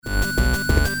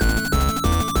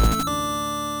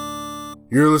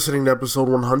You're listening to episode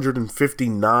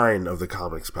 159 of the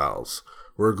Comics Pals.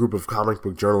 We're a group of comic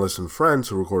book journalists and friends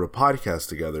who record a podcast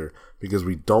together because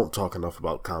we don't talk enough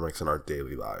about comics in our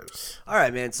daily lives. All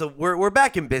right, man. So we're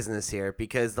back in business here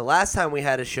because the last time we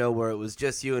had a show where it was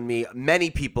just you and me, many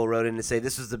people wrote in to say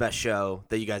this was the best show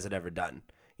that you guys had ever done.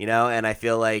 You know, and I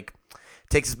feel like it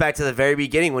takes us back to the very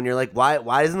beginning when you're like,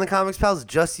 why isn't the Comics Pals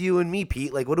just you and me,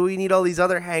 Pete? Like, what do we need all these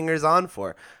other hangers on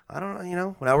for? I don't know. You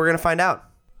know, now we're going to find out.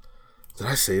 Did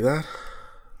I say that?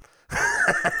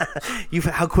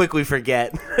 How quick we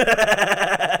forget.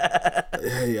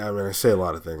 Yeah, I mean, I say a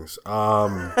lot of things.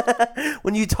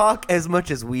 When you talk as much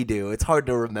as we do, it's hard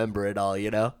to remember it all, you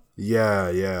know?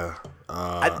 Yeah.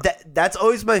 That's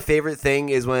always my favorite thing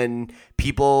is when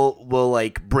people will,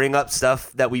 like, bring up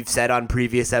stuff that we've said on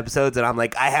previous episodes, and I'm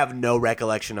like, I have no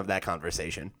recollection of that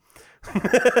conversation.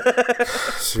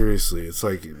 Seriously, it's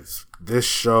like this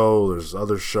show, there's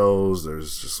other shows,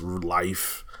 there's just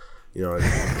life. You know,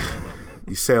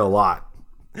 you say a lot.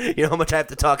 You know how much I have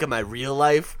to talk in my real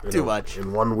life? Too much.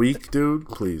 In 1 week, dude,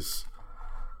 please.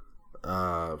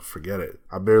 Forget it.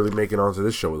 I barely make it onto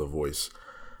this show with a voice.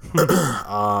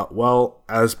 Well,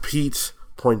 as Pete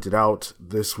pointed out,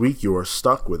 this week you are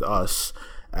stuck with us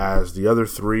as the other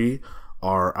three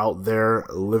are out there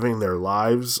living their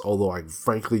lives, although I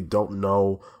frankly don't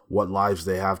know what lives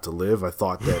they have to live. I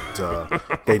thought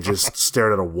that they just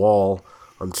stared at a wall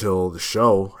until the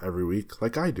show every week,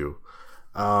 like I do.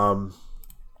 You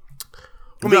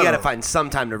got to find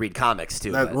some time to read comics,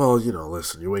 too. Well, you know,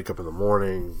 listen, you wake up in the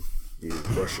morning, you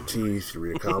brush your teeth, you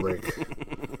read a comic.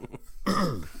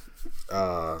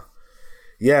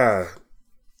 Yeah,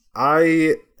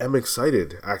 I am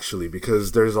excited, actually,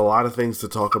 because there's a lot of things to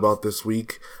talk about this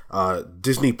week.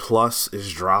 Disney Plus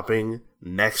is dropping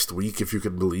next week, if you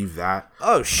can believe that.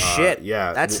 Oh, shit.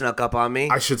 Yeah. That snuck up on me.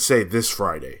 I should say this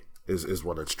Friday is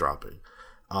when it's dropping.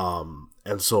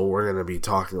 And so we're going to be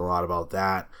talking a lot about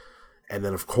that. And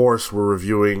then, of course, we're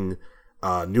reviewing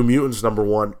New Mutants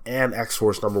 #1 and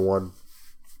X-Force #1.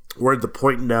 We're at the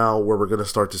point now where we're going to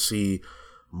start to see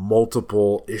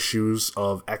multiple issues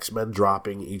of X-Men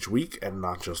dropping each week and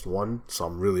not just one. So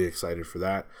I'm really excited for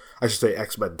that. I should say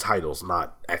X-Men titles,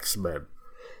 not X-Men.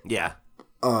 Yeah.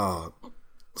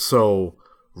 So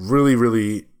really,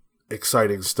 really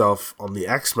exciting stuff on the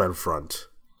X-Men front.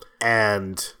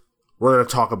 And we're going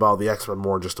to talk about the X-Men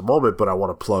more in just a moment, but I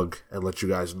want to plug and let you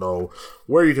guys know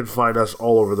where you can find us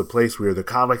all over the place. We are the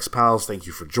Comics Pals. Thank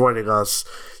you for joining us.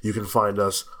 You can find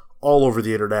us all over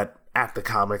the internet at the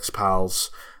Comics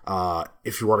Pals.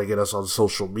 If you want to get us on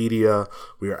social media,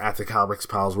 we are at the Comics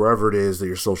Pals, wherever it is that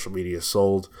your social media is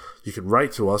sold. You can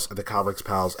write to us at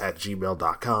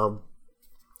thecomicspals@gmail.com.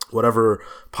 Whatever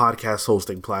podcast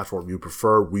hosting platform you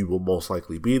prefer, we will most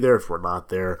likely be there. If we're not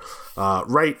there,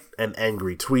 write an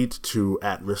angry tweet to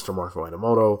 @Mr. Marco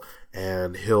Inamoto,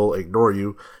 and he'll ignore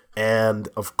you. And,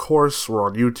 of course, we're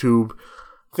on YouTube.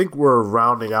 I think we're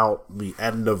rounding out the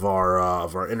end of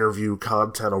our interview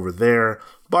content over there,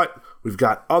 but we've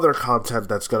got other content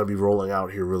that's going to be rolling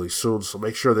out here really soon, so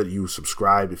make sure that you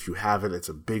subscribe if you haven't. It's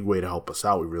a big way to help us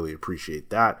out. We really appreciate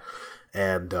that.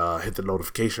 And hit the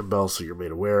notification bell so you're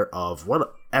made aware of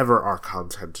whenever our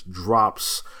content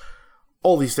drops.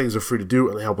 All these things are free to do,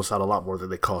 and they help us out a lot more than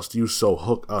they cost you, so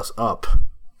hook us up.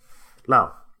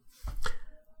 Now,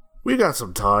 we got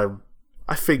some time.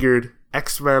 I figured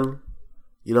X-Men,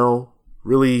 you know,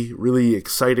 really, really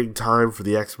exciting time for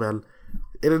the X-Men.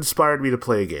 It inspired me to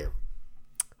play a game.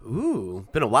 Ooh,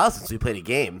 been a while since we played a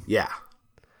game. Yeah.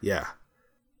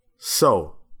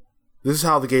 So, this is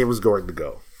how the game is going to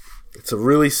go. It's a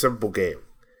really simple game.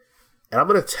 And I'm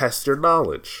going to test your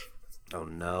knowledge. Oh,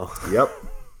 no. Yep.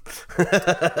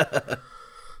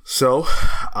 So,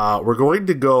 we're going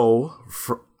to go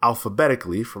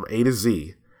alphabetically from A to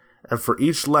Z. And for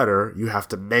each letter, you have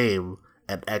to name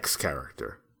an X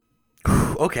character.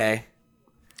 Okay.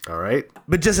 All right?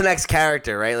 But just an X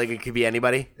character, right? Like, it could be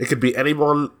anybody? It could be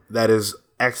anyone that is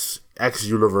X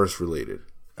universe related.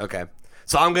 Okay.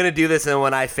 So I'm going to do this, and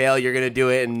when I fail, you're going to do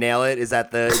it and nail it? Is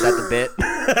that the bit?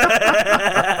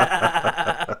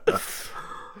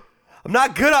 I'm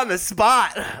not good on the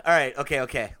spot. All right.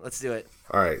 Okay. Let's do it.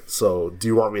 All right. So do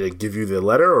you want me to give you the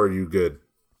letter, or are you good?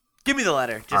 Give me the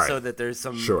letter, just so that there's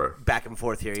some back and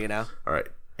forth here, you know? All right.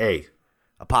 A.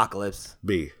 Apocalypse.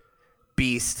 B.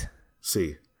 Beast.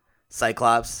 C.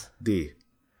 Cyclops. D.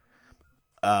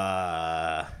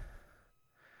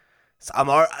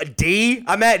 So D?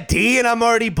 I'm at D and I'm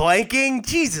already blanking?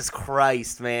 Jesus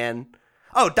Christ, man.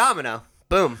 Oh, Domino.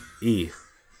 Boom. E.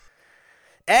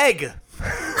 Egg.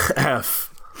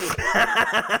 F.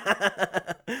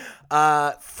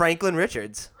 Franklin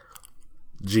Richards.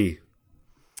 G.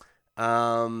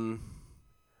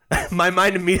 My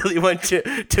mind immediately went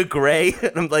to Gray,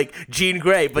 and I'm like, Jean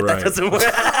Grey, but that doesn't work.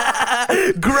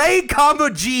 Gray,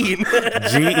 Jean.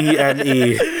 Gene.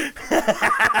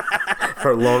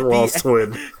 Her long lost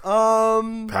twin.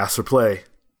 Pass or play?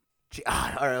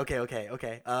 All right,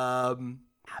 okay.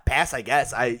 Pass, I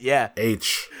guess.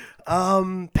 H.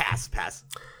 Pass.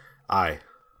 I.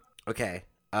 Okay.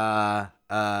 I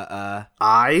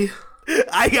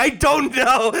don't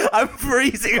know. I'm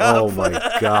freezing up. Oh my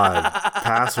god.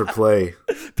 Pass or play?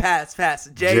 Pass.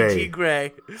 J.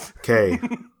 Gray. K.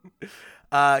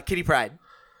 Kitty Pryde.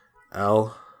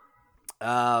 L.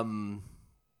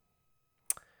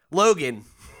 Logan.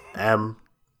 M.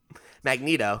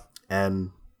 Magneto.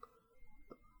 N.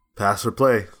 Pass or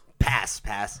play? Pass.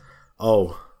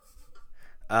 O.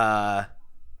 Oh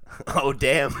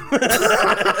damn.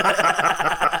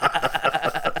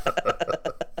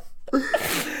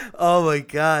 Oh my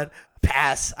god.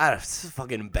 Pass. This is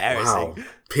fucking embarrassing. Wow.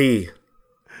 P.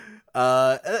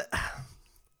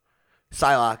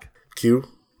 Psylocke. Q.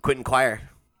 Quentin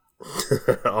Quire.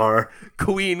 R.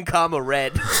 Queen,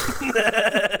 Red.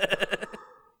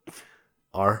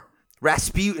 R.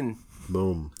 Rasputin.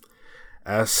 Boom.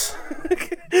 S.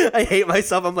 I hate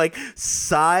myself. I'm like,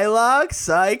 Psylocke,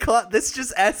 Cyclops. This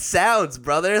just S sounds,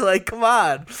 brother. Like, come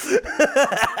on.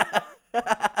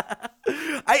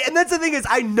 And that's the thing is,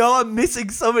 I know I'm missing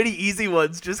so many easy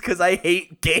ones just because I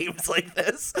hate games like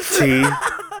this. T.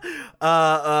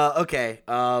 Okay.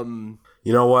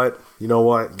 You know what?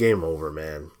 Game over,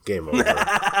 man. Game over. All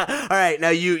right, now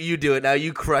you do it. Now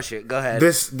you crush it. Go ahead.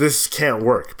 This can't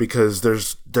work because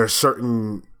there's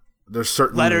certain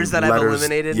letters that I've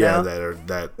eliminated now.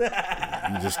 that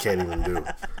you just can't even do.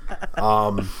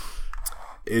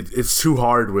 It's too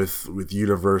hard with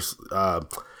universe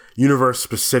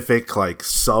specific, like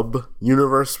sub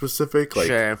universe specific, like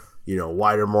sure.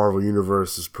 Wider Marvel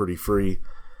universe is pretty free.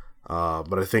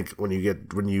 But I think when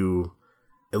you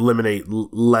eliminate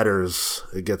letters,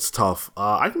 it gets tough.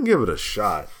 I can give it a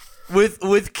shot.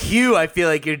 With Q, I feel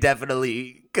like you're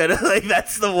definitely gonna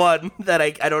that's the one that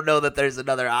I don't know that there's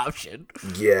another option.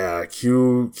 Yeah,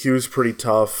 Q's pretty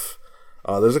tough.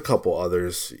 There's a couple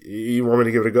others. You want me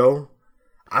to give it a go?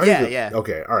 Yeah.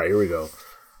 Okay, all right, here we go.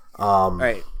 All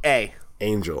right, A.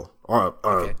 Angel.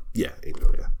 Okay. Yeah,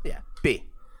 Angel, yeah. Yeah, B.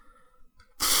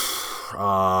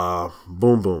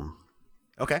 Boom Boom.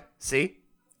 Okay, C.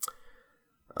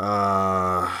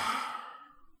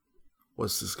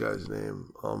 What's this guy's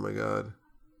name? Oh my god.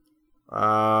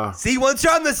 See, once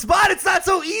you're on the spot, it's not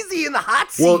so easy in the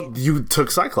hot seat. Well, you took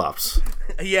Cyclops.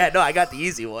 Yeah, no, I got the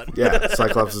easy one. Yeah,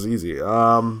 Cyclops is easy.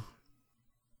 I'll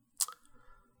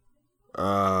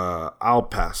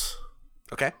pass.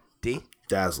 Okay. D.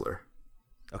 Dazzler.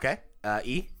 Okay.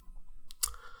 E.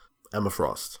 Emma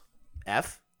Frost.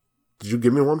 F. Did you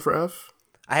give me one for F?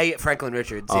 I Franklin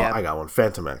Richards. Oh, yeah, I got one.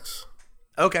 Phantom X.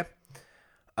 Okay.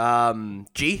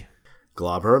 G.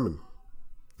 Glob Herman.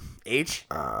 H.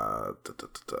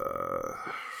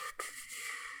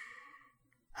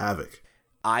 Havoc.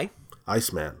 I.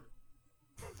 Iceman.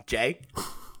 J.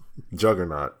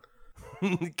 Juggernaut.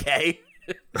 K.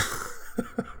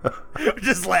 I'm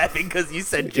just laughing because you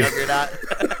said Juggernaut.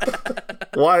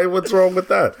 Why? What's wrong with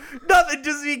that? Nothing,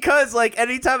 just because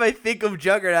anytime I think of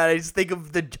Juggernaut, I just think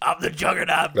of the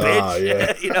Juggernaut, bitch.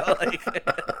 Yeah.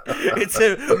 It's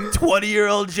a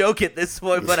 20-year-old joke at this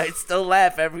point, but I still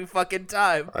laugh every fucking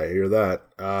time. I hear that.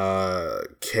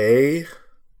 K.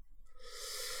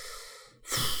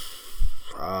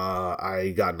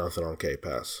 I got nothing on K.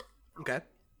 Pass. Okay.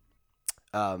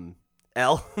 L.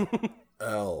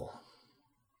 L.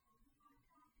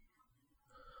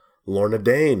 Lorna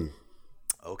Dane.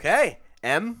 Okay.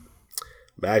 M.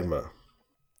 Magma.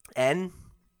 N.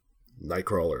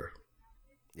 Nightcrawler.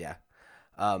 Yeah.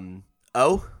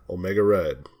 O. Omega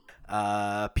Red.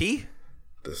 P.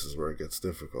 This is where it gets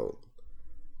difficult.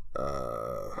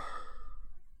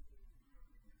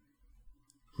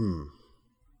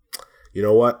 You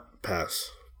know what?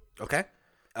 Pass. Okay.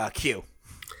 Q.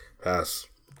 Pass.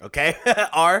 Okay.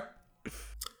 R.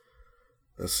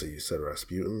 Let's see. You said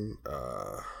Rasputin.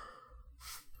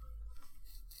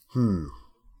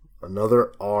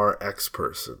 Another RX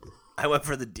person. I went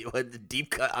for the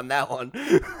deep cut on that one.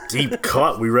 Deep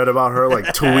cut. We read about her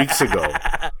like 2 weeks ago.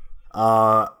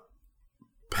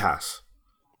 Pass.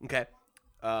 Okay.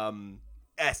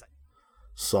 S.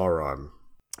 Sauron.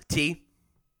 T.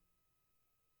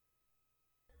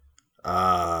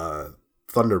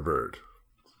 Thunderbird.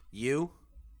 U.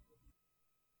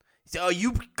 So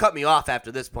you cut me off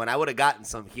after this point. I would have gotten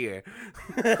some here.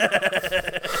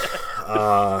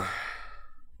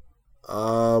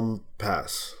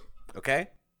 Pass. Okay.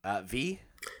 V.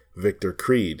 Victor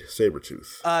Creed,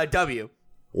 Sabretooth. W.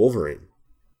 Wolverine.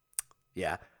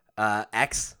 Yeah.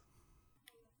 X.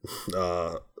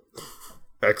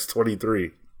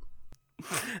 X-23.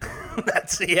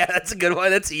 That's a good one.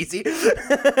 That's easy.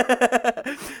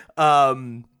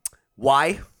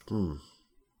 Y.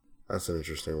 That's an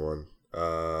interesting one.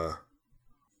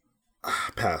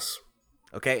 Pass.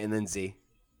 Okay, and then Z.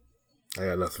 I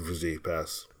got nothing for Z.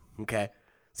 Pass. Okay.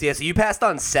 So yeah, so you passed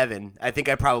on 7. I think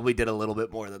I probably did a little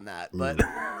bit more than that, but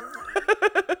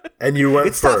And you went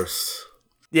It's tough. first.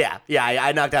 yeah,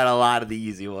 I knocked out a lot of the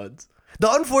easy ones.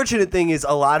 The unfortunate thing is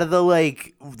a lot of the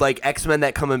like X-Men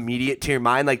that come immediate to your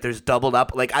mind, like there's doubled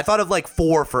up. Like I thought of like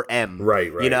 4 for M.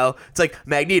 Right. You know, it's like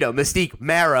Magneto, Mystique,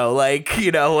 Marrow, like,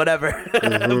 you know, whatever.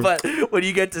 But when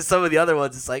you get to some of the other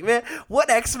ones, it's like, man, what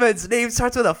X-Men's name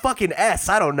starts with a fucking S?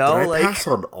 I don't know. Did I pass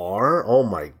on R? Oh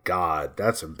my god,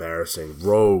 that's embarrassing.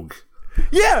 Rogue.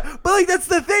 Yeah, but like that's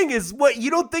the thing is what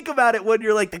you don't think about it when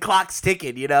you're like the clock's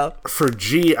ticking, you know? For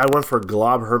G, I went for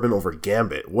Glob Herman over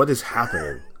Gambit. What is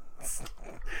happening?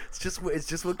 It's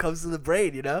just what comes to the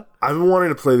brain, you know? I've been wanting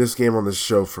to play this game on this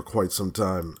show for quite some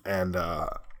time, and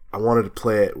I wanted to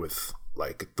play it with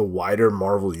like the wider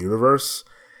Marvel universe,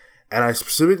 and I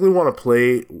specifically want to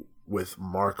play with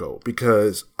Marco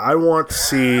because I want to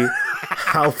see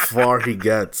how far he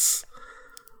gets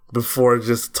before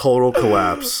just total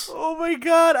collapse. Oh my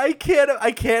god, I can't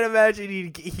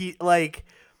imagine he like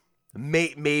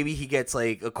maybe he gets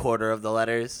like a quarter of the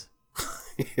letters.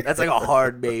 That's like a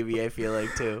hard maybe, I feel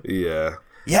like, too. Yeah.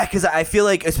 Yeah, because I feel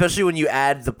like, especially when you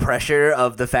add the pressure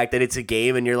of the fact that it's a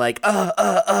game and you're like,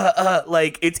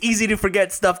 like, it's easy to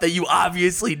forget stuff that you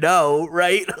obviously know,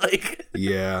 right? Like,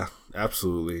 Yeah,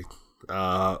 absolutely.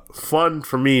 Fun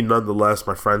for me, nonetheless.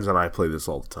 My friends and I play this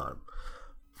all the time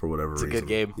for whatever reason. it's a good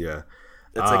game. Yeah.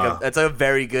 That's a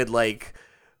very good, like,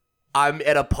 I'm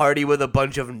at a party with a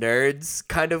bunch of nerds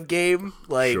kind of game.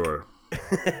 Like, Sure.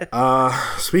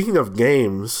 Speaking of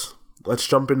games, let's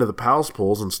jump into the Pals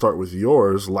polls and start with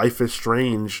yours. Life is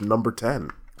Strange, number 10.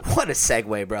 What a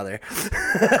segue, brother.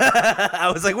 I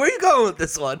was like, where are you going with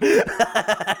this one?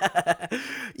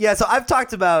 Yeah, so I've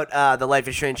talked about the Life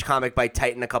is Strange comic by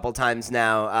Titan a couple times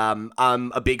now.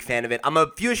 I'm a big fan of it. I'm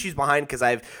a few issues behind because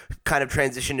I've kind of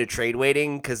transitioned to trade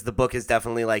waiting because the book is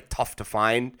definitely like tough to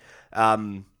find.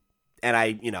 And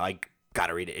I got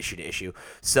to read it issue to issue.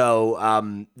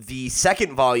 So the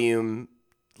second volume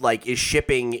like is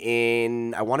shipping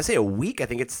in, I want to say a week. I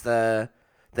think it's the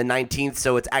 19th,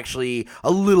 so it's actually a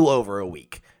little over a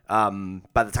week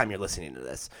by the time you're listening to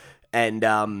this. And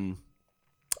I'm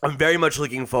very much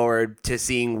looking forward to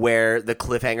seeing where the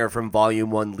cliffhanger from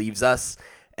Volume 1 leaves us.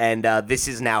 And this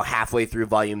is now halfway through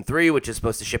Volume 3, which is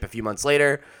supposed to ship a few months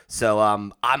later. So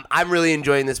I'm really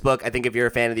enjoying this book. I think if you're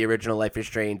a fan of the original Life is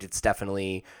Strange, it's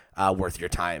definitely worth your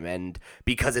time. And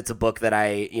because it's a book that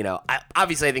I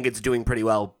think it's doing pretty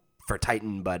well for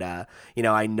Titan, but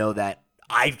I know that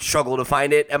I struggle to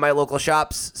find it at my local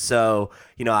shops, so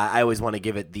I always want to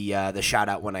give it the shout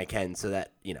out when I can, so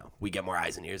that we get more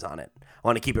eyes and ears on it. I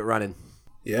want to keep it running.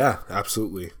 Yeah,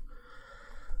 absolutely.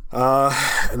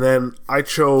 And then I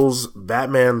chose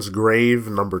Batman's Grave,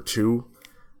 number 2.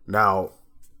 Now,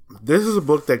 this is a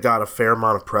book that got a fair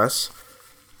amount of press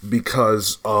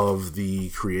because of the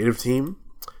creative team,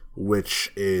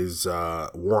 which is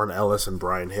Warren Ellis and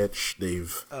Brian Hitch.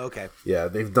 They've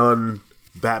done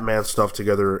Batman stuff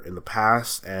together in the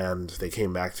past, and they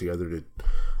came back together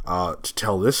to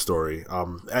tell this story.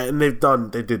 And they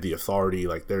did The Authority.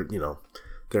 Like they're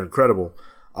incredible.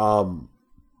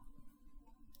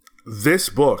 This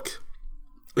book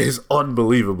is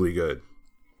unbelievably good.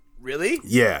 Really?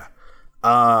 Yeah.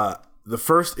 The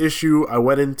first issue, I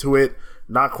went into it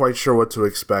not quite sure what to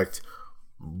expect.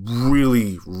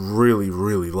 Really, really,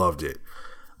 really loved it.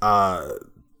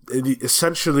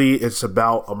 Essentially, it's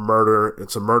about a murder.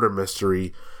 It's a murder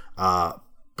mystery,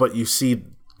 but you see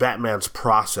Batman's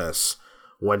process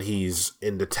when he's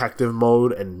in detective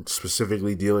mode and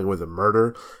specifically dealing with a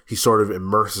murder. He sort of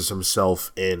immerses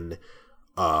himself in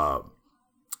the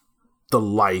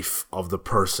life of the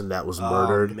person that was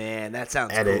murdered. Oh man, that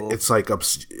sounds and cool. It's like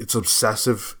it's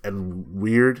obsessive and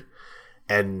weird.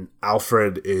 And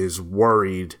Alfred is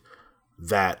worried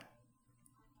that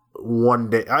one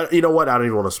day, you know what? I don't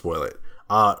even want to spoil it.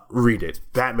 Read it.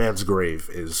 Batman's Grave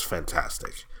is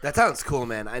fantastic. That sounds cool,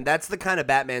 man. And that's the kind of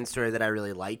Batman story that I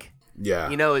really like. Yeah.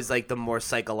 Is like the more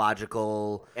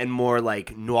psychological and more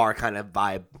like noir kind of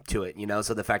vibe to it,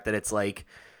 So the fact that it's like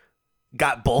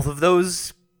got both of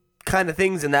those kind of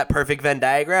things in that perfect Venn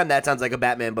diagram, that sounds like a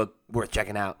Batman book worth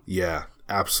checking out. Yeah,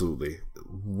 absolutely.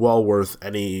 well worth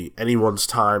anyone's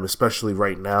time, especially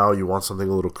right now. You want something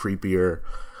a little creepier.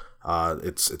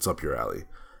 It's up your alley.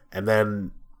 And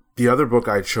then the other book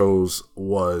I chose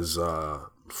was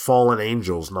Fallen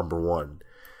Angels #1.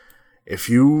 If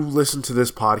you listen to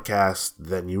this podcast,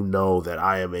 then you know that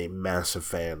I am a massive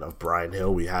fan of Brian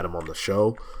Hill. We had him on the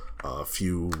show a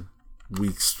few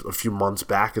months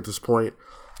back at this point.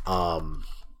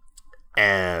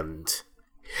 And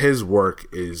his work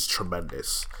is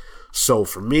tremendous. So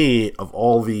for me, of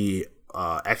all the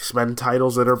X-Men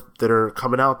titles that are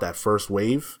coming out, that first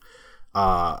wave,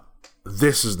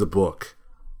 this is the book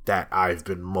that I've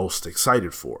been most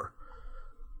excited for.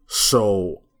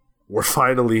 So we're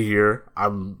finally here.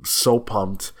 I'm so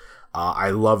pumped. I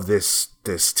love this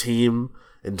team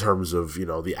in terms of,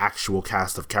 the actual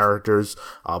cast of characters.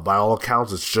 By all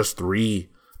accounts, it's just 3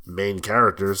 main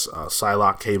characters,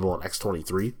 Psylocke, Cable, and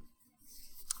X-23.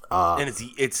 And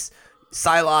it's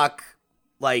Psylocke,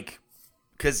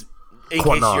 because in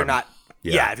Quanon. case you're not,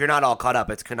 if you're not all caught up,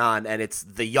 it's Quanon, and it's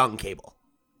the young Cable.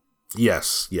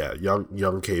 Yes,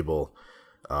 young Cable.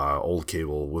 Old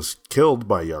Cable was killed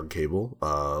by young Cable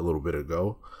a little bit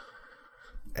ago.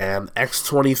 And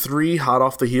X-23 hot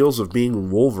off the heels of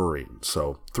being Wolverine.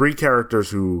 So 3 characters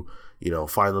who,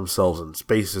 find themselves in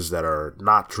spaces that are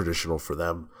not traditional for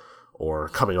them or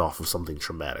coming off of something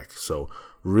traumatic. So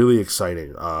really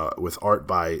exciting, with art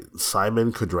by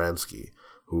Simon Kudransky,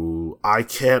 who I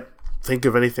can't think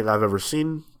of anything I've ever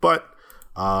seen, but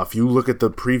if you look at the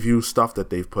preview stuff that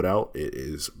they've put out, it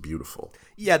is beautiful.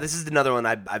 Yeah, this is another one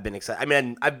I've been excited. I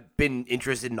mean, I've been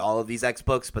interested in all of these X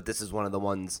books, but this is one of the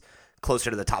ones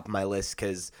closer to the top of my list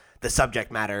because the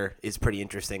subject matter is pretty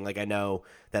interesting. I know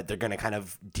that they're going to kind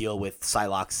of deal with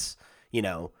Psylocke's,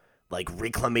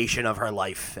 reclamation of her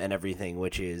life and everything,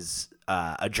 which is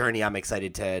a journey I'm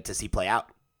excited to see play out.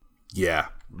 Yeah,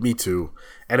 me too.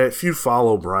 And if you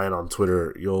follow Brian on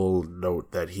Twitter, you'll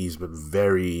note that he's been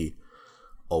very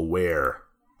aware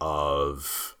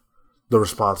of the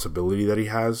responsibility that he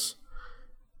has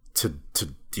to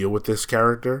deal with this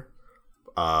character,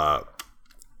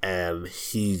 and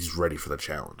he's ready for the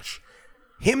challenge.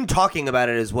 Him talking about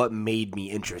it is what made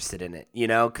me interested in it,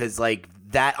 because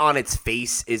that on its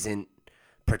face isn't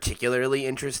particularly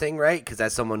interesting, right? Because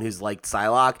as someone who's liked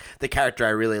Psylocke, the character I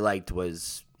really liked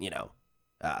was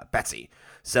Betsy.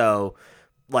 So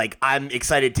I'm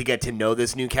excited to get to know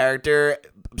this new character,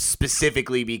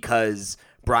 specifically because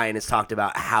Brian has talked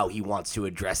about how he wants to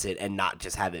address it and not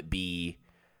just have it be,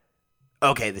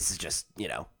 okay, this is just,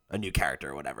 a new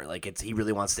character or whatever. He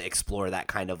really wants to explore that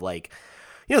kind of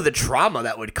the trauma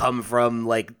that would come from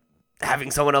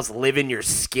having someone else live in your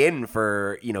skin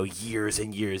for, years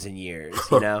and years and years,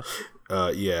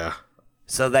 Yeah.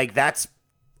 So that's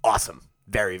awesome.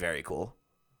 Very, very cool.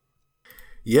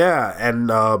 Yeah, and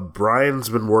Brian's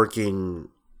been working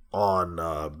on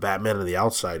Batman and the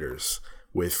Outsiders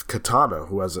with Katana,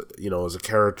 who has is a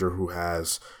character who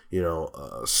has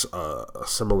a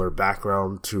similar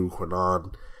background to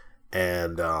Quanon,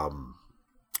 and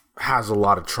has a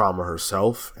lot of trauma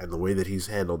herself, and the way that he's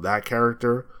handled that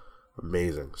character,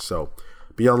 amazing. So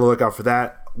be on the lookout for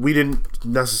that. We didn't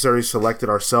necessarily select it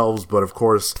ourselves, but of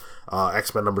course,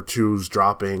 X-Men #2's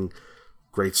dropping.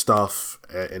 Great stuff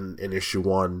in issue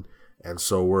 1, and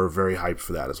so we're very hyped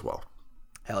for that as well.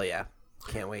 Hell yeah.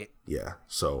 Can't wait. Yeah,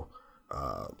 so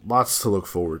lots to look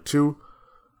forward to.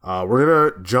 We're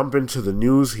going to jump into the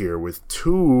news here with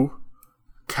 2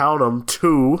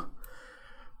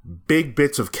 big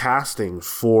bits of casting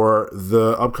for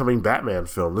the upcoming Batman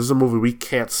film. This is a movie we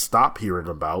can't stop hearing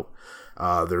about.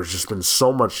 There's just been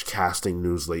so much casting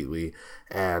news lately,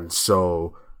 and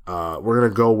so we're going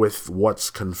to go with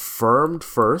what's confirmed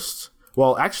first.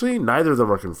 Well, actually, neither of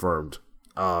them are confirmed.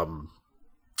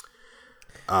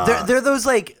 They're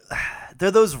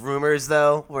those rumors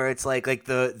though, where it's like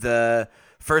the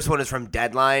first one is from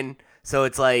Deadline, so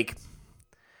it's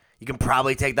you can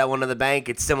probably take that one to the bank.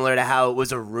 It's similar to how it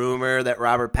was a rumor that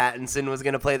Robert Pattinson was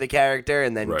going to play the character,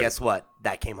 and then guess what?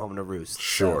 That came home to roost.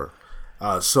 Sure.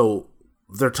 So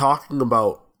they're talking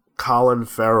about Colin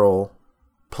Farrell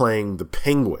playing the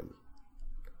Penguin,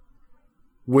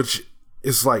 which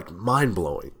is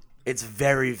mind-blowing. It's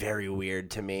very, very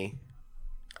weird to me.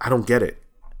 I don't get it.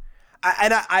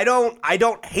 I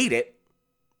don't hate it,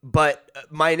 but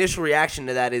my initial reaction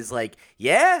to that is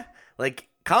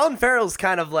Colin Farrell's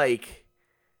kind of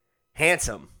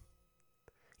handsome,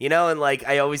 and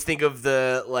I always think of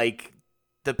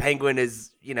the Penguin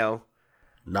as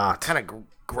not kind of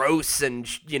gross and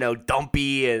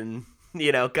dumpy and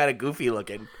kind of goofy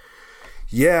looking.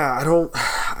 Yeah, I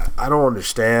don't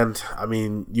understand. I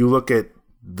mean, you look at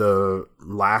the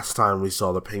last time we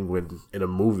saw the Penguin in a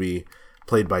movie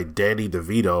played by Danny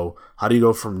DeVito. How do you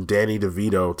go from Danny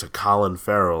DeVito to Colin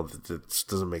Farrell? That just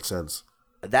doesn't make sense.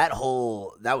 That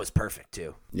was perfect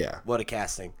too. Yeah. What a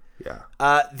casting. Yeah.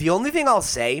 The only thing I'll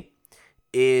say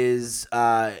is,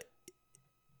 you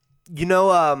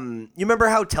remember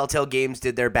how Telltale Games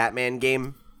did their Batman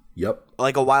game? Yep.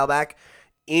 Like a while back?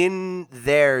 In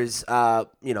theirs,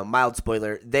 mild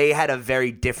spoiler, they had a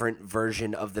very different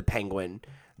version of the Penguin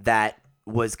that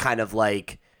was kind of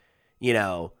like,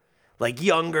 like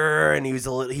younger, and he was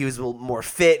a little more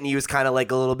fit, and he was kind of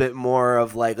like a little bit more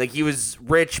of like he was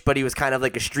rich, but he was kind of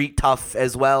like a street tough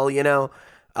as well,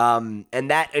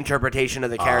 and that interpretation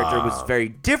of the character was very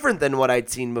different than what I'd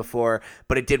seen before,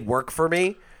 but it did work for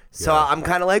me. So yeah. I'm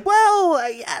kind of like, well,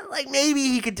 like maybe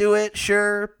he could do it,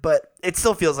 sure, but it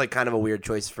still feels like kind of a weird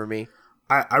choice for me.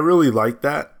 I really like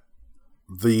that.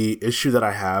 The issue that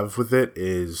I have with it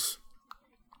is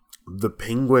the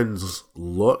Penguin's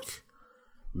look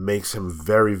makes him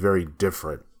very, very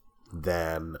different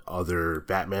than other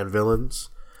Batman villains.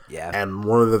 Yeah. And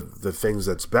one of the things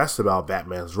that's best about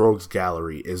Batman's Rogues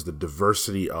Gallery is the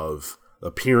diversity of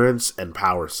appearance and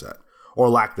power set, or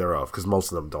lack thereof, because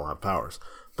most of them don't have powers.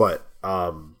 But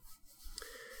to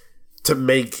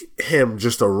make him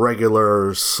just a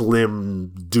regular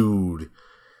slim dude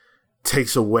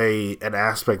takes away an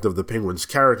aspect of the Penguin's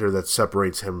character that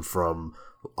separates him from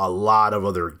a lot of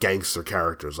other gangster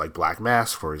characters, like Black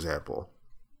Mask, for example.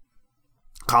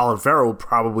 Colin Farrell would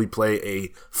probably play a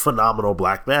phenomenal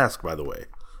Black Mask, by the way.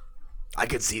 I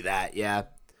could see that, yeah.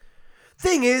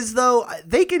 Thing is, though,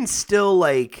 they can still,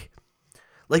 like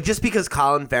just because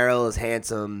Colin Farrell is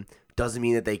handsome doesn't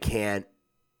mean that they can't,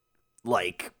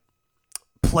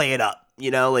 play it up,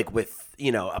 with,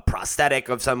 a prosthetic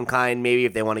of some kind, maybe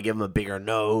if they want to give him a bigger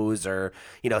nose or,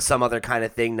 some other kind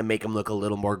of thing to make him look a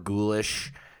little more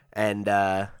ghoulish. And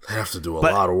they have to do a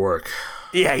lot of work.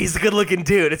 Yeah, he's a good-looking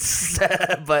dude. It's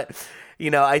but,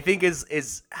 I think is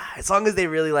as long as they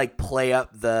really, play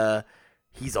up the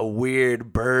he's a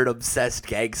weird bird-obsessed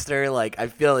gangster, I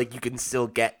feel like you can still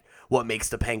get what makes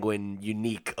the Penguin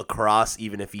unique across,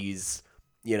 even if he's,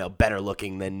 better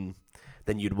looking than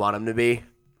you'd want him to be.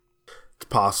 It's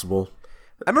possible.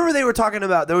 I remember they were talking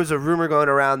about, there was a rumor going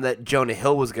around that Jonah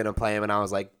Hill was going to play him, and I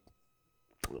was like,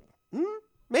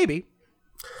 maybe.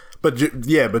 But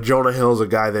Jonah Hill's a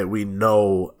guy that we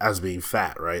know as being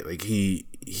fat, right? Like he's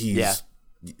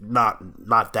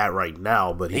not that right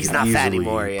now, but he's not fat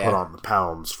anymore. Yeah. Put on the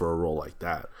pounds for a role like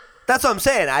that. That's what I'm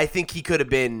saying. I think he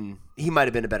might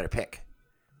have been a better pick.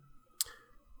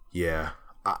 Yeah,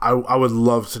 I would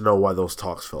love to know why those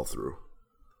talks fell through.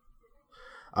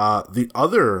 The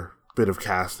other bit of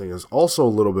casting is also a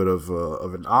little bit of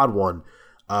an odd one.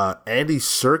 Andy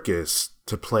Serkis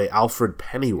to play Alfred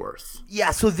Pennyworth.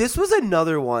 Yeah, so this was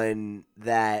another one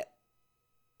that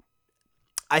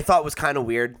I thought was kind of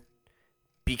weird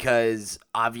because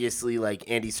obviously,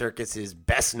 Andy Serkis is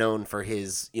best known for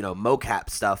his, mocap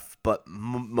stuff, but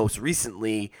most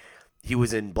recently he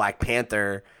was in Black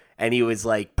Panther and he was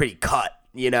pretty cut,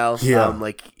 Yeah.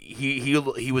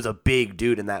 He was a big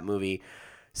dude in that movie.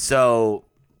 So,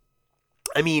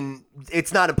 I mean,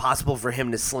 it's not impossible for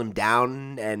him to slim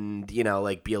down and, be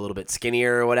a little bit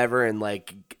skinnier or whatever and,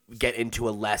 get into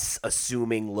a less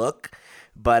assuming look.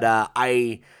 But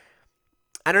I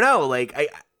don't know.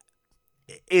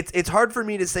 It's hard for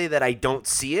me to say that I don't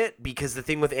see it because the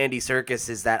thing with Andy Serkis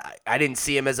is that I didn't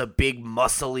see him as a big,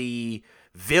 muscly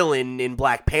villain in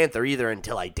Black Panther either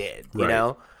until I did, you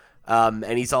know?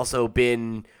 And he's also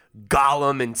been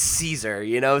Gollum and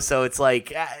Caesar, So it's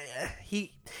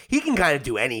he can kind of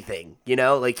do anything,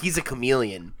 he's a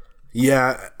chameleon.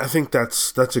 Yeah, I think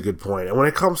that's a good point. And when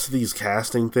it comes to these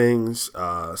casting things,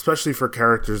 especially for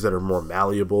characters that are more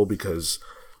malleable, because,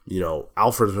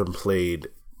 Alfred's been played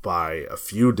by a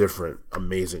few different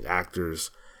amazing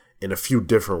actors in a few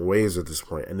different ways at this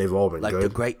point, and they've all been good. Like the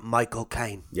great Michael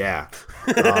Caine. Yeah.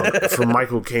 From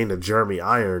Michael Caine to Jeremy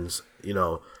Irons,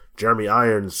 Jeremy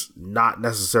Irons, not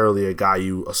necessarily a guy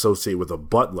you associate with a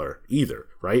butler either,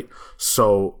 right?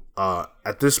 So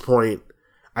at this point,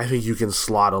 I think you can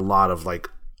slot a lot of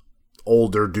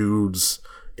older dudes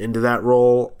into that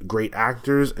role, great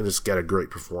actors, and just get a great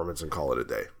performance and call it a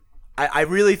day. I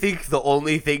really think the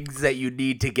only things that you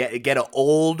need to get an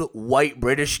old white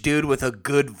British dude with a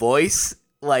good voice,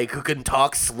 who can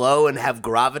talk slow and have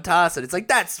gravitas, and it's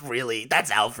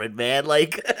that's Alfred, man.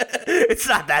 It's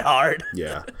not that hard.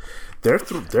 Yeah.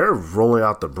 They're rolling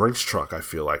out the Brinks truck, I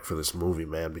feel like, for this movie,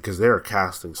 man, because they're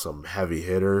casting some heavy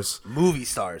hitters. Movie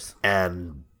stars.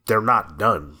 And they're not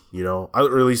done, or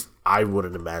at least I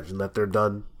wouldn't imagine that they're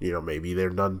done. Maybe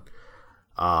they're done.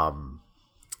 I'm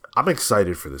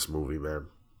excited for this movie, man.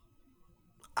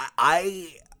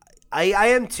 I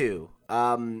am too.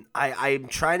 I'm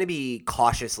trying to be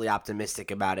cautiously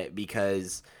optimistic about it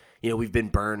because, we've been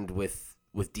burned with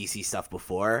DC stuff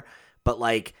before, but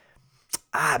like,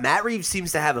 Matt Reeves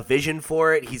seems to have a vision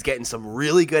for it. He's getting some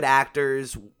really good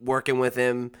actors working with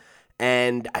him,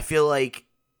 and I feel like,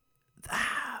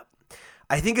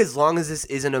 I think as long as this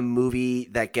isn't a movie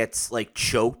that gets like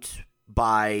choked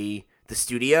by the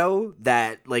studio,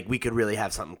 that like we could really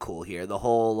have something cool here. The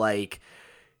whole like,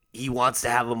 he wants to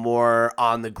have a more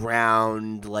on the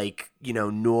ground, like,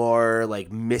 noir,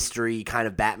 like mystery kind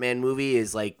of Batman movie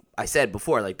is like I said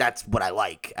before, like that's what I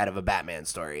like out of a Batman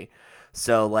story.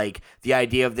 So like the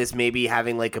idea of this maybe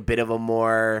having like a bit of a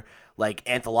more like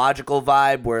anthological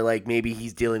vibe where like maybe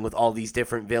he's dealing with all these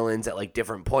different villains at like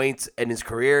different points in his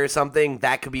career or something,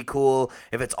 that could be cool.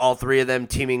 If it's all three of them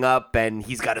teaming up and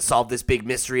he's got to solve this big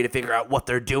mystery to figure out what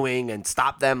they're doing and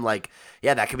stop them, like,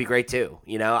 yeah, that could be great too.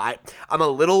 I'm a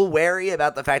little wary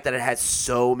about the fact that it has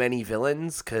so many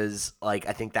villains because like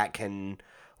I think that can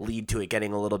lead to it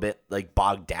getting a little bit like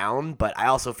bogged down. But I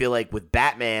also feel like with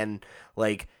Batman,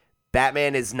 like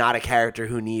Batman is not a character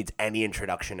who needs any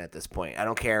introduction at this point. I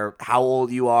don't care how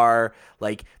old you are.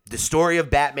 Like, the story of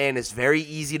Batman is very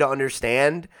easy to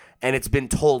understand, and it's been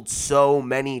told so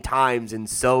many times in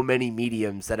so many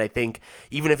mediums that I think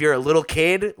even if you're a little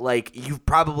kid, like, you've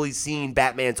probably seen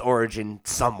Batman's origin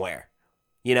somewhere,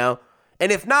 And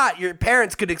if not, your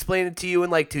parents could explain it to you in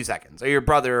like 2 seconds, or your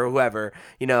brother or whoever,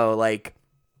 like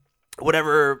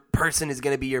whatever person is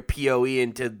going to be your POE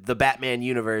into the Batman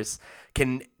universe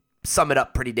can sum it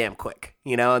up pretty damn quick,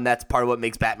 and that's part of what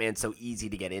makes Batman so easy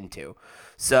to get into.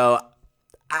 So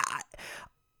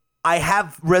I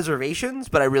have reservations,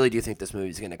 but I really do think this movie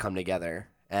is going to come together,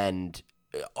 and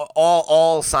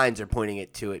all signs are pointing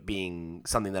it to it being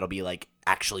something that'll be like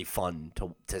actually fun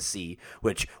to see,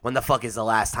 which when the fuck is the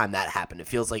last time that happened? It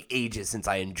feels like ages since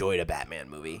I enjoyed a Batman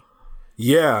movie.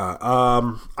 Yeah,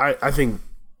 I think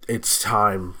it's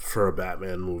time for a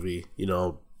Batman movie.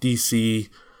 DC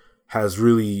has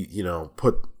really,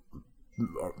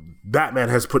 Batman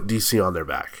has put DC on their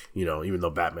back, even though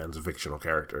Batman's a fictional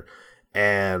character.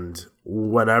 And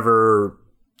whenever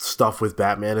stuff with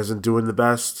Batman isn't doing the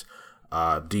best,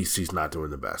 DC's not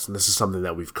doing the best. And this is something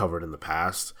that we've covered in the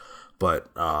past.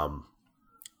 But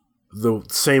the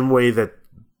same way that,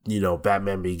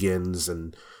 Batman Begins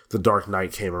and The Dark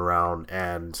Knight came around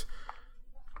and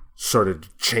sort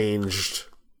of changed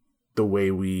the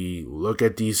way we look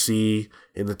at DC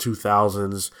in the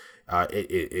 2000s,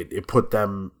 it put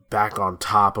them back on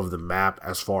top of the map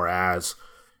as far as,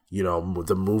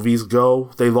 the movies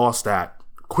go. They lost that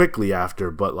quickly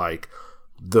after, but like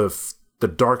the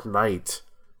Dark Knight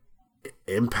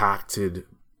impacted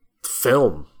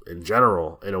film in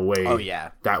general in a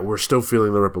way that we're still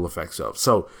feeling the ripple effects of.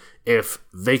 So if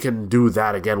they can do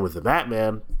that again with the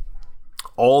Batman,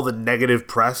 all the negative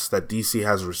press that DC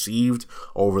has received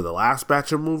over the last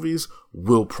batch of movies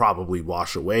will probably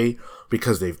wash away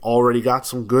because they've already got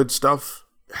some good stuff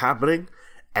happening,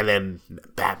 and then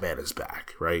Batman is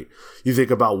back, right? You think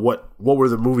about what were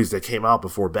the movies that came out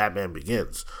before Batman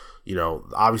Begins?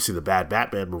 Obviously the bad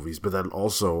Batman movies, but then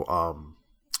also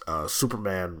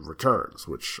Superman Returns,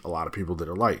 which a lot of people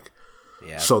didn't like.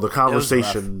 Yeah, so the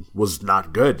conversation was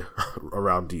not good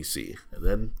around DC, and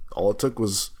then all it took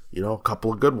was a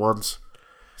couple of good ones.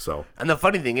 So, and the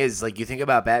funny thing is, like, you think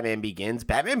about Batman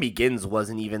Begins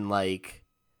wasn't even like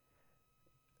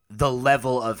the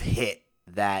level of hit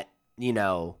that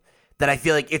that I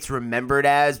feel like it's remembered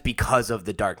as because of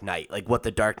the Dark Knight, like what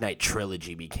the Dark Knight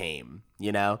trilogy became,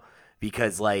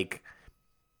 because like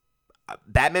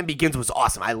Batman Begins was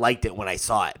awesome. I liked it when I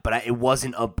saw it, but it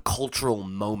wasn't a cultural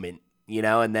moment,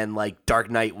 and then like Dark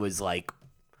Knight was like,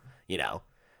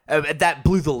 that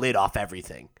blew the lid off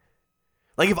everything.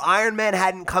 Like, if Iron Man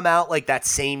hadn't come out, like, that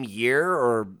same year,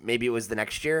 or maybe it was the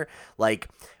next year, like,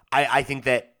 I think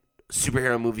that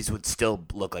superhero movies would still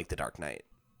look like The Dark Knight.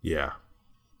 Yeah.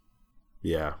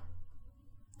 Yeah.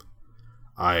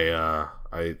 I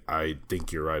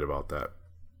think you're right about that.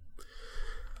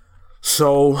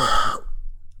 So,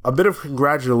 a bit of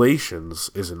congratulations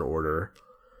is in order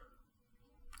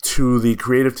to the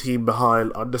creative team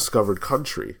behind Undiscovered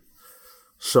Country.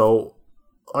 So,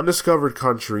 Undiscovered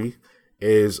Country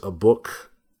is a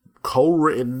book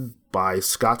co-written by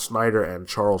Scott Snyder and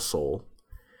Charles Soule,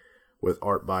 with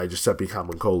art by Giuseppe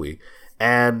Camuncoli.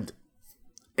 And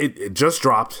it just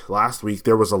dropped last week.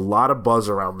 There was a lot of buzz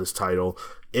around this title.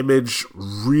 Image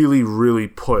really, really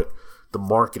put the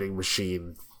marketing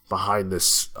machine behind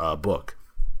this book.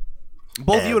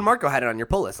 Both you and Marco had it on your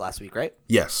pull list last week, right?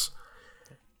 Yes.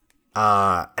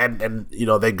 And you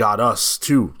know, they got us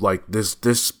too. Like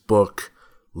this book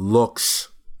looked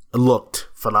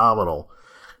phenomenal,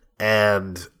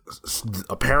 and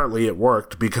apparently it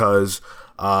worked because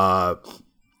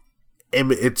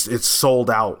it's sold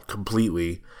out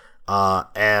completely,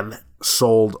 and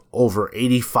sold over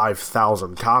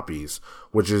 85,000 copies,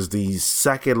 which is the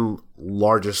second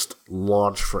largest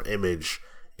launch for Image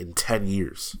in 10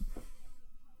 years.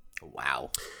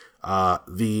 Wow.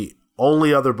 The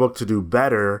only other book to do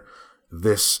better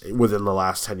within the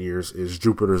last 10 years is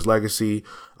Jupiter's Legacy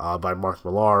by Mark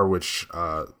Millar, which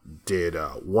did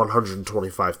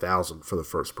 125,000 for the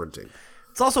first printing.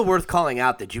 It's also worth calling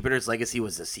out that Jupiter's Legacy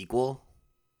was a sequel,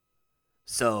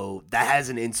 so that has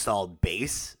an installed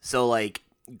base. So, like,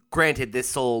 granted, this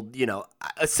sold, you know,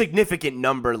 a significant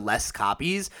number less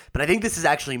copies, but I think this is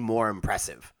actually more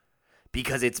impressive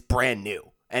because it's brand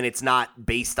new and it's not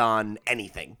based on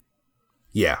anything.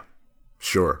 Yeah,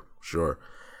 sure.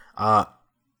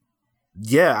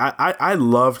 Yeah, I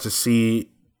love to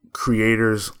see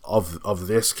creators of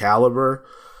this caliber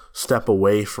step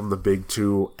away from the big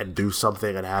two and do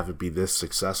something and have it be this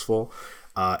successful.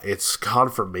 It's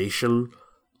confirmation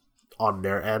on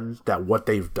their end that what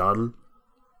they've done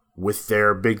with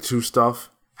their big two stuff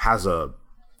has a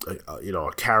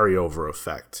carryover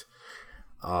effect.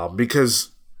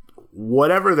 Because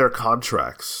whatever their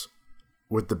contracts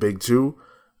with the big two,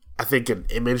 I think an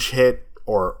Image hit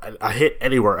or a hit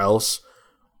anywhere else,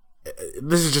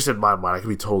 this is just in my mind, I could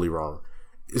be totally wrong,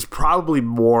 is probably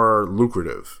more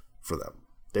lucrative for them.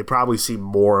 They probably see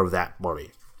more of that money.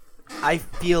 I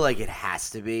feel like it has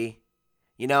to be,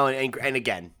 you know, and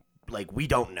again, like, we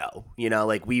don't know, you know,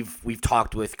 like we've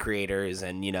talked with creators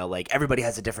and, you know, like everybody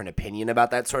has a different opinion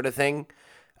about that sort of thing.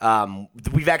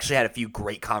 We've actually had a few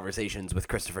great conversations with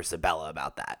Christopher Sabella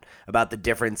about that, about the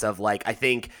difference of, like, I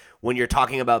think when you're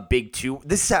talking about big two,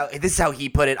 this is how he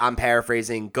put it. I'm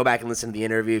paraphrasing. Go back and listen to the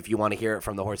interview if you want to hear it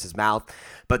from the horse's mouth.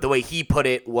 But the way he put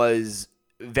it was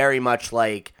very much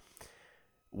like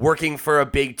working for a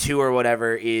big two or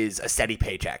whatever is a steady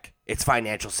paycheck. It's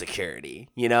financial security,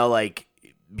 you know, like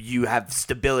you have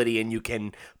stability and you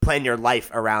can plan your life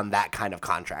around that kind of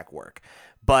contract work.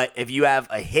 But if you have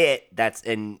a hit that's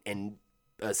in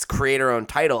a creator-owned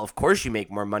title, of course you make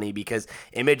more money because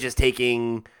Image is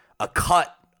taking a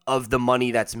cut of the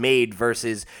money that's made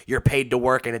versus you're paid to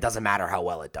work and it doesn't matter how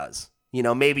well it does. You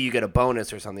know, maybe you get a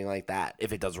bonus or something like that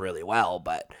if it does really well.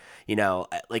 But, you know,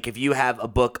 like if you have a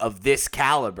book of this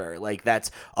caliber, like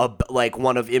that's like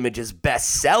one of Image's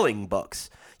best-selling books,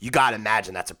 you got to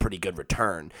imagine that's a pretty good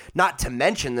return. Not to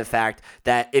mention the fact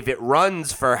that if it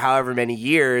runs for however many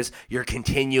years, you're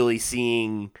continually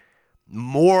seeing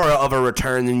more of a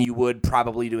return than you would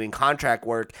probably doing contract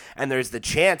work. And there's the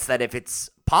chance that if it's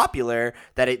popular,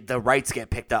 that the rights get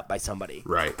picked up by somebody.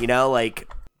 Right. You know,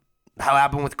 like how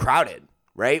happened with Crowded,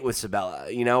 right? With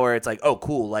Sabella, you know, where it's like, oh,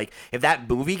 cool. Like if that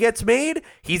movie gets made,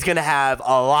 he's going to have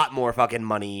a lot more fucking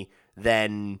money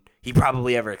than he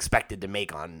probably ever expected to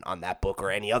make on that book or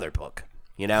any other book,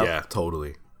 you know? Yeah,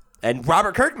 totally. And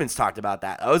Robert Kirkman's talked about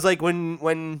that. I was like,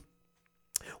 when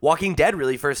Walking Dead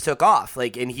really first took off,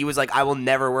 like, and he was like, I will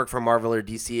never work for Marvel or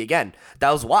DC again.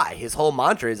 That was why. His whole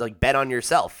mantra is like, bet on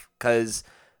yourself. Because,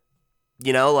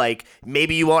 you know, like,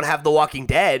 maybe you won't have The Walking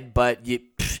Dead, but you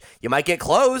might get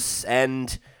close.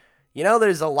 And, you know,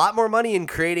 there's a lot more money in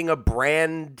creating a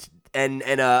brand and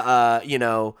a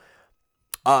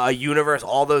universe,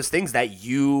 all those things that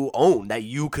you own, that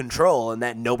you control, and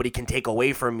that nobody can take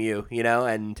away from you, you know?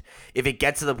 And if it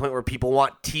gets to the point where people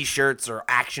want t-shirts or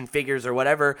action figures or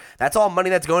whatever, that's all money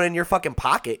that's going in your fucking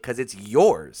pocket because it's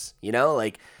yours, you know?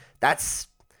 Like, that's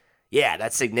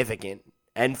significant.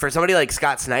 And for somebody like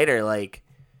Scott Snyder, like,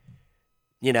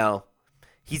 you know,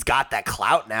 he's got that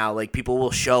clout now. Like, people will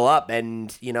show up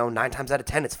and, you know, 9 times out of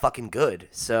 10, it's fucking good.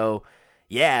 So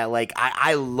yeah, like,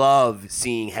 I love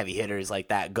seeing heavy hitters like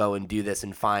that go and do this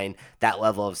and find that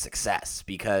level of success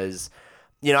because,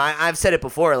 you know, I've said it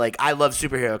before, like, I love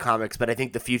superhero comics, but I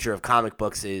think the future of comic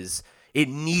books is it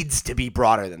needs to be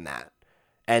broader than that.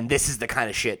 And this is the kind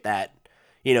of shit that,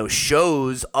 you know,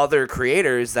 shows other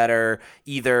creators that are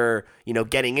either, you know,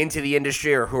 getting into the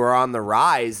industry or who are on the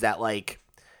rise that, like,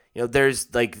 you know, there's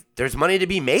money to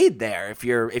be made there if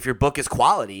your book is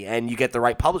quality and you get the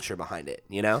right publisher behind it,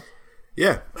 you know?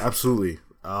 Yeah, absolutely.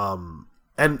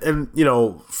 And you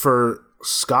know, for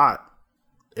Scott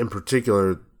in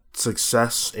particular,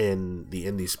 success in the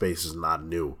indie space is not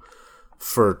new.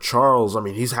 For Charles, I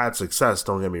mean, he's had success,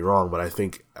 don't get me wrong, but I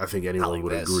think anyone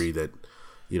would agree that,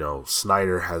 you know,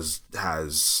 Snyder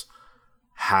has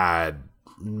had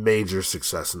major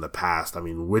success in the past. I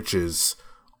mean, Witches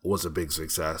was a big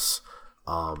success.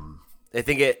 I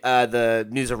think the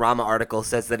Newsarama article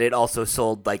says that it also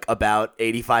sold like about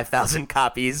 85,000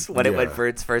 copies when it went for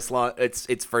its first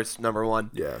its first number one.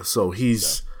 Yeah, so he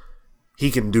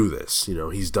can do this. You know,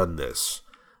 he's done this,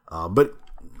 but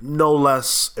no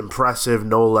less impressive,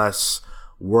 no less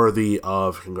worthy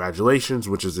of congratulations,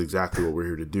 which is exactly what we're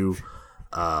here to do.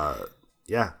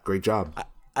 Yeah, great job.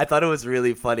 I thought it was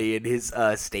really funny in his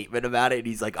statement about it.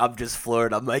 He's like, I'm just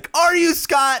floored. I'm like, are you,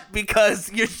 Scott? Because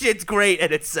your shit's great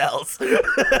and it sells.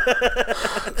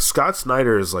 Scott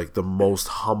Snyder is like the most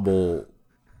humble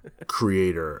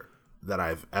creator that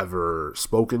I've ever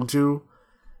spoken to.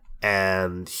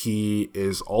 And he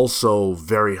is also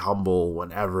very humble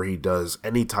whenever he does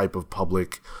any type of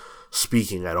public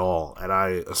speaking at all. And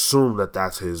I assume that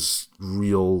that's his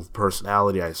real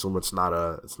personality. I assume it's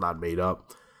not made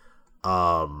up.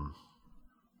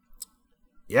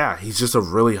 Yeah, he's just a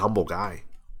really humble guy.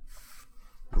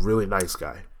 Really nice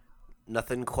guy.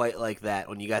 Nothing quite like that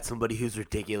when you got somebody who's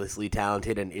ridiculously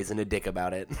talented and isn't a dick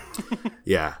about it.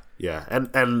 Yeah.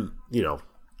 And you know,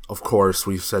 of course,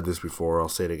 we've said this before, I'll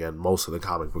say it again, most of the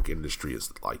comic book industry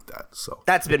is like that. So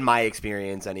that's been my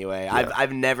experience anyway. Yeah.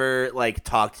 I've never like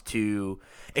talked to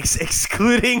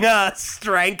excluding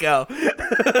Stranko.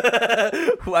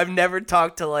 Who I've never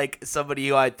talked to like somebody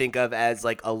who I think of as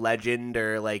like a legend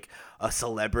or like a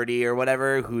celebrity or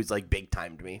whatever who's like big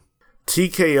timed me.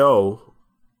 TKO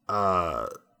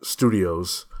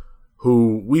Studios,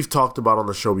 who we've talked about on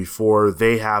the show before,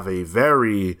 they have a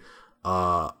very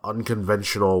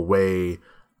unconventional way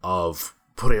of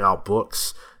putting out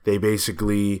books. They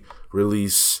basically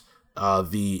release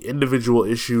the individual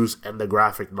issues and the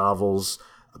graphic novels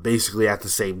basically at the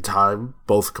same time,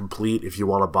 both complete. If you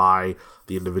want to buy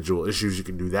the individual issues, you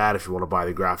can do that. If you want to buy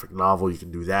the graphic novel, you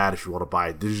can do that. If you want to buy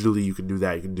it digitally, you can do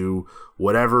that. You can do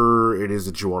whatever it is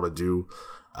that you want to do.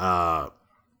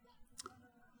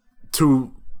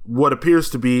 To what appears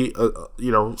to be,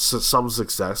 some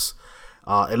success,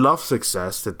 enough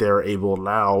success that they're able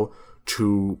now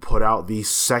to put out the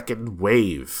second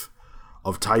wave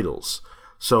of titles.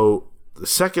 So the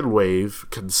second wave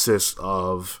consists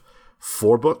of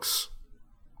 4 books,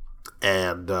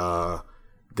 and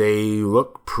they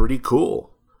look pretty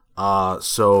cool.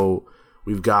 So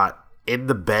we've got In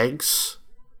the Banks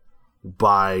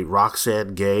by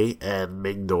Roxane Gay and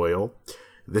Ming Doyle.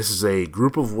 This is a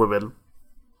group of women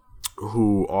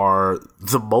who are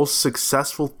the most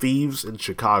successful thieves in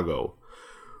Chicago,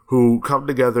 who come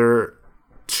together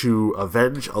to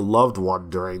avenge a loved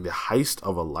one during the heist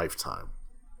of a lifetime.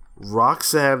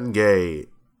 Roxane Gay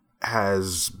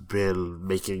has been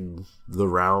making the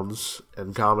rounds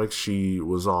in comics. She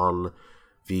was on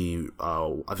the,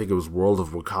 I think it was World of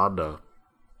Wakanda,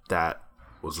 that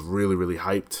was really, really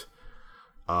hyped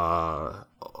a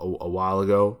while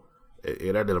ago.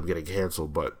 It ended up getting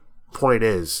canceled, but point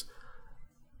is,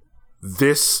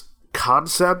 this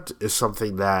concept is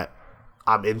something that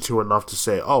I'm into enough to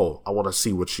say, oh, I want to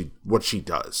see what she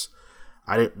does.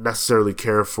 I didn't necessarily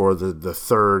care for the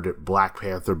third Black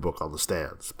Panther book on the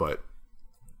stands, but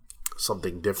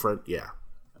something different, yeah.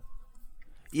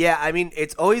 Yeah, I mean,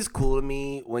 it's always cool to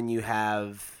me when you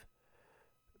have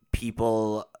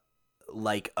people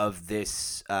like of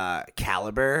this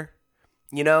caliber,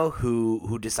 you know,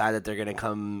 who decide that they're going to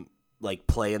come like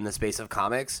play in the space of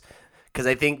comics. Because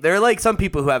I think there are like some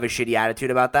people who have a shitty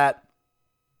attitude about that.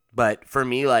 But for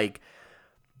me, like,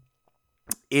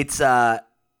 it's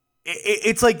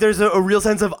like there's a real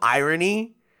sense of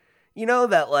irony, you know,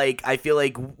 that like I feel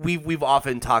like we've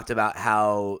often talked about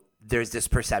how there's this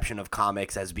perception of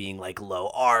comics as being like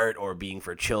low art or being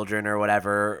for children or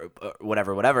whatever.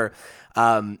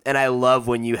 And I love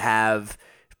when you have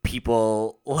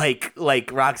people like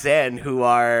Roxane who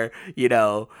are, you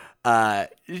know,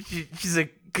 she's a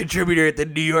contributor at the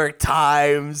New York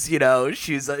Times, you know,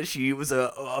 she was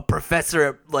a professor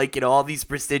at like, you know, all these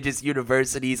prestigious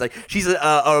universities. Like she's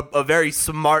a very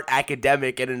smart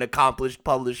academic and an accomplished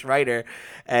published writer,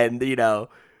 and you know,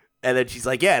 and then she's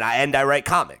like, yeah, and I write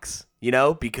comics, you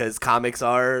know, because comics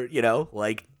are, you know,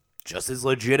 like just as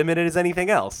legitimate as anything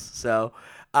else. So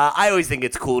I always think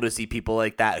it's cool to see people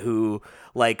like that who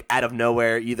like out of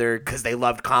nowhere, either because they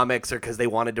loved comics or because they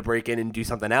wanted to break in and do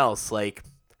something else. Like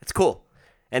it's cool.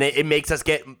 And it makes us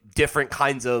get different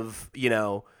kinds of, you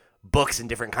know, books and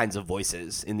different kinds of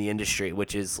voices in the industry,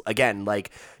 which is, again,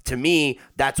 like, to me,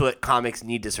 that's what comics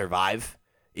need to survive,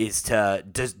 is to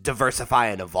diversify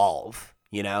and evolve,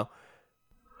 you know?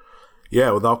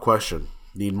 Yeah, without question.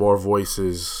 Need more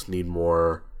voices, need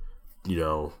more, you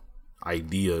know,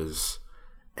 ideas.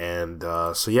 And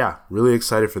so, yeah, really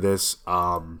excited for this.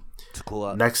 It's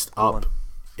cool. Next up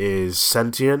is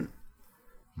Sentient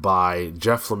by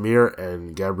Jeff Lemire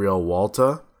and Gabrielle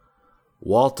Walta.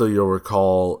 Walta, you'll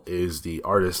recall, is the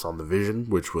artist on The Vision,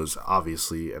 which was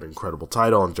obviously an incredible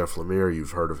title, and Jeff Lemire,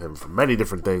 you've heard of him from many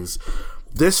different things.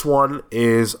 This one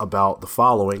is about the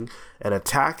following. An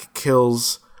attack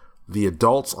kills the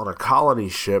adults on a colony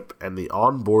ship, and the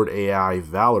onboard AI,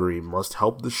 Valerie, must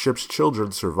help the ship's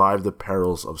children survive the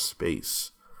perils of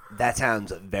space. That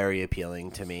sounds very appealing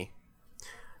to me.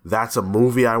 That's a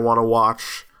movie I want to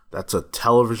watch. That's a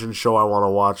television show I want to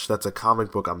watch. That's a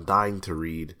comic book I'm dying to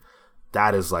read.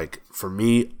 That is, like, for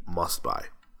me, must buy.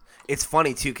 It's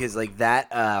funny, too, because, like, that,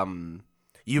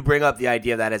 you bring up the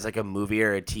idea of that as, like, a movie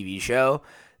or a TV show.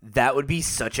 That would be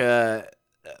such a,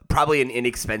 probably an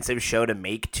inexpensive show to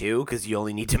make, too, because you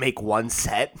only need to make one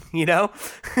set, you know?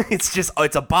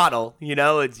 It's a bottle, you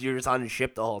know? You're just on a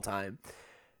ship the whole time.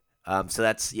 So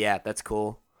that's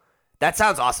cool. That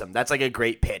sounds awesome. That's, like, a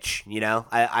great pitch, you know?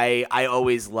 I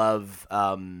always love,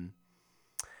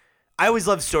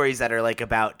 stories that are, like,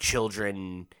 about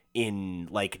children in,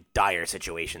 like, dire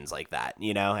situations like that,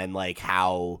 you know, and, like,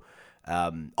 how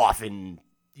often,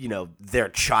 you know, their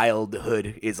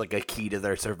childhood is, like, a key to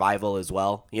their survival as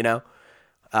well, you know?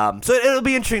 So it'll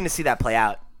be interesting to see that play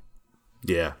out.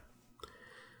 Yeah.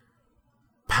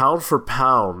 Pound for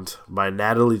Pound by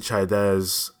Natalie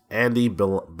Chaidez, Andy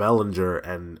Bellinger,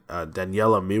 and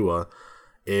Daniela Miwa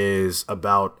is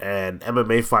about an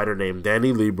MMA fighter named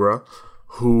Danny Libra,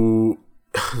 who,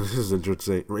 this is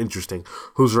interesting,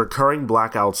 whose recurring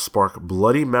blackouts spark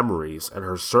bloody memories and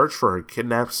her search for her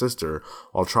kidnapped sister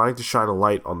while trying to shine a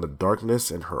light on the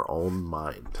darkness in her own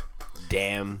mind.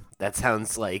 Damn, that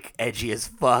sounds, like, edgy as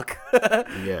fuck.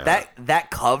 Yeah.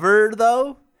 That cover,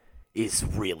 though, is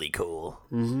really cool.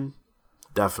 Mm-hmm.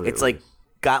 Definitely. It's, like,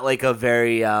 got, like, a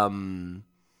very, I don't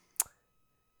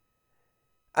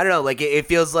know, like, it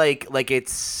feels like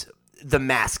it's The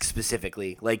Mask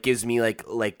specifically, like, gives me, like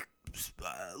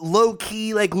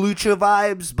low-key, like, lucha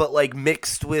vibes, but, like,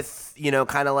 mixed with, you know,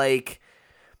 kind of, like,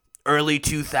 early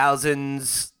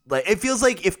 2000s, like, it feels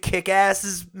like if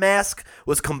Kick-Ass's mask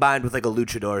was combined with, like, a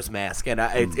luchador's mask, and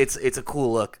it's a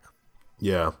cool look.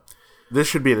 Yeah. This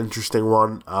should be an interesting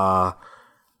one.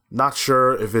 Not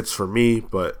sure if it's for me,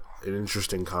 but an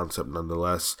interesting concept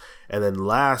nonetheless. And then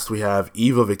last, we have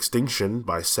Eve of Extinction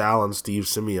by Sal and Steve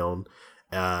Simeone,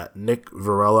 Nick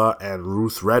Varela, and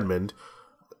Ruth Redmond,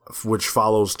 which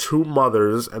follows two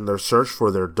mothers and their search for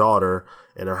their daughter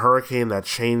in a hurricane that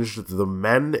changed the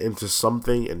men into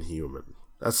something inhuman.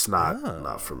 That's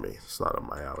not for me. It's not on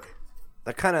my alley.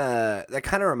 That kind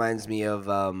of reminds me of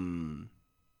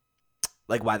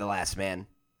like Y the Last Man,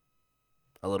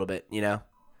 a little bit, you know.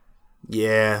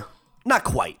 Yeah. Not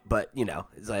quite, but, you know,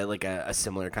 it's like a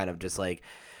similar kind of just like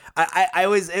I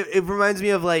always it reminds me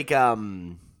of like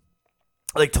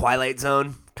Twilight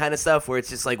Zone kind of stuff where it's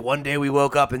just like one day we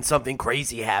woke up and something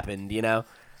crazy happened, you know.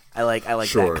 I like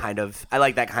sure. that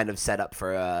kind of setup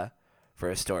for a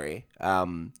story.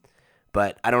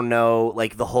 But I don't know,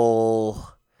 like the whole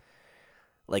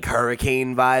like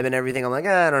hurricane vibe and everything. I'm like,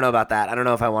 I don't know about that. I don't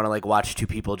know if I want to like watch two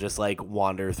people just like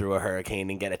wander through a hurricane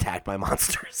and get attacked by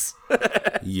monsters.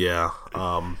 Yeah.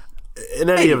 In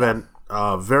any event,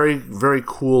 very, very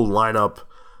cool lineup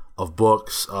of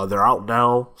books. They're out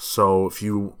now, so if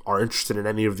you are interested in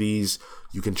any of these,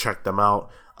 you can check them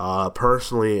out.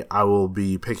 Personally, I will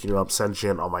be picking up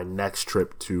Sentient on my next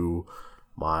trip to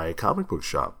my comic book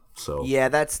shop. So yeah,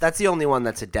 that's the only one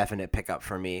that's a definite pickup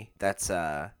for me. That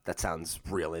sounds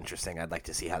real interesting. I'd like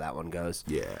to see how that one goes.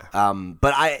 Yeah.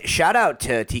 But I shout out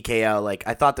to TKO. Like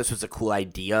I thought this was a cool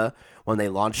idea when they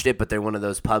launched it, but they're one of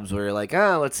those pubs where you're like,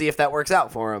 let's see if that works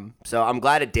out for them. So I'm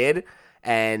glad it did,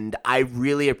 and I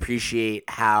really appreciate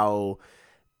how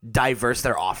diverse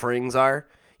their offerings are.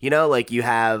 You know, like you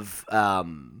have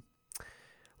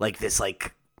like this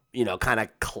like, you know, kind of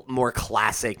more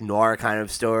classic noir kind of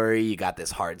story. You got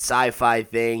this hard sci-fi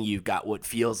thing. You've got what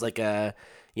feels like a,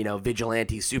 you know,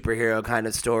 vigilante superhero kind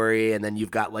of story, and then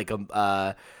you've got like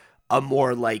a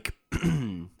more like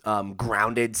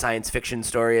grounded science fiction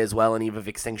story as well in Eve of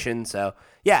Extinction. So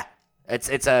yeah,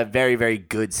 it's a very, very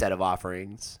good set of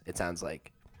offerings, it sounds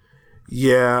like.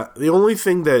 Yeah, the only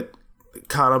thing that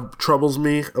kind of troubles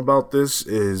me about this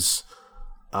is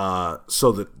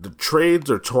so the trades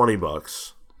are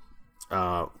 $20.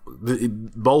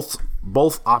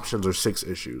 Both options are 6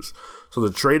 issues. So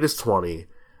the trade is 20,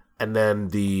 and then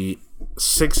the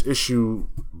 6-issue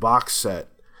box set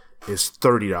is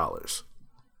 $30.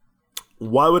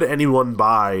 Why would anyone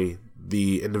buy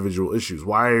the individual issues?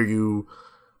 Why are you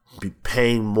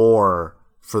paying more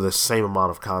for the same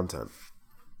amount of content?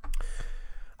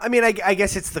 I mean, I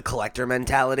guess it's the collector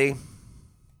mentality.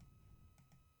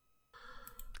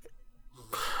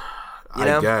 You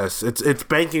know? I guess it's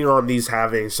banking on these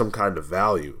having some kind of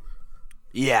value.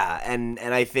 Yeah, and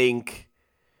I think,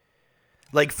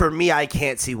 like, for me, I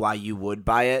can't see why you would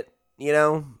buy it, you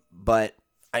know? But,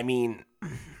 I mean,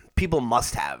 people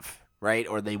must have, right?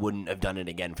 Or they wouldn't have done it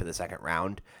again for the second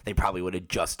round. They probably would have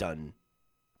just done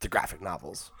the graphic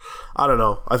novels. I don't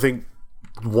know. I think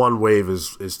one wave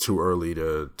is too early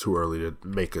to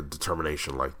make a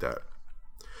determination like that.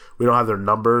 We don't have their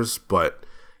numbers, but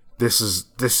this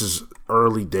is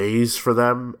early days for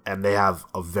them, and they have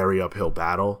a very uphill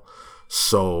battle.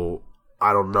 So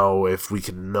I don't know if we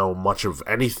can know much of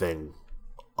anything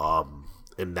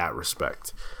in that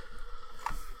respect.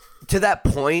 To that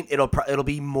point, it'll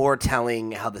be more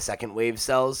telling how the second wave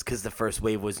sells, because the first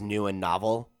wave was new and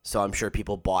novel. So I'm sure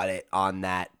people bought it on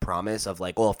that promise of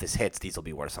like, well, if this hits, these will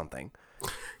be worth something.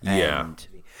 Yeah. And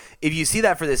if you see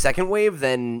that for the second wave,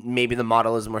 then maybe the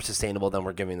model is more sustainable than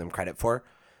we're giving them credit for.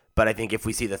 But I think if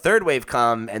we see the third wave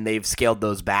come and they've scaled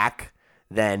those back,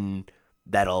 then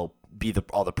that'll be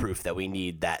all the proof that we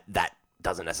need that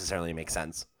doesn't necessarily make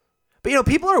sense. But, you know,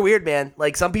 people are weird, man.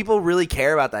 Like, some people really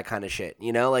care about that kind of shit,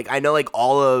 you know? Like, I know, like,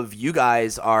 all of you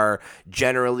guys are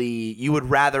generally, you would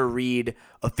rather read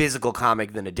a physical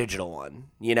comic than a digital one,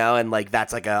 you know? And, like,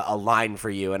 that's, like, a line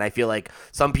for you. And I feel like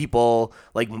some people,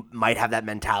 like, might have that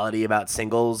mentality about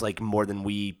singles, like, more than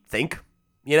we think,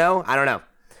 you know? I don't know.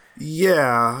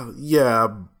 Yeah.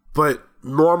 But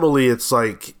normally it's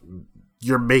like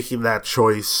you're making that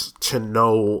choice to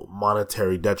no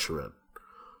monetary detriment.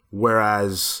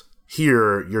 Whereas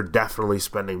here, you're definitely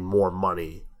spending more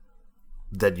money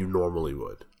than you normally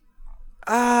would.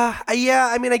 Yeah,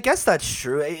 I mean, I guess that's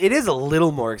true. It is a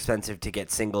little more expensive to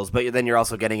get singles, but then you're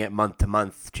also getting it month to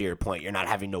month, to your point. You're not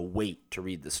having to wait to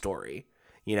read the story,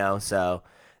 you know? So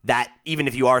that, even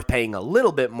if you are paying a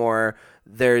little bit more,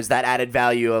 there's that added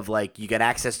value of, like, you get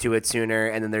access to it sooner,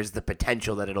 and then there's the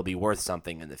potential that it'll be worth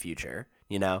something in the future,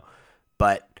 you know?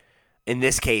 But in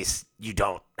this case, you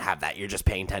don't have that. You're just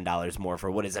paying $10 more for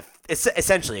what is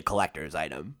essentially a collector's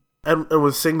item. And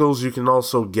with singles, you can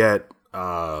also get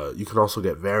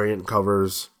variant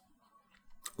covers.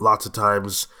 Lots of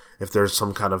times, if there's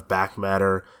some kind of back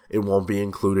matter, it won't be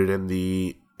included in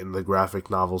the graphic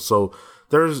novel. So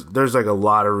there's like a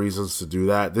lot of reasons to do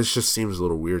that. This just seems a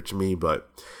little weird to me, but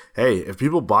hey, if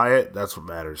people buy it, that's what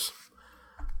matters.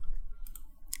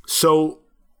 So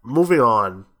moving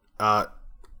on,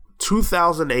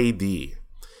 2000 AD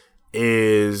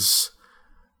is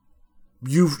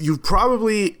you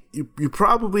probably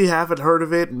haven't heard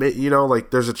of it. You know, like,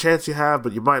 there's a chance you have,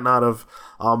 but you might not have.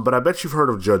 But I bet you've heard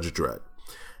of Judge Dredd,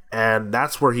 and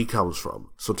that's where he comes from.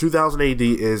 So 2000 AD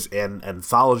is an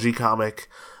anthology comic,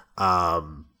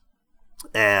 and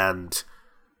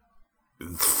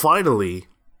finally,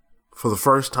 for the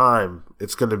first time,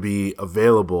 it's going to be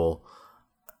available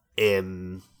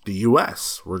in the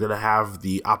US. We're going to have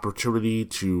the opportunity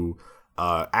to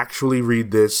actually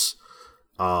read this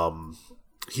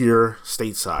here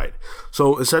stateside.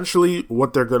 So essentially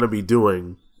what they're going to be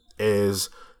doing is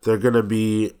they're going to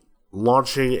be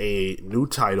launching a new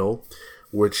title,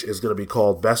 which is going to be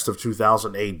called Best of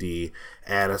 2000 AD,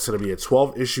 and it's going to be a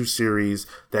 12-issue series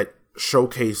that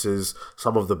showcases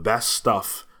some of the best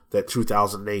stuff that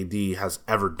 2000 AD has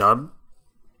ever done,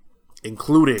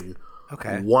 including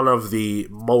one of the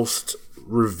most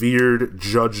revered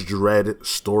Judge Dredd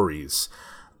stories.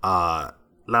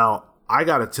 Now, I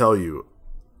gotta tell you,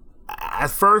 at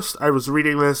first I was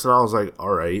reading this and I was like,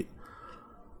 alright,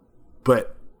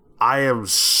 but I am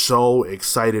so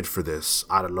excited for this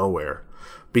out of nowhere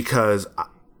because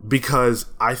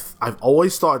I've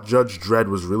always thought Judge Dredd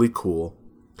was really cool,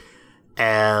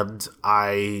 and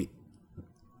I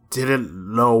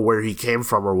didn't know where he came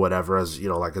from or whatever, as you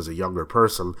know, like, as a younger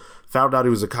person. Found out he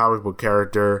was a comic book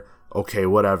character, okay,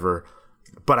 whatever,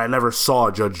 but I never saw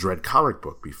a Judge Dredd comic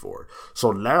book before.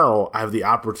 So now I have the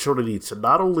opportunity to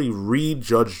not only read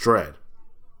Judge Dredd,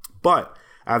 but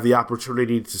I have the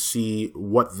opportunity to see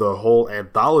what the whole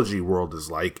anthology world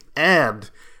is like, and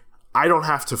I don't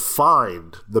have to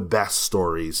find the best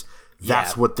stories.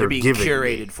 That's what they're being giving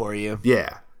curated me. for you.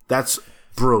 Yeah, that's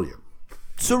brilliant.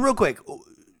 So real quick,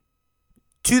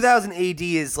 2000 AD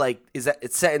is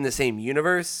it's set in the same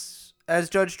universe as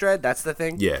Judge Dredd? That's the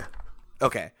thing? Yeah.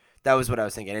 Okay. That was what I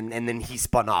was thinking. And then he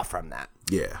spun off from that.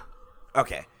 Yeah.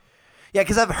 Okay. Yeah,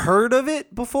 because I've heard of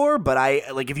it before, but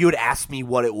if you had asked me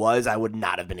what it was, I would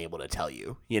not have been able to tell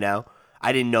you, you know?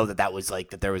 I didn't know that was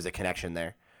that there was a connection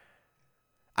there.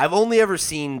 I've only ever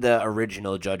seen the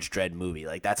original Judge Dredd movie.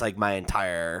 Like, that's like my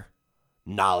entire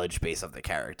knowledge base of the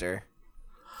character.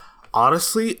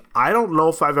 Honestly, I don't know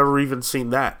if I've ever even seen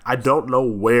that. I don't know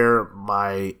where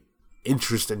my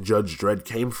interest in Judge Dredd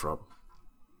came from.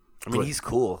 I mean, he's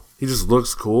cool. He just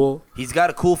looks cool. He's got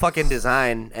a cool fucking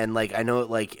design, and like I know,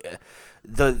 like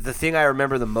the thing I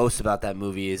remember the most about that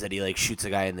movie is that he like shoots a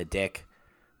guy in the dick,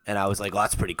 and I was like, "Oh,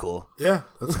 that's pretty cool." Yeah,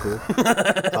 that's cool.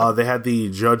 They had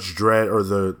the Judge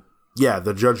Dredd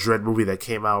the Judge Dredd movie that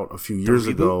came out a few years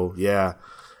ago. Yeah,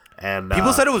 and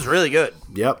people said it was really good.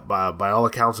 Yep, by all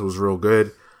accounts, it was real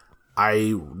good.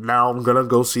 I'm gonna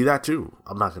go see that too.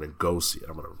 I'm not gonna go see it.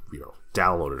 I'm gonna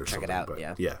download it or check something. it out.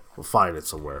 But yeah, we'll find it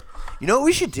somewhere. You know what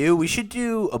we should do? We should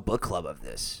do a book club of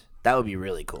this. That would be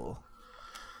really cool.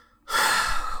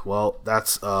 Well,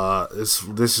 that's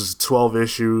this is 12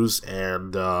 issues,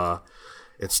 and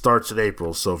it starts in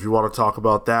April. So if you want to talk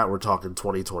about that, we're talking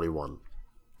 2021.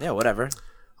 Yeah, whatever.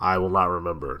 I will not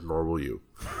remember, nor will you.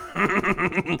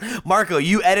 Marco,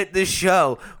 you edit this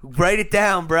show. Write it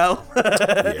down, bro.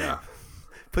 Yeah.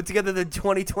 Put together the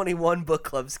 2021 book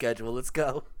club schedule. Let's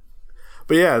go.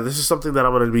 But yeah, this is something that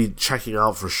I'm going to be checking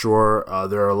out for sure.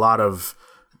 There are a lot of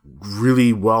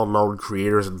really well-known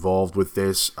creators involved with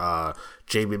this.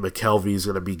 Jamie McKelvey is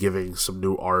going to be giving some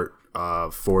new art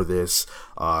for this.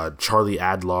 Charlie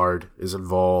Adlard is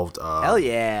involved. Hell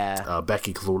yeah.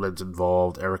 Becky Cloonan's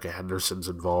involved. Erica Henderson's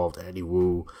involved. Annie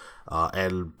Wu.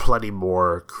 And plenty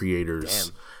more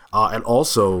creators. And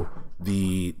also,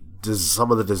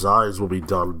 some of the designs will be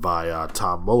done by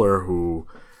Tom Muller, who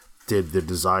did the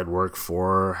design work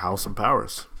for House and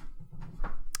Powers.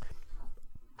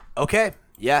 Okay.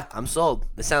 Yeah, I'm sold.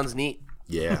 This sounds neat.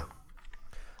 Yeah.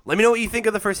 Let me know what you think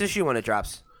of the first issue when it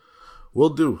drops. Will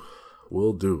do.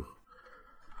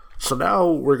 So now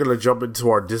we're going to jump into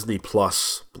our Disney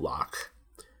Plus block.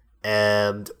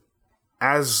 And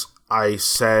as I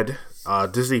said,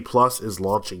 Disney Plus is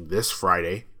launching this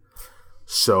Friday.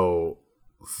 So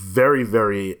very,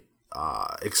 very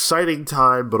exciting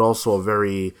time, but also a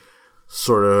very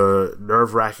sort of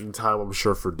nerve-wracking time, I'm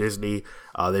sure, for Disney.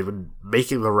 They've been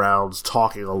making the rounds,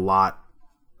 talking a lot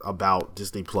about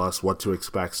Disney Plus, what to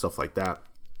expect, stuff like that.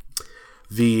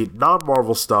 The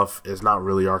non-Marvel stuff is not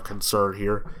really our concern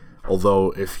here,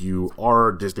 although if you are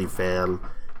a Disney fan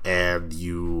and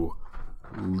you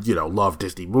love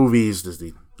Disney movies,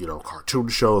 Disney cartoon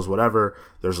shows, whatever,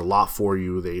 there's a lot for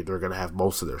you. They're going to have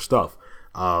most of their stuff.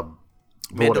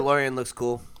 Mandalorian looks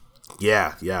cool.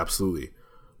 Yeah, absolutely.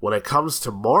 When it comes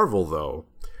to Marvel, though,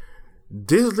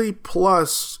 Disney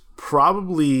Plus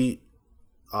probably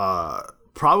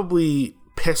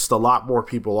pissed a lot more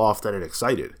people off than it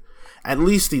excited. At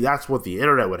least that's what the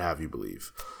internet would have you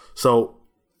believe. So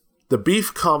the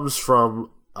beef comes from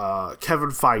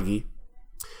Kevin Feige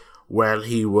when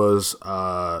he was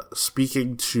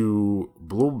speaking to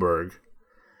Bloomberg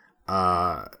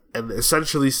and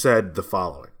essentially said the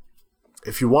following.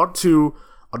 If you want to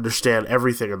understand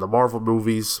everything in the Marvel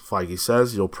movies, Feige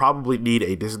says, you'll probably need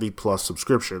a Disney Plus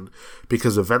subscription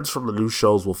because events from the new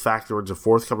shows will factor into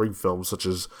forthcoming films such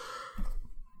as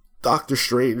Doctor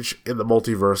Strange in the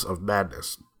Multiverse of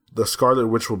Madness. The Scarlet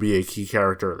Witch will be a key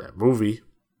character in that movie.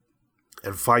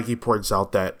 And Feige points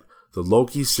out that the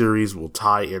Loki series will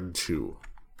tie in too.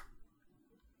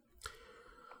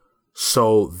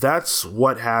 So that's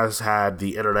what has had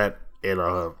the internet in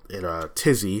a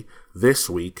tizzy this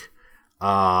week.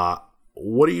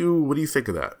 What do you think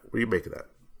of that? What do you make of that?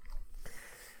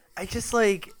 I just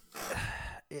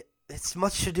it's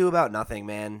much to do about nothing,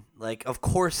 man. Like, of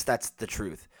course that's the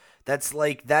truth.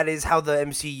 That is how the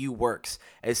MCU works.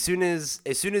 As soon as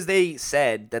they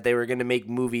said that they were going to make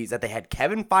movies, that they had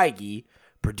Kevin Feige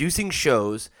producing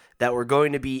shows that were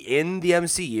going to be in the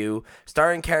MCU,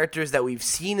 starring characters that we've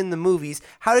seen in the movies,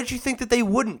 how did you think that they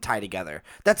wouldn't tie together?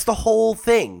 That's the whole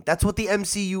thing. That's what the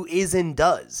MCU is and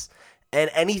does. And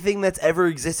anything that's ever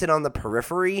existed on the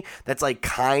periphery that's like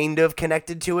kind of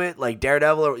connected to it, like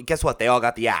Daredevil, or guess what? They all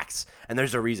got the axe, and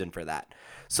there's a reason for that.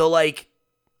 So like,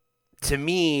 to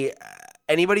me,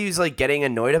 anybody who's like getting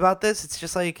annoyed about this, it's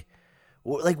just like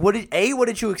what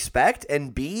did you expect?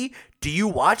 And B, do you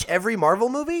watch every Marvel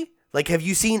movie? Like, have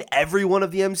you seen every one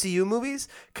of the MCU movies?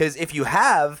 Because if you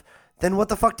have, then what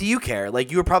the fuck do you care? Like,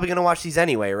 you were probably going to watch these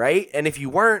anyway, right? And if you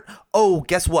weren't,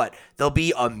 guess what? There'll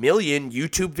be a million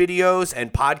YouTube videos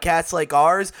and podcasts like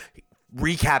ours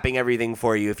recapping everything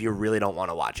for you if you really don't want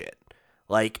to watch it.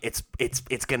 Like, it's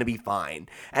going to be fine.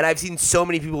 And I've seen so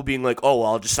many people being like, oh,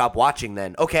 well, I'll just stop watching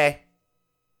then. Okay.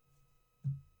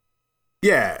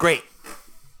 Yeah. Great.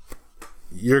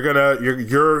 Your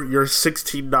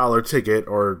 $16 ticket,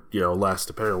 or less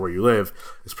depending on where you live,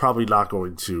 is probably not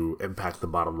going to impact the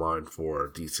bottom line for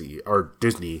DC or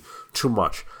Disney too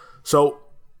much. So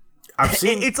I've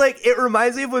seen it's like, it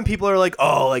reminds me of when people are like,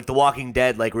 oh, like The Walking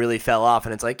Dead like really fell off,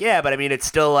 and it's like, yeah, but I mean, it's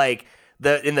still like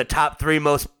in the top 3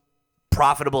 most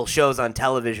profitable shows on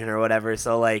television or whatever.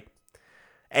 So like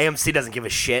AMC doesn't give a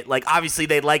shit. Like obviously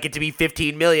they'd like it to be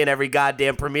 15 million every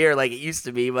goddamn premiere like it used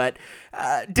to be, but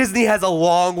Disney has a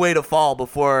long way to fall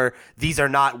before these are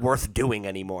not worth doing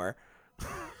anymore.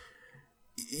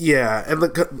 Yeah, and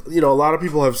a lot of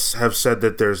people have said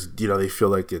that there's they feel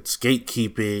like it's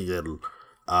gatekeeping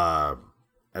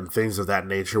and things of that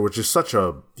nature, which is such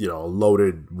a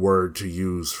loaded word to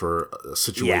use for a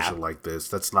situation like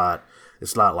this. It's not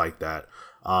like that.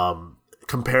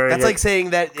 That's like saying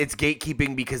that it's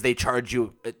gatekeeping because they charge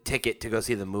you a ticket to go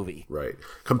see the movie. Right.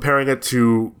 Comparing it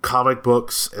to comic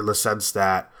books in the sense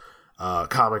that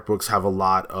comic books have a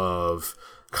lot of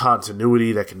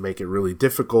continuity that can make it really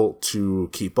difficult to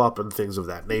keep up and things of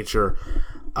that nature.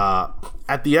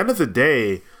 At the end of the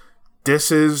day,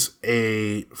 this is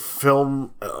a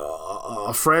film,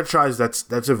 a franchise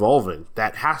that's evolving,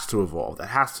 that has to evolve, that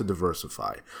has to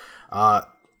diversify. I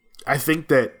think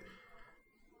that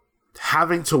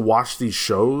having to watch these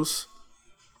shows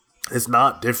is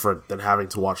not different than having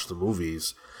to watch the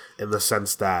movies, in the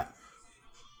sense that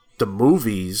the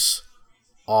movies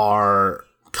are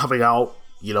coming out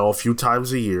a few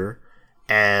times a year,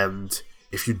 and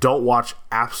if you don't watch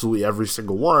absolutely every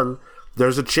single one,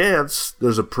 there's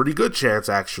a pretty good chance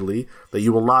actually that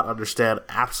you will not understand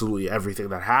absolutely everything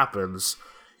that happens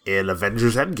in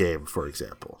Avengers Endgame, for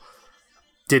example.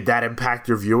 Did that impact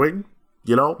your viewing?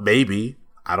 Maybe.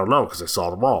 I don't know, because I saw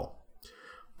them all.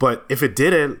 But if it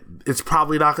didn't, it's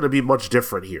probably not going to be much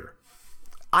different here.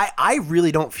 I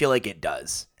really don't feel like it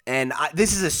does. And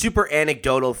this is a super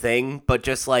anecdotal thing, but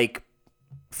just like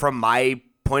from my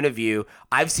point of view,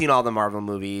 I've seen all the Marvel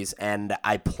movies, and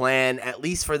I plan, at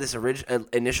least for this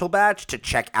initial batch, to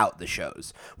check out the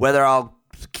shows. Whether I'll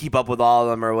keep up with all of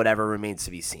them or whatever remains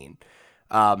to be seen.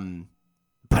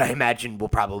 But I imagine we'll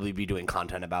probably be doing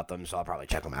content about them, so I'll probably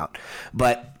check them out.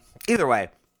 But either way,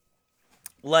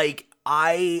 like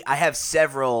I have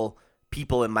several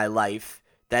people in my life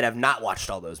that have not watched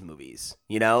all those movies,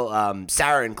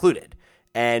 Sarah included.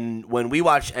 And when we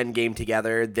watch Endgame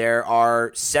together, there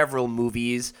are several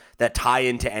movies that tie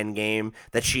into Endgame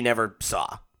that she never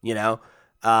saw,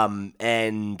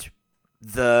 and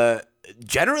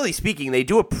generally speaking, they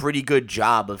do a pretty good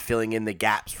job of filling in the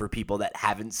gaps for people that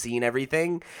haven't seen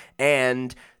everything.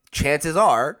 And chances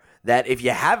are that if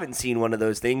you haven't seen one of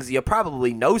those things, you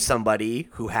probably know somebody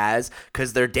who has,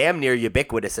 because they're damn near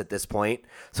ubiquitous at this point.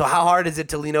 So how hard is it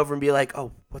to lean over and be like,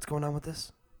 oh, what's going on with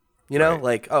this? Right.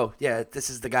 Like, oh, yeah, this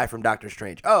is the guy from Doctor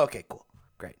Strange. Oh, okay, cool.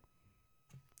 Great.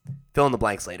 Fill in the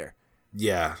blanks later.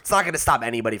 Yeah. It's not going to stop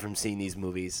anybody from seeing these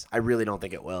movies. I really don't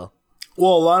think it will.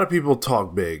 Well, a lot of people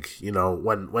talk big,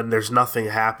 when there's nothing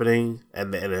happening,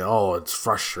 and it's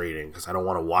frustrating because I don't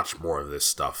want to watch more of this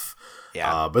stuff.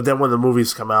 Yeah. But then when the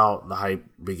movies come out and the hype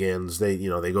begins, they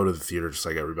go to the theater just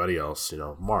like everybody else,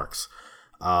 marks.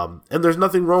 And there's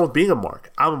nothing wrong with being a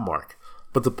mark. I'm a mark.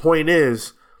 But the point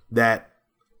is that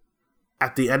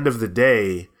at the end of the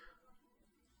day,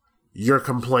 you're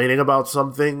complaining about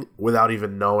something without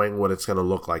even knowing what it's going to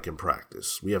look like in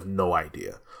practice. We have no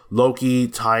idea. Loki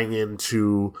tying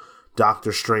into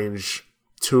Doctor Strange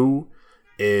 2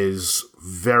 is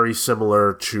very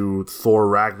similar to Thor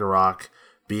Ragnarok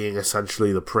being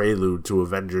essentially the prelude to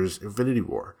Avengers Infinity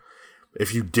War.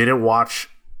 If you didn't watch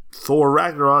Thor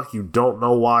Ragnarok, you don't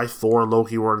know why Thor and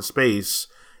Loki were in space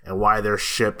and why their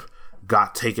ship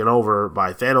got taken over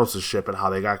by Thanos' ship and how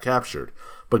they got captured.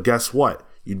 But guess what?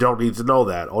 You don't need to know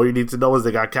that. All you need to know is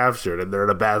they got captured and they're in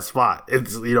a bad spot.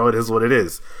 It's it is what it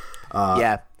is.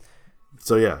 Yeah.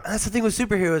 So yeah. That's the thing with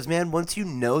superheroes, man. Once you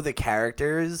know the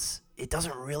characters, it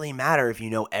doesn't really matter if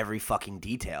you know every fucking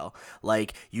detail.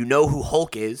 Like, you know who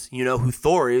Hulk is, you know who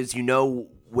Thor is, you know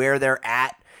where they're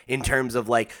at in terms of,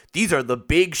 like, these are the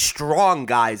big, strong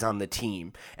guys on the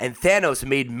team. And Thanos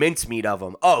made mincemeat of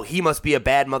them. Oh, he must be a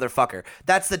bad motherfucker.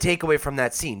 That's the takeaway from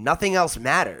that scene. Nothing else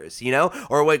matters,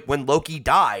 Or, like, when Loki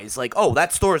dies, like, oh,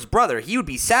 that's Thor's brother. He would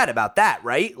be sad about that,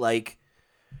 right? Like,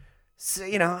 so,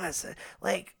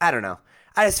 like, I don't know.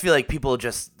 I just feel like people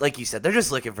just, like you said, they're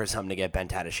just looking for something to get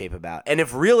bent out of shape about. And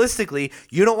if realistically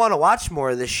you don't want to watch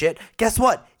more of this shit, guess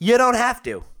what? You don't have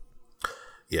to.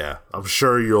 Yeah, I'm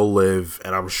sure you'll live,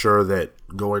 and I'm sure that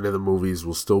going to the movies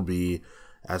will still be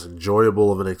as enjoyable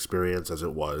of an experience as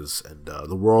it was, and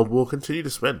the world will continue to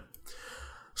spin.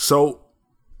 So,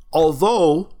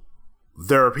 although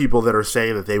there are people that are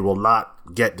saying that they will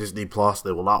not get Disney Plus,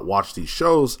 they will not watch these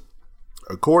shows,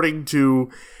 according to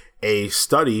a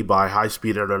study by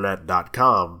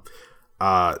highspeedinternet.com,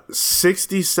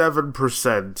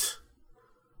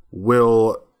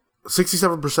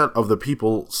 67% of the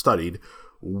people studied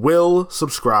will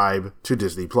subscribe to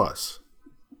Disney Plus.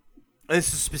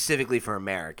 This is specifically for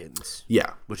Americans.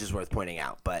 Yeah. Which is worth pointing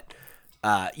out. But,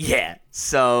 yeah.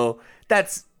 So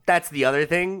that's the other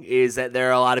thing, is that there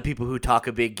are a lot of people who talk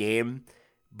a big game,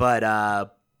 but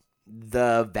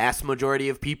the vast majority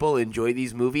of people enjoy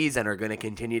these movies and are going to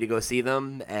continue to go see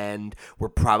them, and we're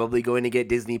probably going to get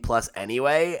Disney Plus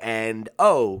anyway, and,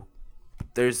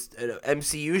 there's an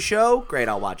MCU show? Great,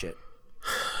 I'll watch it.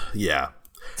 Yeah.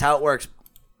 That's how it works.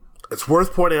 It's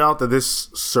worth pointing out that this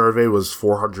survey was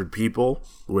 400 people,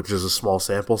 which is a small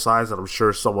sample size, and I'm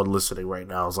sure someone listening right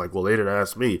now is like, well, they didn't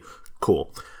ask me.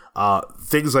 Cool.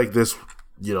 Things like this,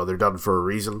 they're done for a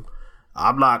reason.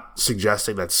 I'm not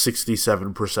suggesting that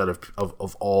 67%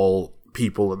 of all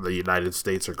people in the United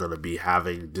States are going to be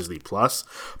having Disney Plus,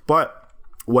 but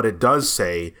what it does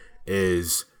say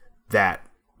is that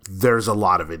there's a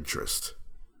lot of interest,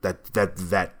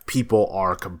 that people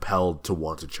are compelled to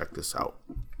want to check this out.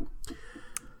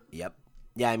 Yep.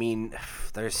 Yeah, I mean,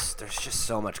 there's just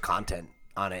so much content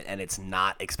on it, and it's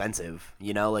not expensive.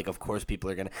 Of course people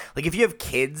are gonna, if you have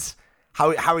kids,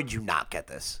 how would you not get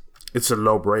this? It's a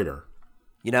no-brainer.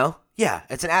 Yeah,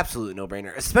 it's an absolute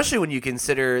no-brainer, especially when you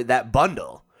consider that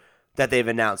bundle that they've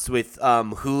announced with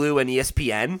Hulu and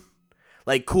ESPN.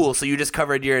 Cool, so you just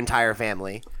covered your entire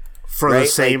family for the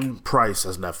same price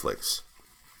as Netflix.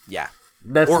 Yeah,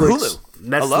 Netflix, or Hulu.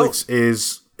 Netflix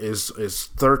is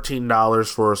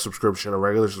 $13 for a subscription, a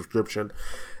regular subscription,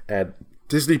 and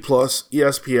Disney Plus,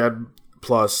 ESPN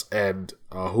Plus, and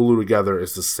Hulu together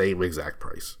is the same exact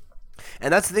price.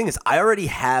 And that's the thing, is I already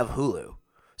have Hulu,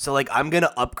 so I'm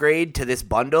gonna upgrade to this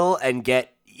bundle and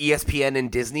get ESPN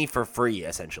and Disney for free,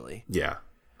 essentially. Yeah.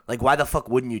 Why the fuck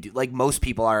wouldn't you do? Most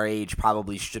people our age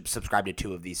probably should subscribe to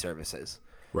 2 of these services.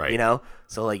 Right.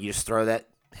 So you just throw that.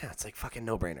 Yeah, it's fucking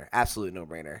no-brainer, absolute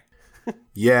no-brainer.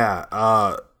 Yeah.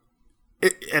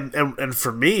 And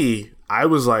for me, I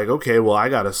was like, okay, well, I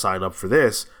got to sign up for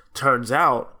this. Turns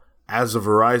out, as a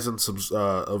Verizon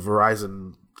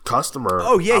customer,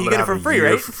 oh yeah, you get it for free,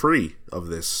 right? For free of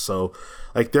this. So,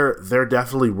 they're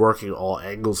definitely working all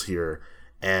angles here,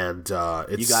 and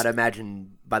it's, you got to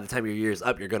imagine by the time your year's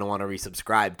up, you're going to want to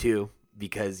resubscribe too,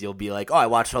 because you'll be like, oh, I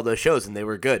watched all those shows and they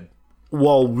were good.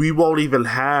 Well, we won't even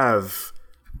have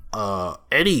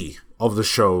any of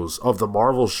the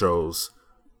Marvel shows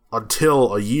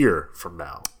until a year from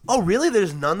now. Oh, really?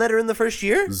 There's none that are in the first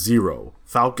year? 0.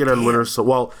 Falcon and Winter Soldier.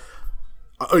 Well,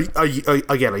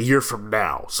 again, a year from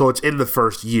now. So it's in the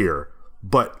first year.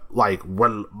 But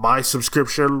when my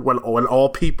subscription, when all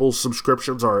people's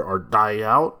subscriptions are dying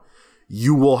out,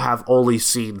 you will have only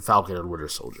seen Falcon and Winter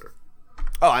Soldier.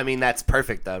 Oh, I mean, that's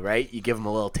perfect though, right? You give them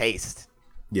a little taste.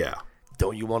 Yeah.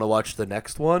 Don't you want to watch the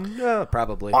next one? Yeah,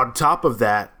 probably. On top of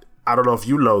that, I don't know if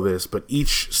you know this, but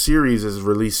each series is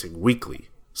releasing weekly.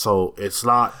 So it's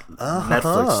not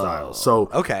Netflix style. So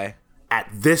okay. At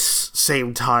this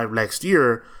same time next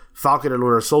year, Falcon and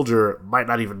Winter Soldier might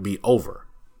not even be over.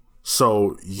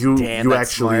 So you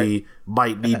actually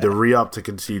might need to re-up to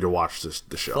continue to watch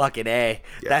the show. Fucking A.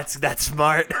 Yeah. That's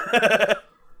smart.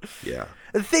 Yeah.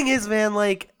 The thing is, man,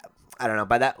 I don't know,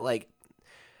 by that,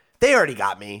 they already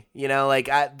got me,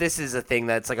 this is a thing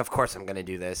that's of course I'm going to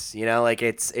do this,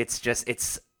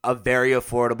 it's a very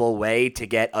affordable way to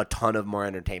get a ton of more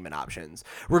entertainment options,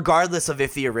 regardless of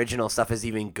if the original stuff is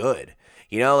even good.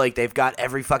 They've got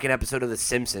every fucking episode of The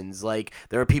Simpsons.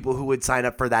 There are people who would sign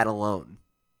up for that alone.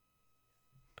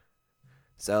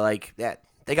 So, yeah,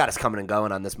 they got us coming and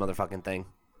going on this motherfucking thing.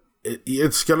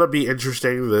 It's going to be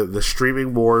interesting. The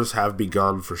streaming wars have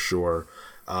begun for sure.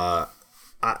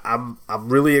 I'm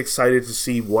really excited to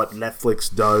see what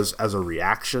Netflix does as a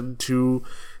reaction to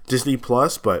Disney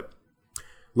Plus, but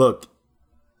look,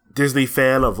 Disney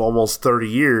fan of almost 30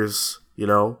 years,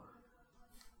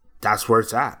 that's where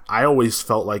it's at. I always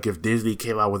felt like if Disney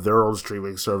came out with their own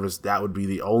streaming service, that would be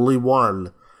the only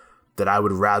one that I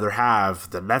would rather have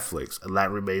than Netflix, and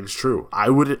that remains true. I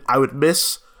would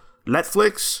miss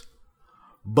Netflix,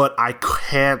 but I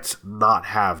can't not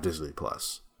have Disney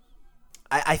Plus.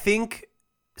 I think.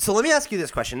 So let me ask you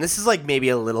this question. This is maybe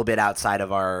a little bit outside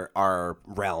of our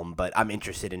realm, but I'm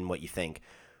interested in what you think.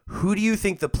 Who do you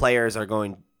think the players are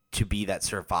going to be that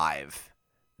survive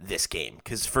this game?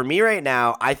 Because for me right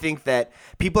now, I think that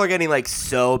people are getting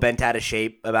so bent out of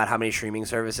shape about how many streaming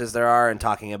services there are and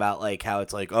talking about how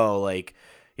it's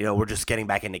we're just getting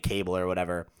back into cable or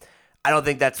whatever. I don't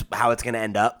think that's how it's going to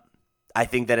end up. I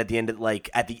think that at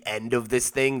the end of this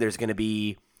thing, there's going to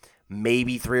be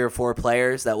maybe 3 or 4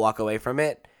 players that walk away from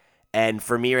it. And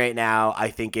for me right now,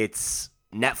 I think it's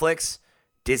Netflix,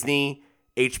 Disney,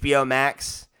 HBO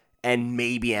Max, and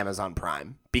maybe Amazon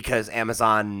Prime, because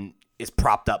Amazon is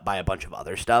propped up by a bunch of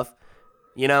other stuff,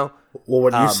 you know? Well,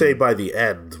 when you say by the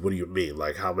end, what do you mean?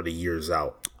 Like how many years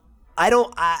out? I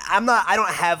don't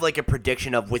have like a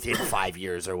prediction of within 5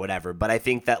 years or whatever, but I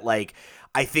think that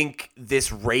I think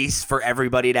this race for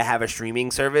everybody to have a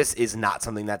streaming service is not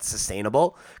something that's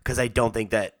sustainable, because I don't think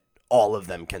that all of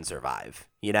them can survive,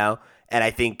 you know? And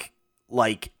I think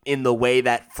like in the way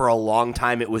that for a long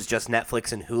time it was just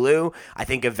Netflix and Hulu, I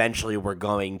think eventually we're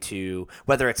going to,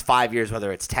 whether it's 5 years,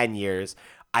 whether it's 10 years,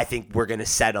 I think we're going to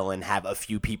settle and have a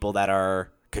few people that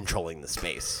are controlling the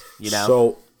space, you know?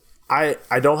 So I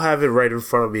don't have it right in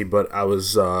front of me, but I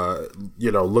was,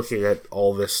 looking at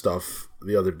all this stuff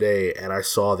the other day, and I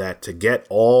saw that to get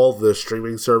all the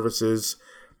streaming services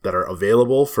that are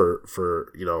available for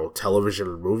television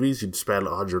and movies, you'd spend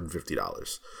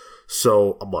 $150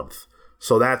 a month.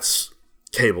 So that's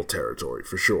cable territory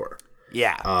for sure.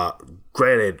 Yeah.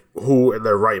 Granted, who in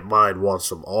their right mind wants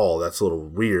them all? That's a little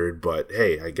weird, but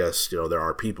hey, I guess there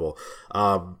are people.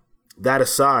 That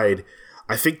aside,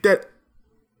 I think that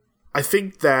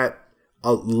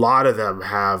a lot of them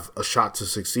have a shot to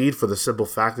succeed for the simple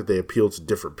fact that they appeal to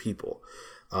different people.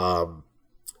 I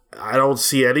don't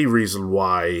see any reason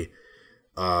why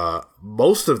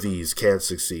most of these can't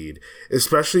succeed,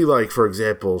 especially like, for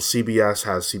example, CBS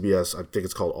has CBS, I think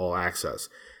it's called All Access.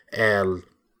 And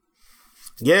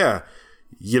yeah,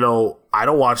 I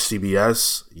don't watch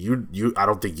CBS. I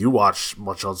don't think you watch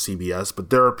much on CBS, but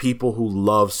there are people who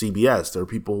love CBS. There are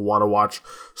people who want to watch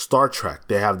Star Trek.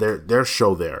 They have their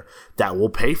show there that will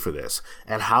pay for this.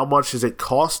 And how much is it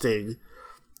costing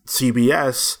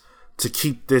CBS to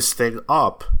keep this thing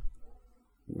up?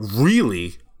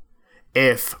 Really,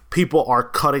 if people are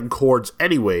cutting cords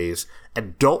anyways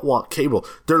and don't want cable,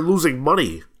 they're losing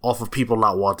money off of people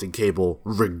not wanting cable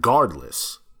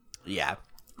regardless. Yeah.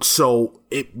 So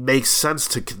it makes sense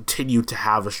to continue to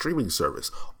have a streaming service.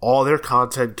 All their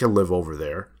content can live over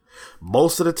there.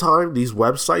 Most of the time, these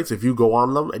websites, if you go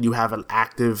on them and you have an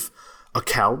active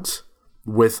account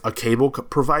with a cable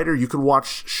provider, you can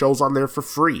watch shows on there for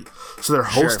free. So they're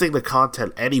hosting the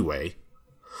content anyway.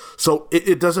 So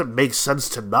it doesn't make sense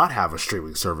to not have a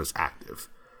streaming service active.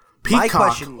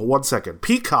 Peacock,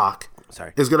 Peacock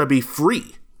is going to be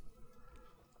free.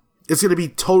 It's going to be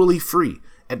totally free.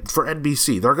 And for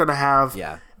NBC, they're going to have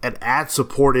an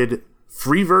ad-supported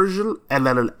free version and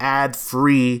then an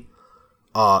ad-free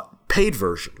paid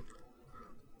version.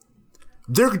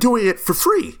 They're doing it for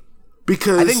free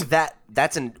because I think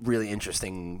that's a really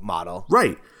interesting model.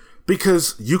 Right.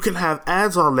 Because you can have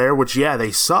ads on there, which,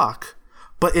 they suck,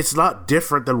 but it's not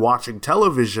different than watching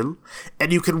television,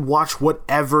 and you can watch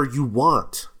whatever you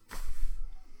want.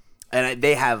 And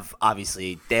they have a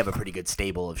pretty good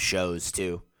stable of shows,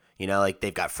 too. Like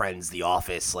they've got Friends, The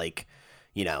Office,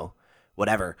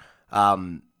 whatever.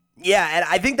 And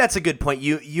I think that's a good point.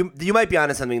 You might be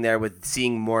onto something there with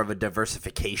seeing more of a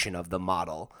diversification of the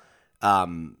model.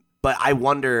 But I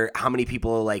wonder how many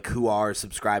people who are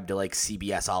subscribed to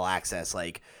CBS All Access,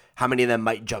 how many of them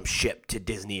might jump ship to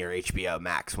Disney or HBO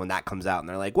Max when that comes out, and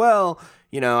they're like, well,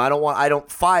 I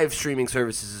don't 5 streaming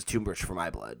services is too much for my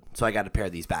blood, so I got to pare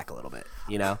these back a little bit.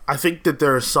 I think that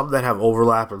there are some that have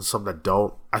overlap and some that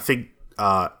don't. I think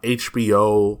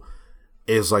HBO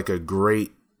is a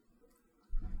great.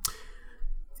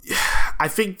 I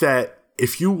think that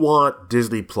if you want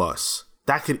Disney Plus,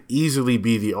 that could easily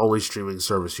be the only streaming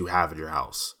service you have in your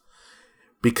house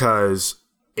because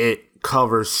it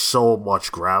covers so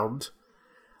much ground.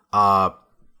 But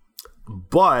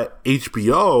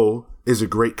HBO is a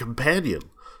great companion.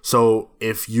 So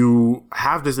if you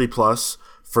have Disney Plus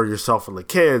for yourself and the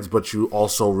kids, but you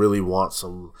also really want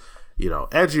some,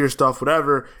 edgier stuff,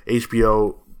 whatever,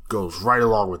 HBO goes right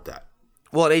along with that.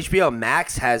 Well, HBO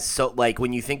Max has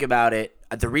when you think about it,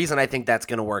 the reason I think that's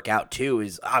going to work out too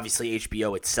is obviously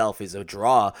HBO itself is a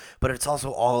draw, but it's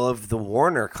also all of the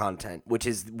Warner content, which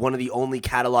is one of the only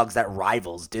catalogs that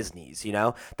rivals Disney's,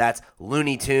 That's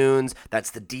Looney Tunes, that's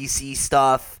the DC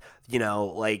stuff,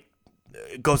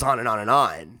 it goes on and on and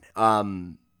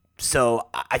on. So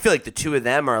I feel like the two of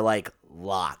them are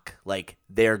lock,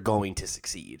 they're going to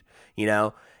succeed,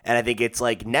 And I think it's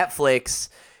Netflix,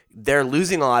 they're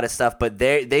losing a lot of stuff, but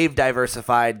they've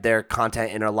diversified their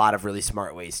content in a lot of really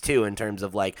smart ways too, in terms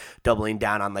of doubling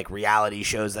down on reality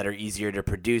shows that are easier to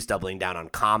produce, doubling down on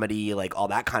comedy, all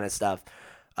that kind of stuff.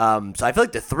 So I feel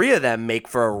like the three of them make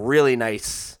for a really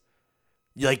nice,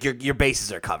 your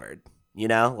bases are covered,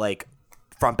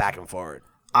 front, back, and forward.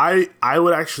 I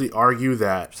would actually argue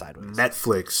that sideways.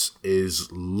 Netflix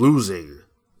is losing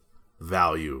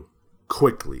value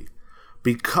quickly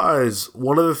because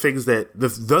one of the things that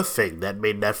the thing that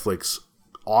made Netflix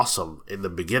awesome in the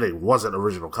beginning wasn't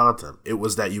original content. It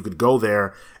was that you could go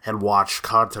there and watch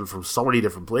content from so many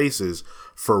different places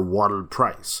for one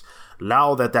price.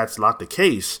 Now that that's not the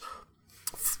case,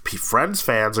 Friends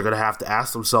fans are going to have to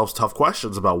ask themselves tough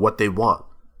questions about what they want.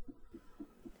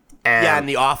 And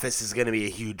The Office is going to be a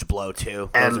huge blow, too.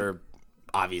 Those are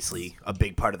obviously a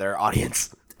big part of their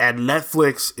audience. And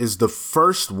Netflix is the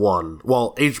first one,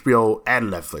 well, HBO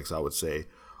and Netflix, I would say,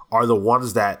 are the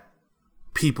ones that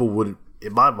people would,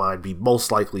 in my mind, be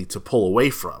most likely to pull away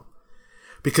from.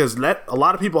 Because a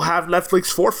lot of people have Netflix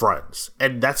for Friends,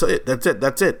 and that's it.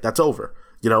 That's over,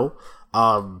 you know?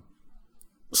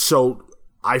 So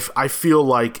I feel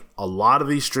like a lot of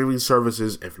these streaming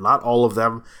services, if not all of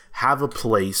them, have a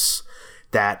place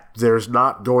that there's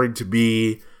not going to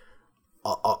be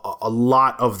a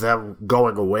lot of them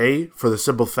going away for the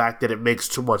simple fact that it makes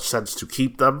too much sense to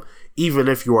keep them, even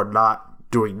if you are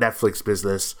not doing Netflix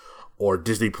business or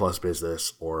Disney Plus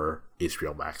business or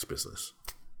HBO Max business.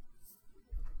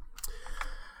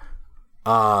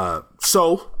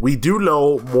 So we do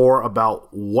know more about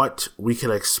what we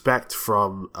can expect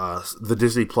from the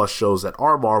Disney Plus shows that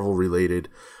are Marvel related.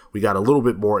 We got a little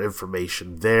bit more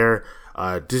information there.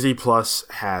 Disney Plus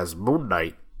has Moon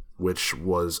Knight, which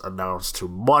was announced to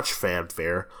much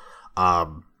fanfare.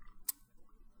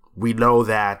 We know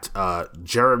that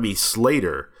Jeremy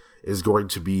Slater is going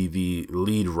to be the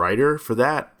lead writer for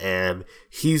that, and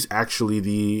he's actually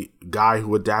the guy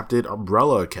who adapted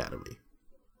Umbrella Academy.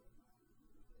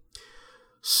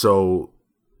 So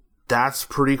that's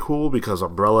pretty cool because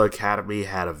Umbrella Academy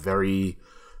had a very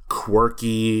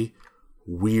quirky,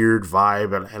 weird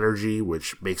vibe and energy,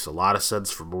 which makes a lot of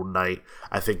sense for Moon Knight.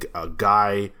 I think a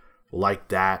guy like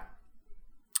that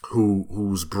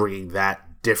who's bringing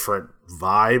that different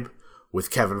vibe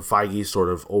with Kevin Feige sort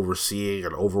of overseeing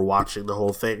and overwatching the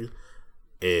whole thing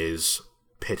is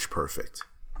pitch perfect.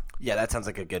 Yeah, that sounds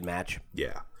like a good match.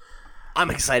 Yeah. I'm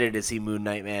excited to see Moon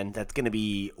Knight, man. That's going to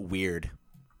be weird.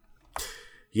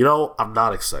 You know, I'm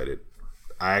not excited.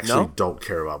 I actually don't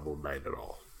care about Moon Knight at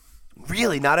all.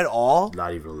 Really? Not at all?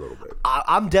 Not even a little bit.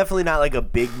 I'm definitely not like a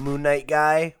big Moon Knight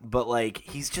guy, but like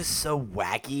he's just so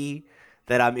wacky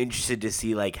that I'm interested to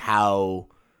see like how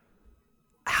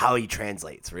he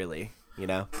translates, really, you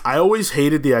know? I always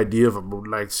hated the idea of a Moon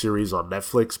Knight series on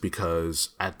Netflix because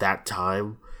at that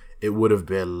time it would have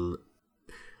been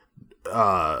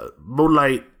Moon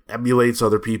Knight emulates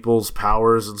other people's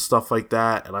powers and stuff like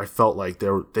that, and I felt like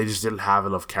they just didn't have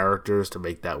enough characters to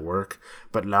make that work.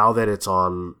 But now that it's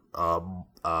on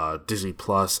Disney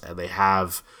Plus and they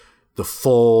have the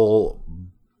full,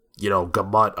 you know,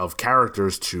 gamut of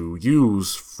characters to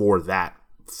use for that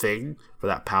thing, for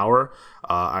that power,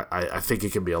 I think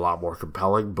it can be a lot more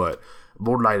compelling. But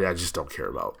Moon Knight, I just don't care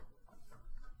about.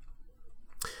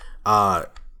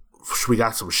 We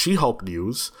got some She-Hulk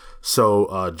news.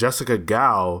 So Jessica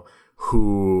Gao,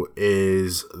 who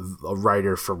is a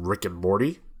writer from Rick and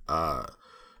Morty, and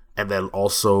then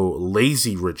also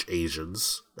Lazy Rich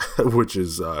Asians, which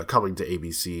is coming to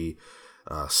ABC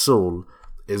soon,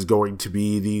 is going to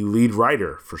be the lead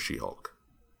writer for She-Hulk.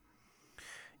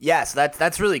 Yes,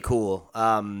 that's really cool.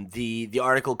 The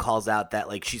article calls out that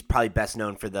like she's probably best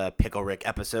known for the Pickle Rick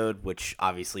episode, which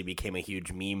obviously became a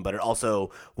huge meme, but it also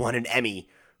won an Emmy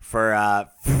for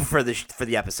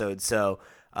the episode. So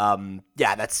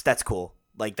yeah, that's cool.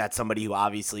 Like that's somebody who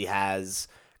obviously has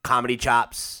comedy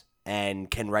chops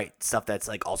and can write stuff that's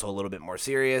like also a little bit more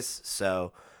serious.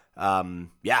 So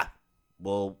yeah,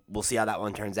 we'll see how that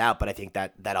one turns out. But I think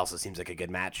that also seems like a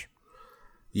good match.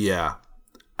 Yeah.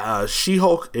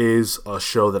 She-Hulk is a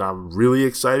show that I'm really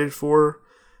excited for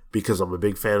because I'm a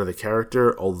big fan of the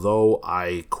character, although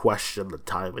I question the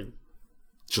timing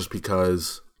just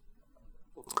because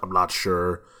I'm not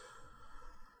sure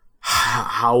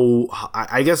how.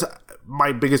 I guess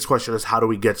my biggest question is, how do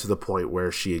we get to the point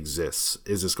where she exists?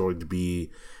 Is this going to be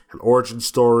an origin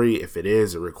story? If it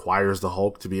is, it requires the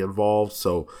Hulk to be involved.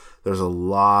 So there's a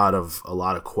lot of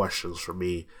questions for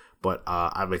me, but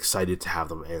I'm excited to have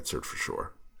them answered for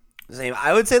sure. Same.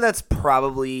 I would say that's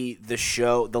probably the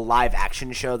live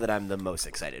action show that I'm the most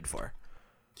excited for.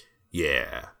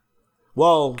 Yeah.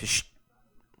 Well,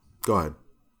 go ahead.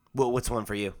 Well, what's one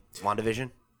for you?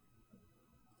 WandaVision?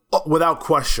 Without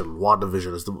question,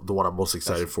 WandaVision is the one I'm most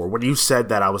excited for. When you said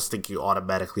that, I was thinking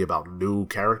automatically about new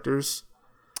characters.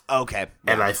 Okay.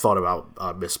 And I thought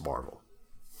about Miss Marvel.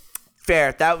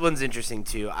 Fair. That one's interesting,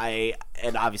 too.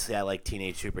 And obviously I like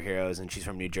teenage superheroes, and she's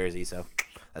from New Jersey, so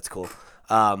that's cool.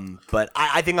 But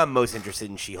I think I'm most interested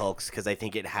in She-Hulk's because I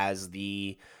think it has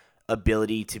the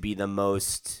ability to be the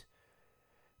most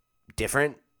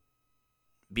different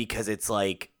because it's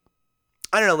like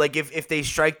I don't know, like if they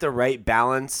strike the right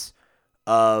balance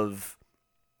of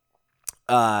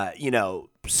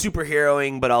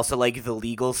superheroing, but also like the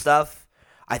legal stuff,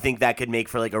 I think that could make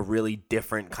for like a really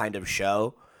different kind of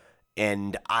show.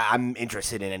 And I'm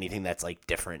interested in anything that's like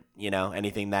different,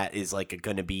 anything that is like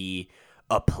going to be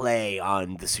a play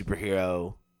on the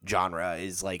superhero genre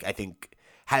is like, I think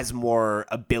has more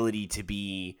ability to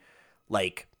be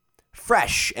like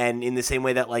fresh. And in the same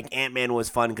way that like Ant-Man was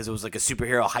fun because it was like a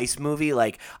superhero heist movie,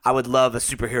 like I would love a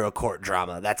superhero court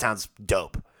drama. That sounds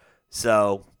dope.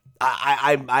 So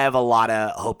I have a lot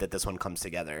of hope that this one comes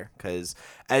together because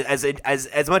as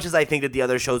much as I think that the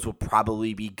other shows will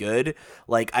probably be good,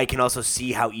 like I can also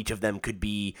see how each of them could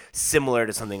be similar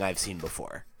to something I've seen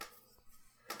before.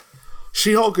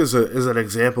 She-Hulk is an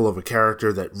example of a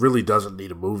character that really doesn't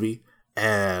need a movie,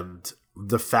 and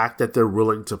the fact that they're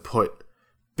willing to put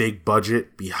big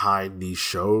budget behind these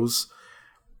shows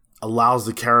allows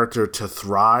the character to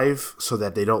thrive so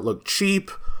that they don't look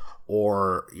cheap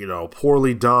or,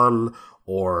 poorly done,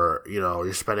 or,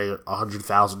 you're spending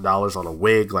 $100,000 on a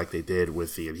wig like they did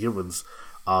with the Inhumans.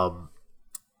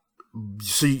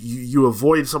 So you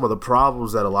avoid some of the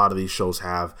problems that a lot of these shows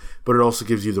have, but it also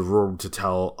gives you the room to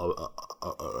tell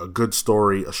a good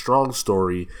story, a strong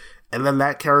story, and then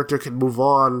that character can move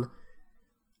on,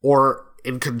 or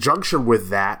in conjunction with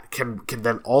that can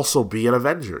then also be an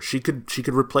Avenger. She could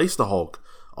replace the Hulk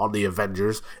on the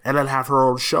Avengers and then have her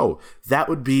own show. This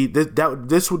would be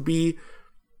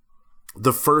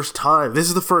the first time. This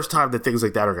is the first time that things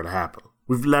like that are going to happen.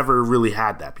 We've never really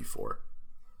had that before,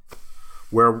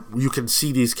 where you can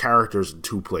see these characters in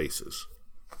two places.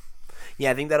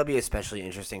 Yeah, I think that'll be especially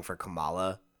interesting for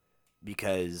Kamala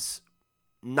because,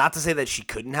 not to say that she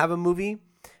couldn't have a movie,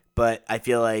 but I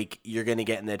feel like you're going to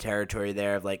get in the territory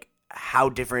there of like, how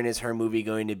different is her movie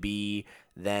going to be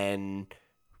than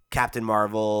Captain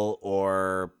Marvel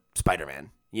or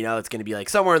Spider-Man? It's going to be like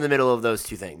somewhere in the middle of those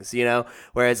two things,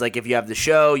 Whereas like if you have the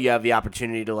show, you have the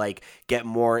opportunity to like get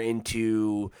more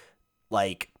into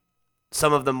like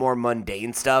some of the more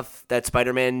mundane stuff that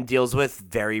Spider-Man deals with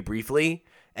very briefly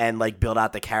and like build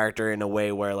out the character in a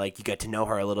way where like you get to know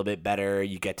her a little bit better.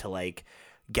 You get to like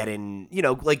get in,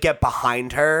 like get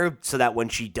behind her so that when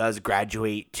she does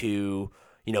graduate to,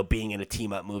 being in a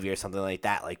team up movie or something like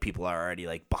that, like people are already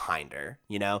like behind her,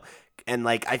 And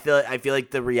like I feel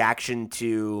like the reaction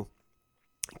to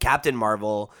Captain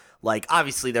Marvel, like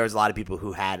obviously there was a lot of people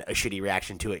who had a shitty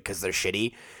reaction to it because they're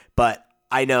shitty, but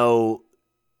I know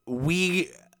we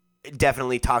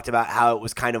definitely talked about how it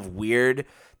was kind of weird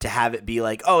to have it be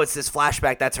like, oh, it's this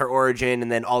flashback, that's her origin, and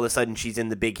then all of a sudden she's in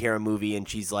the big hero movie and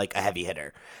she's like a heavy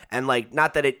hitter. And like,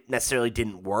 not that it necessarily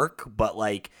didn't work, but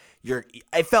like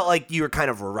I felt like you were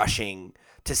kind of rushing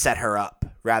to set her up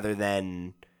rather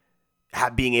than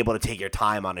being able to take your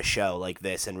time on a show like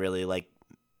this and really like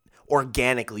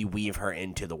organically weave her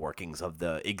into the workings of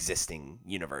the existing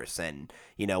universe. And,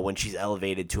 when she's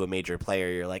elevated to a major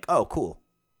player, you're like, oh, cool.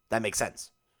 That makes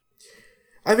sense.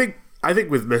 I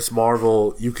think with Miss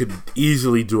Marvel, you could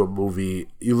easily do a movie.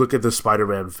 You look at the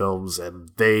Spider-Man films, and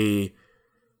the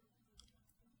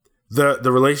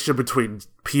relationship between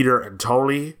Peter and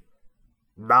Tony,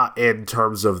 not in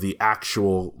terms of the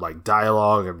actual like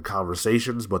dialogue and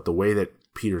conversations, but the way that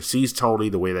Peter sees Tony,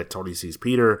 the way that Tony sees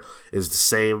Peter, is the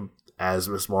same as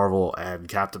Miss Marvel and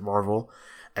Captain Marvel,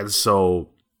 and so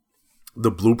the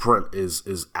blueprint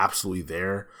is absolutely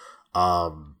there.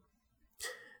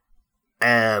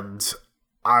 And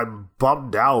I'm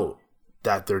bummed out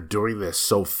that they're doing this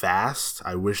so fast.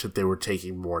 I wish that they were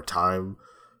taking more time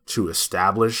to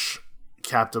establish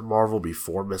Captain Marvel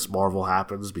before Miss Marvel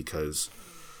happens, because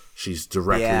she's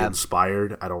directly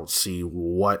inspired. I don't see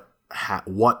what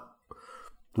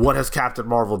has Captain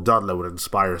Marvel done that would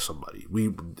inspire somebody.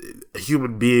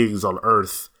 Human beings on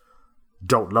Earth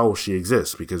don't know she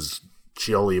exists because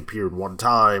she only appeared one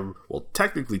time. Well,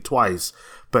 technically twice,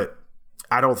 but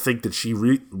I don't think that she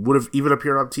would have even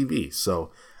appeared on TV.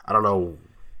 So I don't know.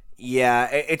 Yeah,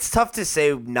 it's tough to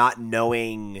say not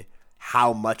knowing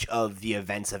how much of the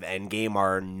events of Endgame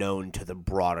are known to the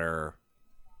broader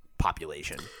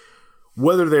population.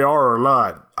 Whether they are or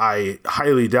not, I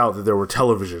highly doubt that there were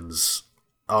televisions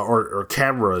or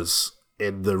cameras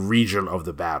in the region of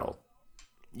the battle.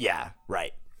 Yeah,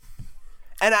 right.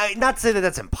 And not to say that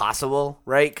that's impossible,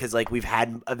 right? Because like we've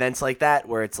had events like that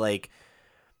where it's like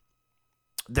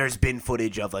there's been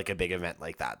footage of like a big event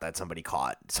like that somebody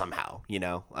caught somehow,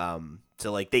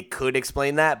 so like they could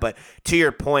explain that. But to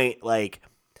your point, like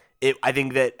I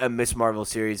think that a Miss Marvel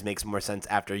series makes more sense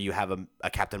after you have a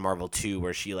Captain Marvel 2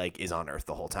 where she like is on Earth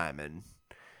the whole time and,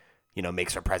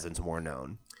 makes her presence more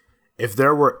known. If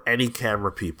there were any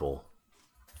camera people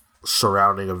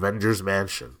surrounding Avengers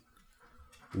Mansion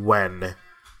when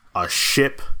a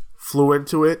ship flew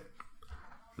into it,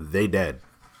 they dead.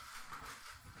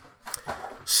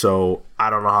 So I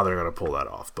don't know how they're going to pull that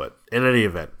off. But in any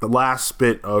event, the last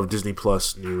bit of Disney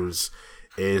Plus news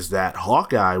is that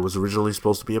Hawkeye was originally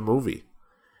supposed to be a movie.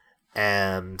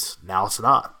 And now it's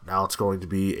not. Now it's going to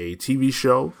be a TV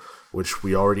show, which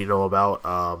we already know about.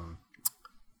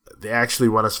 They actually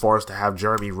went as far as to have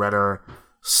Jeremy Renner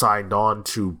signed on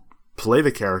to play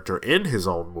the character in his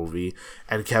own movie.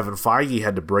 And Kevin Feige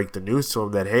had to break the news to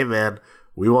him that, hey man,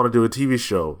 we want to do a TV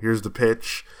show. Here's the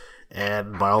pitch.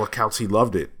 And by all accounts, he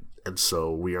loved it. And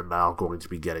so we are now going to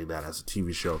be getting that as a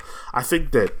TV show. I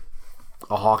think that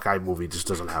a Hawkeye movie just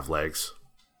doesn't have legs.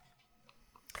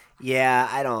 Yeah,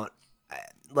 I don't.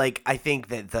 I think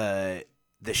that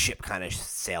the ship kind of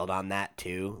sailed on that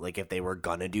too. Like, if they were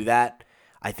gonna do that,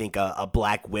 I think a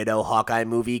Black Widow Hawkeye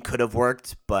movie could have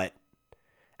worked, but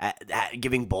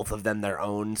giving both of them their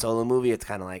own solo movie, it's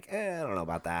kind of like, I don't know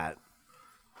about that.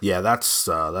 Yeah, that's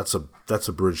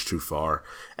a bridge too far.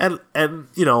 And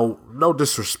you know, no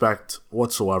disrespect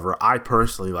whatsoever. I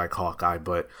personally like Hawkeye,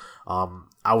 but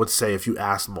I would say if you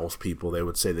asked most people, they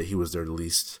would say that he was their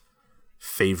least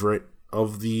favorite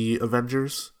of the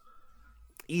Avengers.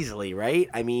 Easily, right?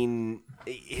 I mean,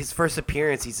 his first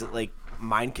appearance, he's like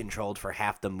mind controlled for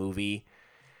half the movie.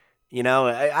 You know,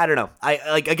 I don't know.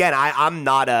 I'm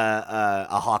not a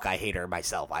Hawkeye hater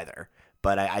myself either,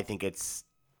 but I think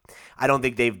I don't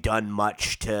think they've done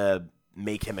much to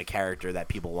make him a character that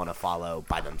people want to follow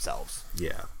by themselves.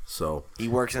 Yeah, so he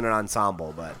works in an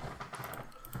ensemble, but.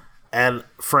 And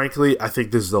frankly, I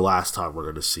think this is the last time we're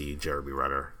going to see Jeremy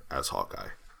Renner as Hawkeye.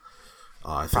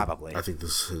 Probably. I think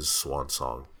this is his swan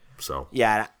song. So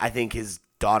yeah, I think his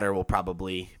daughter will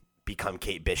probably become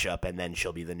Kate Bishop, and then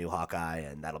she'll be the new Hawkeye,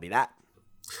 and that'll be that.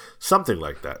 Something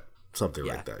like that.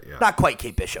 Yeah. Not quite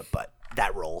Kate Bishop, but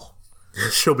that role.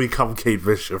 She'll become Kate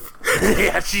Bishop.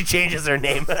 Yeah, she changes her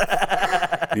name.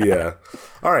 Yeah.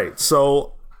 All right.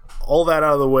 So all that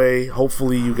out of the way.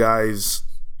 Hopefully, you guys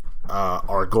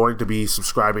are going to be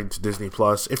subscribing to Disney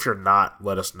Plus. If you're not,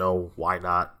 let us know why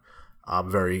not.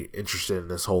 I'm very interested in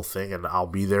this whole thing, and I'll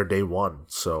be there day one.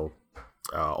 So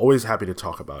always happy to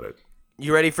talk about it.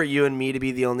 You ready for you and me to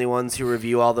be the only ones who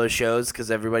review all those shows?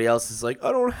 Because everybody else is like,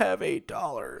 I don't have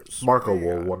 $8. Marco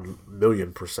will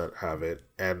 1,000,000% have it.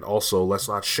 And also, let's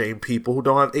not shame people who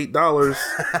don't have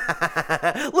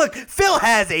 $8. Look, Phil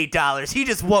has $8. He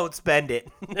just won't spend it.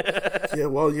 Yeah,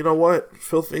 well, you know what?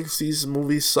 Phil thinks these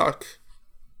movies suck.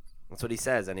 That's what he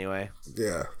says, anyway.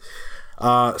 Yeah.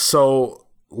 So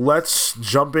let's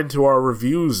jump into our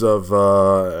reviews of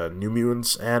New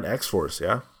Mutants and X-Force,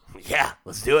 yeah? Yeah,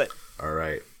 let's do it. All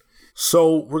right.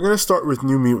 So we're going to start with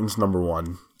New Mutants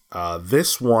 #1.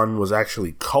 This one was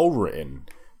actually co-written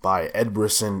by Ed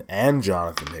Brisson and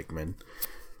Jonathan Hickman,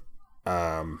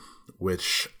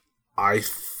 which I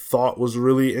thought was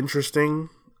really interesting,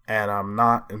 and I'm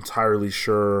not entirely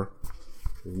sure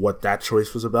what that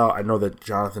choice was about. I know that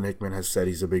Jonathan Hickman has said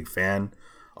he's a big fan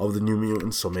of the New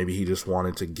Mutants, so maybe he just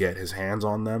wanted to get his hands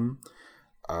on them.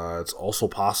 It's also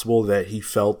possible that he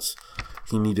felt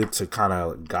he needed to kind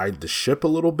of guide the ship a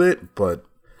little bit, but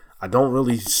I don't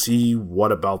really see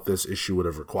what about this issue would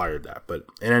have required that. But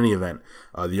in any event,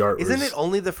 the art Isn't it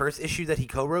only the first issue that he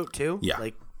co-wrote too?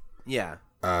 Yeah. Yeah.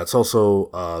 It's also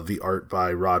the art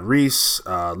by Rod Reese,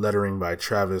 lettering by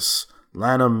Travis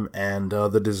Lanham, and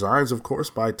the designs, of course,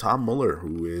 by Tom Muller,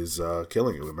 who is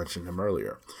killing it. We mentioned him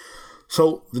earlier.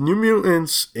 So the New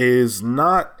Mutants is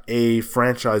not a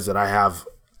franchise that I have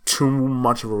too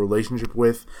much of a relationship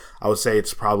with. I would say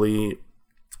it's probably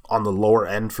on the lower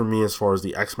end for me as far as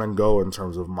the X-Men go in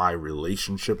terms of my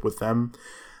relationship with them.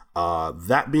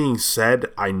 That being said,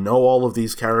 I know all of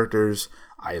these characters.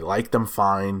 I like them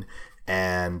fine.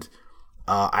 And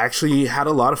I actually had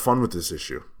a lot of fun with this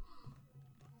issue.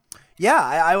 Yeah,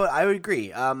 I would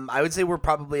agree. I would say we're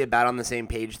probably about on the same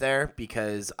page there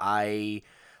because I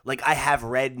have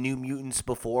read New Mutants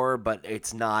before, but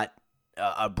it's not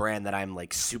a brand that I'm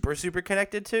like super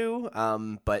connected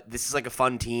to. But this is like a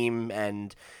fun team,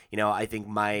 and you know, I think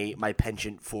my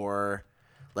penchant for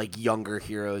like younger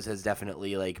heroes has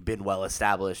definitely like been well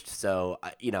established. So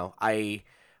you know, I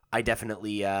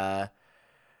definitely I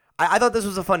thought this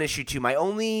was a fun issue too. My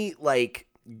only like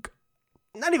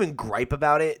not even gripe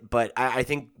about it, but I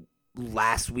think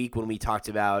last week when we talked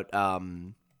about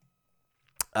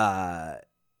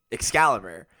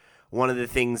Excalibur, one of the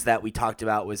things that we talked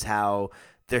about was how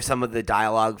some of the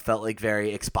dialogue felt like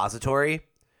very expository,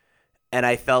 and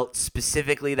I felt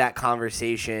specifically that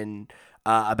conversation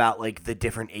about like the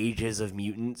different ages of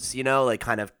mutants, you know, like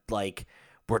kind of like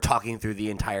we're talking through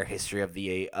the entire history of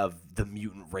the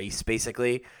mutant race,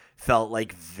 basically, felt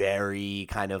like very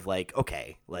kind of like,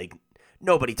 okay, like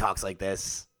nobody talks like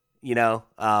this, you know?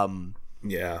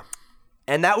 Yeah.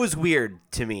 And that was weird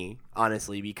to me,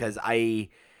 honestly, because I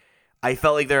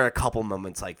felt like there are a couple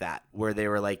moments like that where they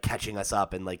were like catching us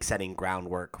up and like setting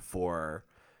groundwork for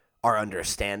our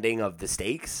understanding of the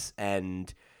stakes,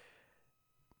 and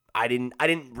I didn't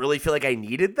really feel like I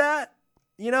needed that,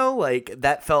 you know? Like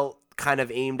that felt kind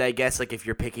of aimed, I guess, like if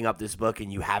you're picking up this book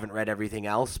and you haven't read everything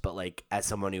else, but like as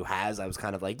someone who has, I was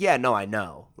kind of like, yeah, no, I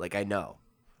know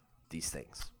these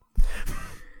things.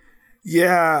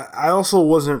 Yeah, I also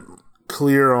wasn't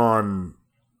clear on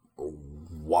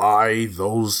why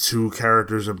those two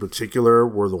characters in particular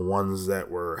were the ones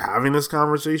that were having this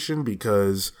conversation,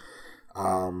 because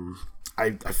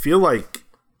I feel like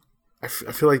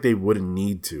they wouldn't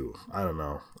need to. I don't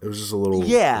know. It was just a little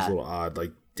odd.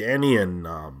 Like Danny and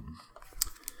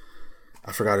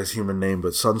I forgot his human name,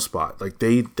 but Sunspot. Like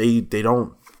they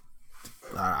don't.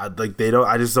 I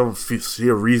just don't see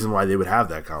a reason why they would have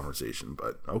that conversation.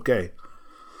 But okay.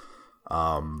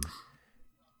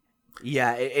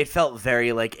 Yeah, it felt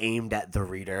very like aimed at the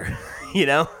reader, you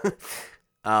know,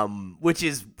 which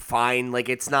is fine. Like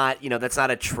it's not, you know, that's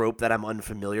not a trope that I'm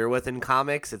unfamiliar with in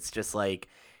comics. It's just like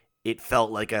it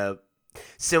felt like a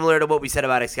similar to what we said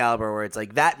about Excalibur, where it's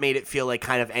like that made it feel like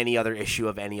kind of any other issue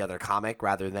of any other comic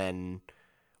rather than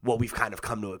what we've kind of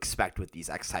come to expect with these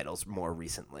X titles more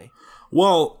recently.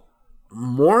 Well,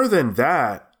 more than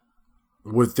that,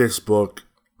 with this book,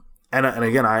 and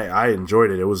again, I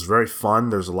enjoyed it. It was very fun.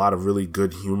 There's a lot of really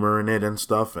good humor in it and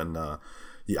stuff, and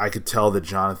I could tell that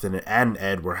Jonathan and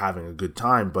Ed were having a good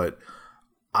time, but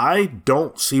I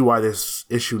don't see why this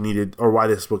issue needed, or why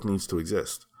this book needs to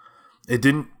exist. It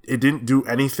didn't do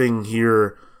anything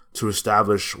here to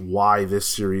establish why this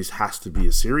series has to be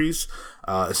a series.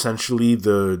 Essentially,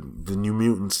 the New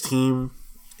Mutants team,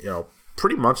 you know,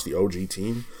 pretty much the OG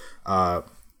team,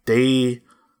 they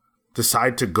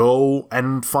decide to go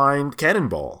and find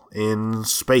Cannonball in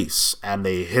space, and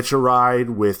they hitch a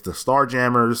ride with the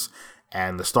Starjammers,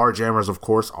 and the Starjammers, of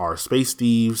course, are space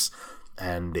thieves,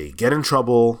 and they get in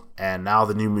trouble, and now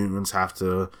the New Mutants have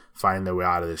to find their way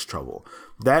out of this trouble.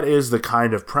 That is the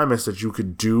kind of premise that you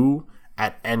could do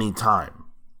at any time.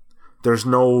 There's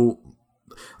no,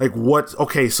 like, what,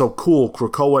 okay, so cool,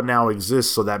 Krakoa now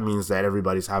exists, so that means that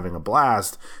everybody's having a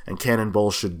blast, and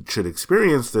Cannonball should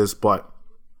experience this, but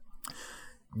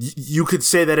you could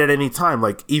say that at any time.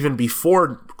 Like, even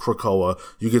before Krakoa,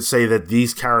 you could say that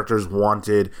these characters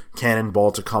wanted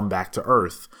Cannonball to come back to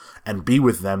Earth and be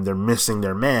with them. They're missing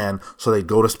their man, so they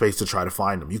go to space to try to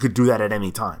find him. You could do that at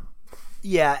any time.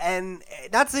 Yeah, and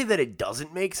not to say that it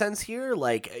doesn't make sense here,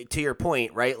 like, to your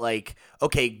point, right? Like,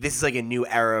 okay, this is like a new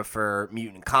era for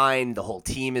mutant kind. The whole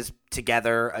team is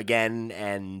together again,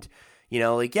 and, you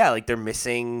know, like, yeah, like they're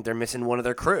missing one of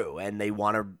their crew, and they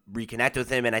want to reconnect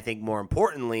with him. And I think more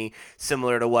importantly,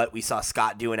 similar to what we saw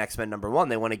Scott do in X-Men #1,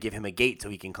 they want to give him a gate so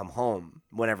he can come home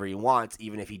whenever he wants,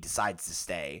 even if he decides to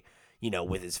stay, you know,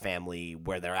 with his family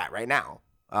where they're at right now.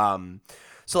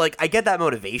 So, like, I get that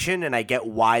motivation, and I get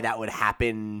why that would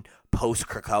happen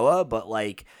post-Krakoa, but,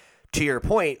 like, to your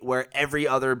point, where every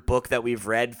other book that we've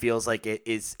read feels like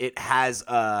it has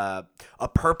a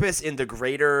purpose in the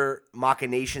greater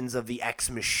machinations of the X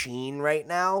machine right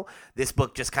now, this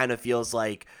book just kind of feels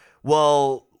like,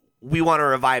 well, we want to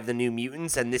revive the New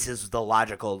Mutants, and this is the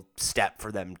logical step for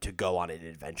them to go on an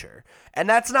adventure. And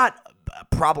that's not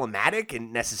problematic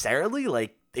and necessarily,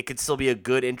 like, it could still be a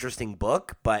good, interesting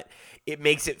book, but it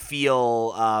makes it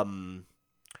feel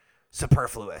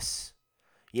superfluous.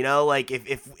 You know, like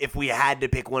if we had to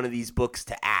pick one of these books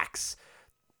to axe,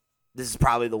 this is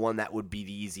probably the one that would be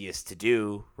the easiest to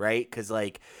do, right? Because,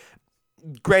 like,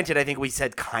 granted, I think we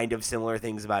said kind of similar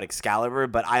things about Excalibur,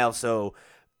 but I also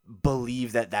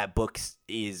believe that book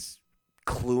is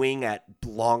cluing at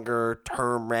longer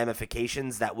term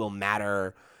ramifications that will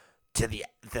matter to the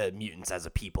mutants as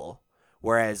a people.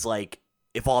 Whereas, like,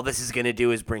 if all this is going to do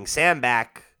is bring Sam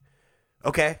back,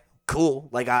 okay, cool.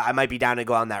 Like, I might be down to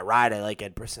go on that ride. I like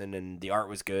Ed Brisson, and the art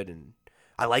was good, and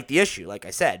I like the issue, like I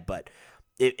said, but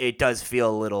it does feel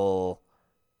a little,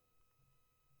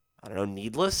 I don't know,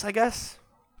 needless, I guess?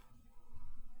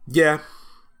 Yeah.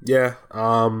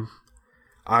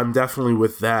 I'm definitely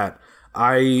with that.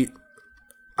 I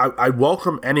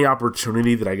welcome any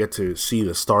opportunity that I get to see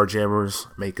the Starjammers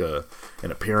make an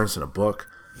appearance in a book.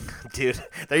 Dude,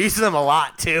 they're using them a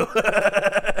lot, too.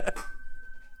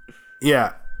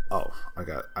 Yeah. Oh,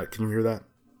 can you hear that?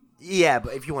 Yeah,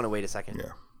 but if you want to wait a second.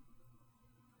 Yeah.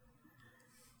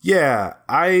 Yeah,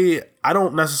 I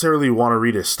don't necessarily want to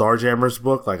read a Starjammers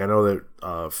book. Like, I know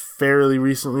that fairly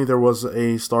recently there was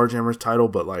a Starjammers title,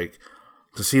 but like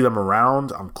to see them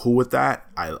around, I'm cool with that.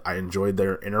 I enjoyed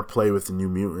their interplay with the New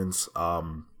Mutants.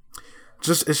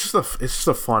 It's just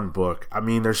a fun book. I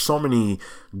mean, there's so many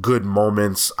good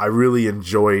moments. I really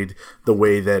enjoyed the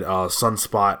way that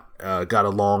Sunspot got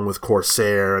along with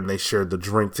Corsair and they shared the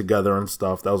drink together and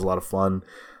stuff. That was a lot of fun.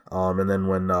 And then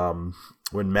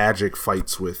when Magic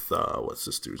fights with what's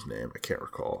this dude's name? I can't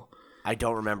recall. I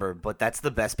don't remember, but that's the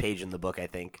best page in the book, I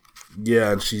think.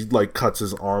 Yeah, and she like cuts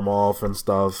his arm off and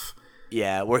stuff.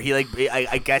 Yeah, where he like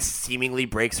I guess seemingly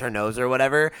breaks her nose or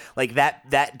whatever. Like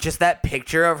that just that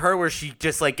picture of her where she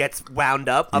just like gets wound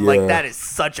up. I'm like, that is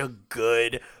such a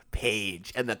good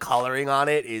page, and the coloring on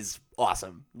it is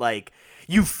awesome. Like,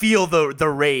 you feel the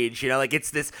rage, you know, like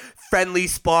it's this friendly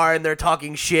spar and they're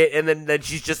talking shit, and then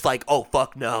she's just like, oh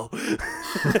fuck no.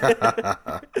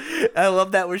 I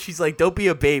love that where she's like, don't be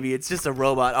a baby, it's just a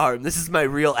robot arm, this is my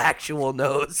real actual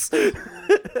nose.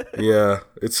 Yeah,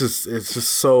 it's just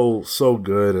so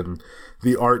good, and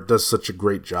the art does such a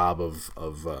great job of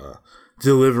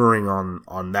delivering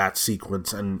on that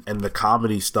sequence and the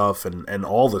comedy stuff and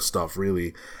all the stuff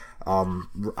really. I'm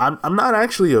not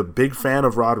actually a big fan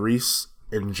of Rod Reese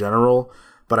in general,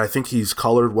 but I think he's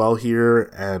colored well here,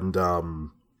 and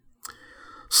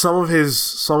some of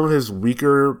his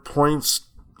weaker points,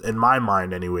 in my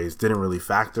mind anyways, didn't really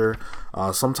factor.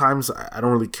 Sometimes I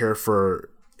don't really care for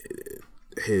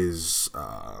his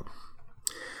I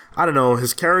don't know,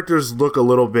 his characters look a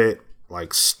little bit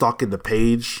like stuck in the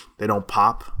page. They don't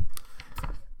pop,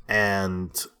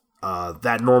 and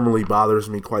that normally bothers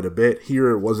me quite a bit. Here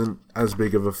it wasn't as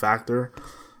big of a factor.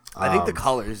 I think the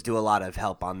colors do a lot of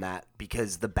help on that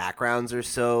because the backgrounds are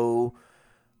so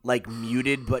like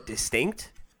muted but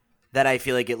distinct that I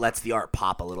feel like it lets the art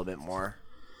pop a little bit more.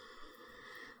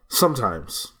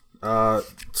 Sometimes. On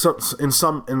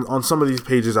some of these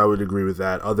pages I would agree with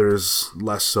that, others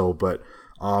less so, but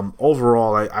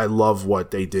overall I love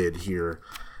what they did here.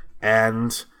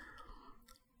 And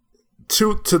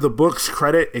to the book's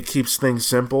credit, it keeps things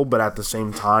simple, but at the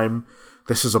same time,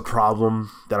 this is a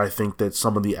problem that I think that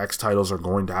some of the X titles are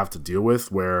going to have to deal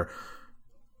with, where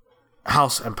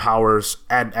House and Powers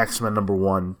and X-Men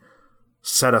 #1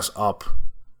 set us up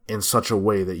in such a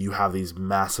way that you have these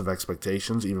massive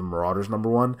expectations, even Marauders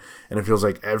 #1, and it feels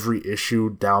like every issue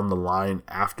down the line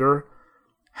after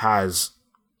has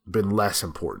been less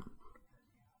important.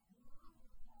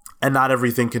 And not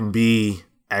everything can be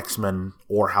X-Men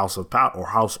or House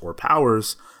or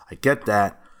Powers. I get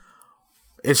that.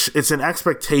 It's an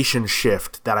expectation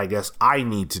shift that I guess I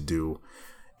need to do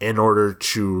in order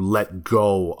to let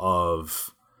go of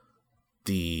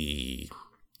the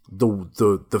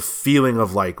feeling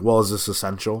of like, well, is this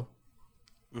essential?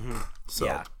 Mm-hmm. So.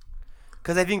 Yeah,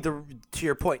 because I think to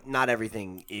your point, not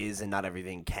everything is and not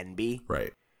everything can be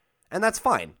right, and that's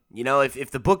fine. You know, if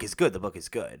the book is good, the book is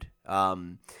good.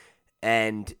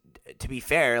 And to be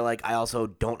fair, like, I also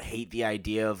don't hate the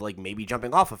idea of like maybe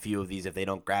jumping off a few of these if they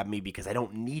don't grab me, because I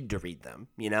don't need to read them.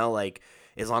 You know, like,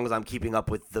 as long as I'm keeping up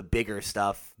with the bigger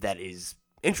stuff that is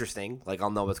interesting, like,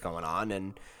 I'll know what's going on,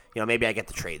 and you know, maybe I get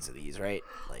the trades of these, right?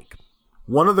 Like,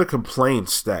 one of the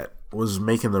complaints that was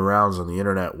making the rounds on the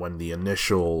internet when the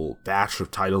initial batch of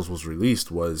titles was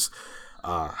released was,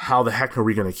 how the heck are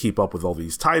we going to keep up with all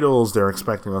these titles? They're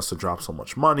expecting us to drop so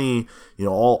much money, you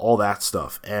know, all that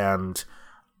stuff. And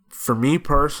for me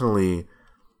personally,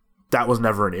 that was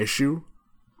never an issue,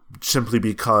 simply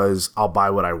because I'll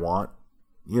buy what I want,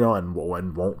 you know, and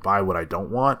won't buy what I don't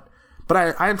want.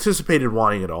 But I anticipated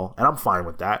wanting it all, and I'm fine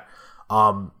with that.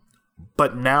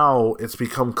 But now it's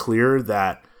become clear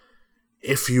that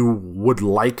if you would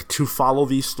like to follow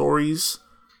these stories,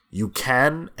 you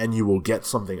can, and you will get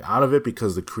something out of it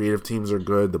because the creative teams are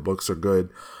good, the books are good.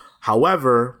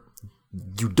 However,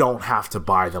 you don't have to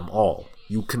buy them all.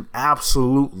 You can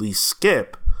absolutely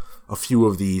skip a few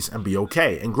of these and be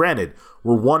okay. And granted,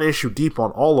 we're one issue deep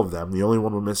on all of them. The only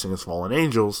one we're missing is Fallen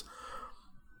Angels.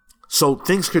 So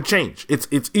things could change.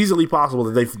 It's easily possible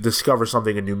that they discover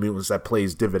something in New Mutants that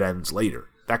plays dividends later.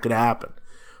 That could happen.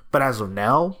 But as of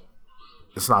now,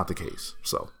 it's not the case.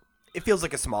 So it feels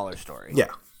like a smaller story.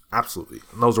 Yeah. Absolutely.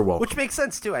 And those are welcome. Which makes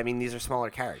sense, too. I mean, these are smaller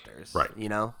characters. Right. You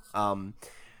know?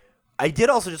 I did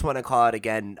also just want to call out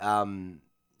again,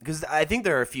 because I think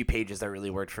there are a few pages that really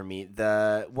worked for me.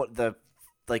 The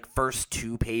first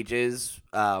two pages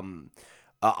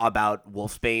about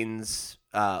Wolfsbane's,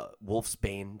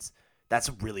 that's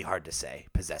really hard to say,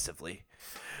 possessively.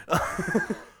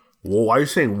 Well, why are you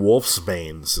saying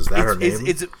Wolfsbanes? Is that her name?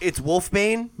 It's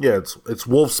Wolfbane? Yeah, it's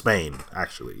Wolfsbane,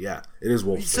 actually. Yeah, it is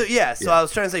Wolfsbane. So I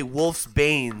was trying to say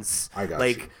Wolfsbanes. I got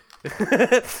you.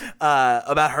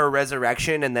 About her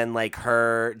resurrection and then like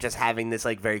her just having this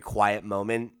like very quiet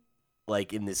moment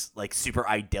like in this like super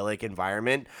idyllic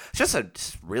environment. It's just a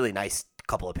really nice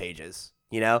couple of pages.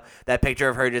 You know, that picture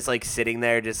of her just like sitting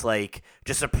there, just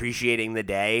appreciating the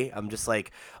day. I'm just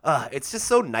like, it's just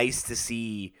so nice to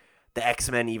see the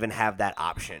X-Men even have that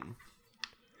option.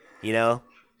 You know?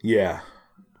 Yeah.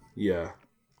 Yeah.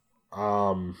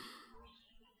 And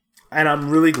I'm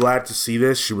really glad to see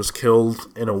this. She was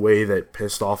killed in a way that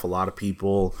pissed off a lot of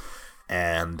people,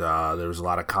 and there was a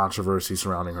lot of controversy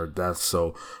surrounding her death.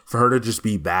 So for her to just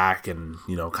be back and,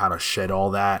 you know, kind of shed all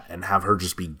that and have her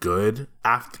just be good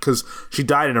after, because she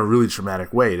died in a really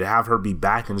traumatic way, to have her be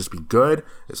back and just be good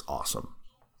is awesome.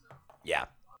 Yeah,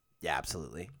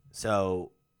 absolutely.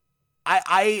 So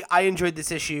I enjoyed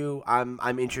this issue.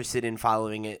 I'm interested in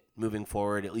following it moving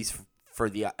forward, at least for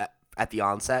the at the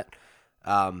onset.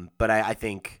 But I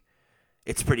think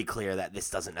it's pretty clear that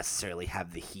this doesn't necessarily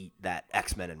have the heat that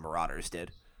X-Men and Marauders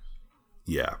did.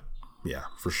 Yeah,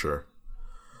 for sure.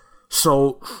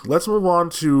 So let's move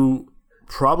on to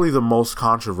probably the most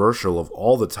controversial of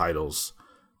all the titles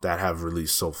that have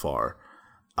released so far.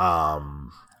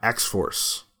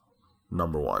 X-Force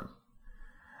 #1.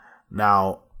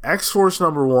 Now, X-Force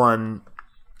 #1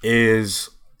 is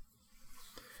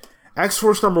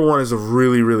a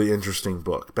really, really interesting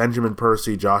book. Benjamin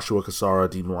Percy, Joshua Cassara,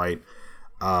 Dean White.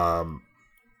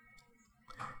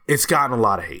 It's gotten a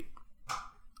lot of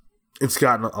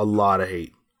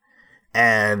hate.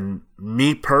 And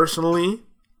me personally,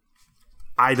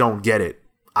 I don't get it.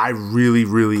 I really,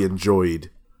 really enjoyed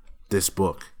this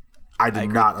book. I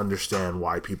did not understand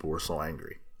why people were so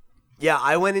angry. Yeah,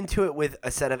 I went into it with a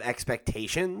set of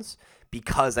expectations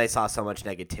because I saw so much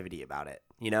negativity about it,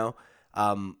 you know?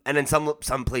 And in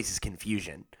some places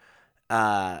confusion.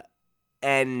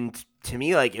 And to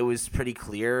me, like, it was pretty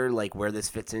clear, like, where this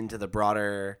fits into the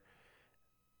broader,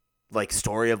 like,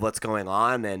 story of what's going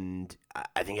on, and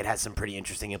I think it has some pretty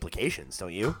interesting implications,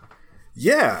 don't you?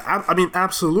 Yeah, I mean,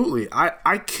 absolutely.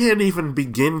 I can't even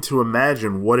begin to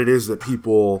imagine what it is that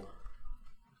people,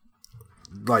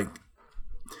 like,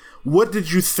 what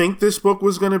did you think this book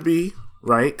was going to be,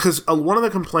 right? Because one of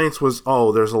the complaints was,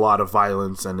 there's a lot of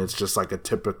violence, and it's just like a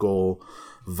typical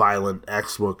violent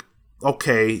X book.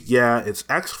 Okay, yeah, it's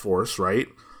X-Force, right?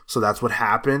 So that's what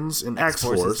happens in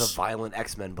X-Force. X-Force is a violent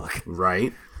X-Men book.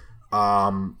 Right.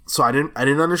 So I didn't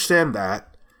understand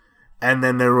that. And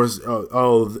then there was,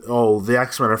 the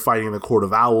X-Men are fighting the Court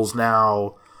of Owls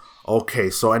now. Okay,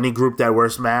 so any group that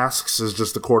wears masks is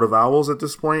just the Court of Owls at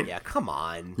this point? Yeah, come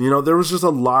on. You know, there was just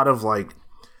a lot of, like,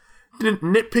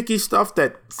 nitpicky stuff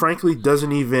that, frankly,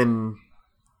 doesn't even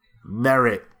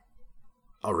merit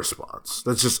a response.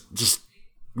 That's just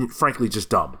frankly, just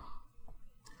dumb.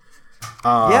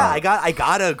 Yeah, I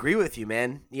gotta agree with you,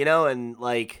 man. You know, and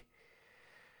like,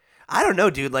 I don't know,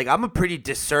 dude. Like, I'm a pretty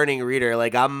discerning reader.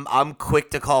 Like, I'm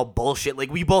quick to call bullshit.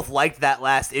 Like, we both liked that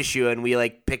last issue, and we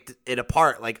like picked it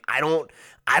apart. Like, I don't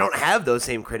have those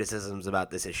same criticisms about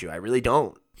this issue. I really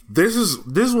don't. This is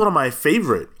one of my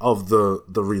favorite of the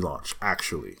relaunch.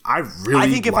 Actually, I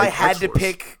think if I had to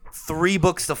pick 3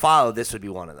 books to follow, this would be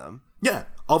one of them. Yeah,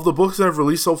 of the books that have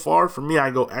released so far, for me,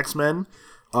 I go X-Men,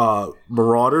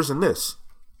 Marauders, and this,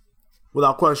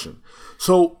 without question.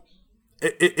 So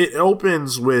it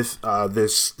opens with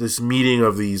this meeting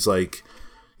of these, like,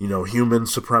 you know, human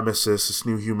supremacists, this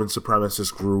new human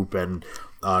supremacist group, and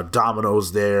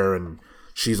Domino's there, and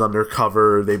she's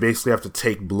undercover. They basically have to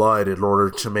take blood in order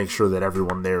to make sure that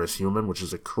everyone there is human, which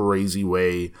is a crazy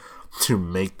way to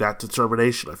make that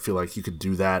determination. I feel like you could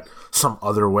do that some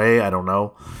other way. I don't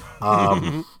know.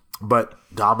 But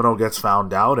Domino gets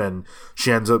found out, and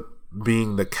she ends up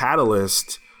being the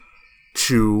catalyst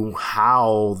to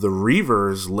how the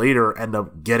Reavers later end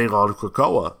up getting on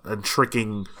Krakoa and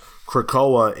tricking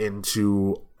Krakoa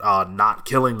into not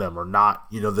killing them, or not,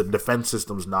 you know, the defense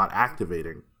system's not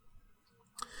activating.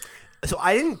 So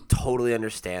I didn't totally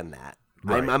understand that.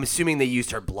 Right. I'm assuming they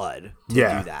used her blood to do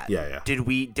that. Yeah.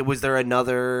 Was there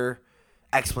another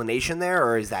explanation there,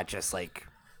 or is that just like...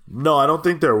 No, I don't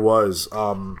think there was.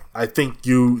 I think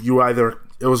you either...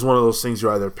 It was one of those things you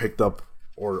either picked up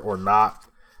or not.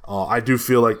 I do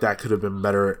feel like that could have been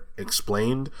better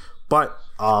explained. But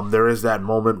there is that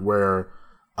moment where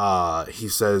he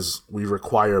says, "We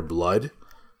require blood."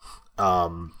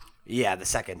 Yeah, the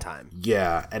second time.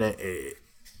 Yeah, and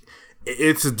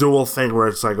it's a dual thing where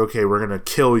it's like, okay, we're gonna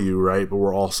kill you, right? But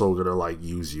we're also gonna, like,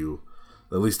 use you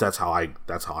At least that's how I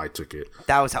took it.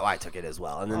 That was how I took it as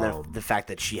well. And then the fact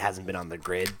that she hasn't been on the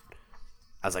grid,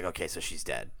 I was like, okay, so she's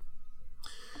dead.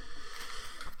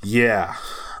 Yeah.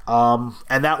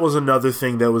 And that was another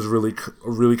thing that was really,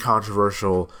 really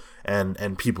controversial,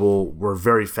 and people were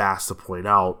very fast to point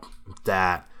out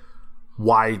that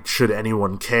why should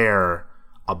anyone care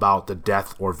about the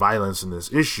death or violence in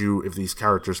this issue if these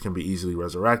characters can be easily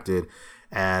resurrected?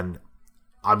 And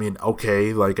I mean,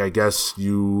 okay, like, I guess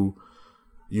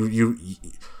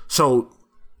so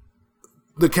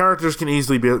the characters can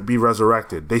easily be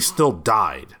resurrected. They still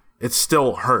died. It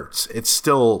still hurts. It's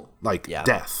still like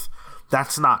death.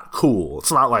 That's not cool.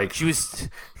 It's not like she was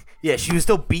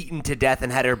still beaten to death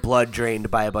and had her blood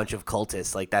drained by a bunch of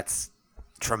cultists. Like, that's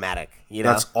traumatic, you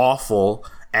know? That's awful.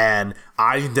 And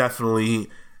I definitely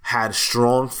had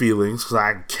strong feelings because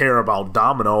I care about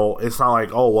Domino. It's not like,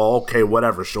 oh, well, okay,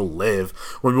 whatever, she'll live.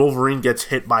 When Wolverine gets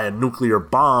hit by a nuclear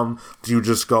bomb, do you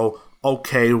just go,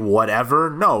 okay,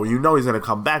 whatever? No, you know he's going to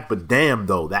come back, but damn,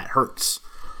 though, that hurts.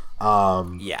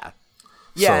 Yeah,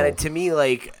 and to me,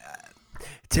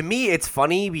 it's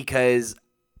funny because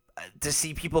to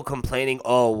see people complaining,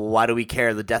 oh, why do we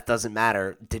care? The death doesn't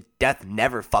matter. Death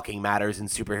never fucking matters in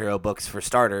superhero books, for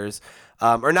starters.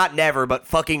 Or not never, but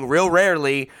fucking real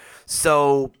rarely.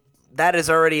 So that is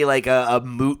already like a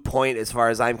moot point as far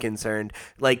as I'm concerned.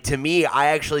 Like, to me, I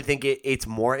actually think it's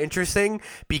more interesting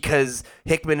because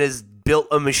Hickman has built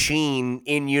a machine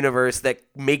in universe that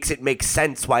makes it make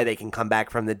sense why they can come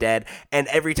back from the dead, and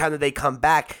every time that they come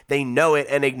back, they know it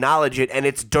and acknowledge it, and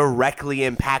it's directly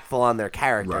impactful on their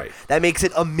character. Right. That makes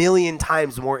it a million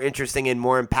times more interesting and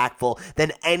more impactful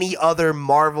than any other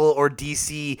Marvel or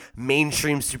DC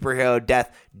mainstream superhero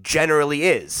death generally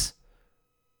is.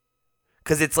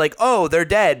 Because it's like, oh, they're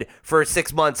dead for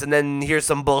 6 months, and then here's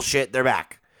some bullshit, they're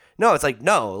back. No, it's like,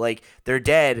 no, like, they're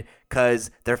dead because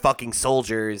they're fucking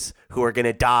soldiers who are going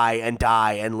to die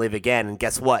and live again. And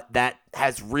guess what? That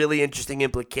has really interesting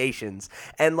implications.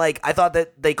 And, like, I thought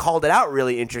that they called it out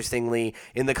really interestingly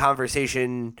in the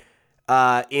conversation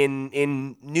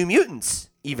in New Mutants,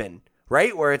 even,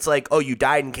 right? Where it's like, oh, you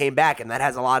died and came back, and that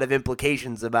has a lot of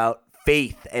implications about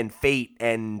faith and fate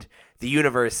and the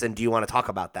universe, and do you want to talk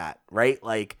about that, right?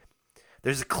 Like,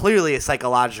 there's clearly a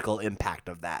psychological impact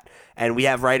of that, and we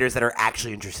have writers that are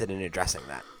actually interested in addressing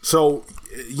that. So,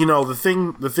 you know, the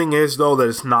thing is, though, that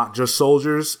it's not just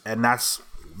soldiers, and that's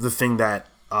the thing that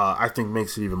I think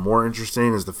makes it even more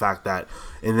interesting, is the fact that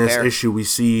in this issue we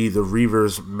see the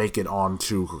Reavers make it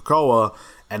onto Krakoa,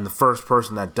 and the first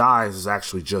person that dies is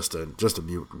actually just a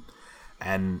mutant,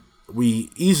 and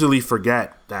we easily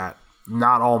forget that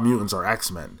not all mutants are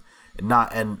X-Men.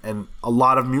 And a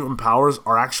lot of mutant powers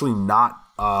are actually not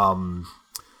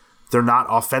they're not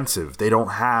offensive. They don't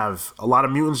have, a lot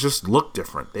of mutants just look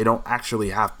different. They don't actually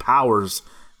have powers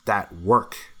that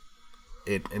work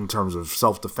in terms of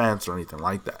self-defense or anything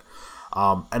like that.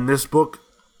 And this book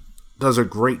does a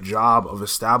great job of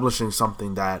establishing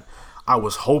something that I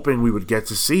was hoping we would get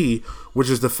to see, which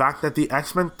is the fact that the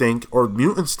X-Men think, or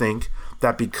mutants think,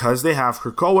 that because they have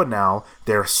Krakoa now,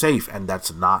 they're safe, and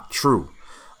that's not true.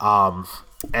 And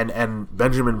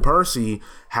Benjamin Percy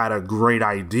had a great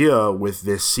idea with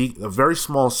this a very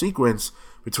small sequence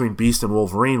between Beast and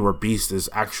Wolverine, where Beast is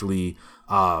actually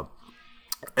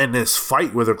in this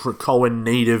fight with a Krakoan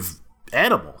native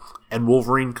animal, and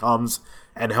Wolverine comes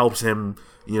and helps him,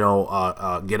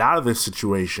 get out of this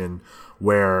situation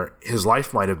where his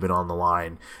life might have been on the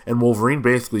line. And Wolverine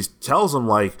basically tells him,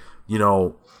 like,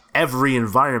 every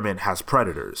environment has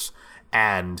predators,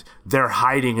 and they're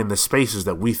hiding in the spaces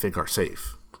that we think are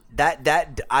safe.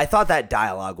 That I thought that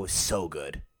dialogue was so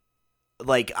good,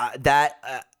 like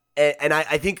and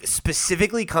I think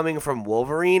specifically coming from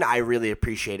Wolverine, I really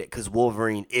appreciate it, because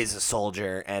Wolverine is a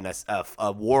soldier and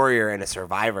a warrior and a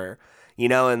survivor,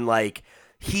 and like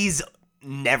he's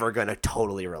never gonna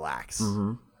totally relax.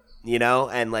 Mm-hmm.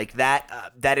 And like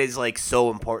that is like so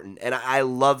important. And I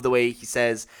love the way he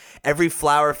says, every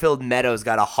flower-filled meadow's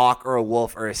got a hawk or a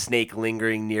wolf or a snake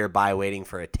lingering nearby waiting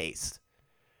for a taste.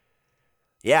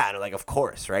 Yeah, and like, of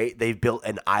course, right? They've built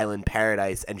an island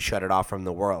paradise and shut it off from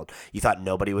the world. You thought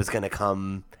nobody was going to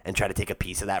come and try to take a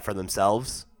piece of that for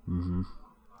themselves? Mm-hmm.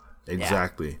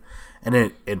 Exactly. Yeah. And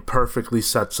it perfectly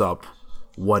sets up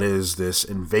what is this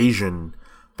invasion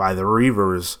by the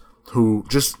Reavers, who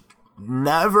just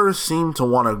never seem to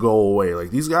want to go away.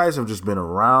 Like, these guys have just been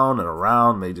around and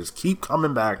around. They just keep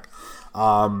coming back.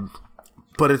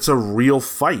 But it's a real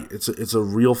fight. It's a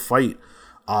real fight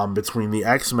between the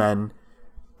X-Men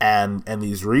and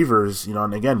these Reavers,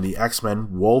 and again, the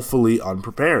X-Men woefully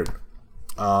unprepared.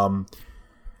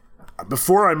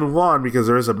 before I move on, because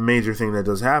there is a major thing that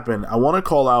does happen, I want to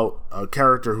call out a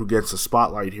character who gets a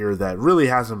spotlight here that really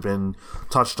hasn't been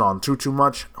touched on too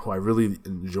much, who I really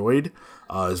enjoyed,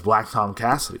 is Black Tom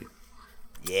Cassidy.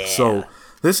 Yeah. So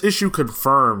this issue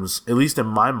confirms, at least in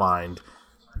my mind,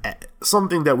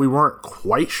 something that we weren't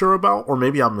quite sure about, or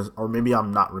maybe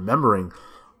I'm not remembering.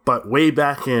 But way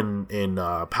back in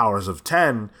Powers of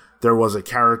 10, there was a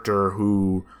character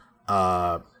who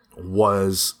Krakoa,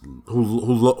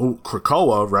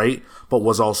 right? But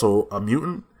was also a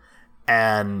mutant,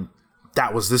 and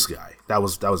that was this guy. That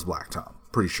was Black Tom.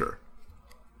 Pretty sure.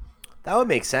 That would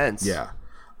make sense. Yeah.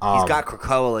 He's got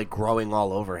Krakoa like growing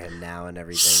all over him now and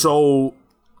everything. So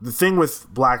the thing with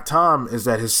Black Tom is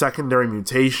that his secondary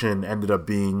mutation ended up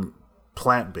being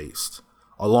plant-based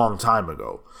a long time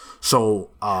ago. So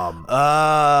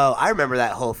I remember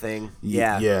that whole thing.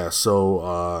 Yeah. Yeah,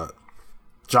 so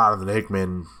Jonathan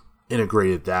Hickman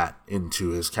integrated that into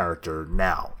his character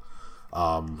now.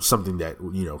 Something that,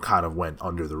 kind of went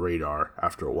under the radar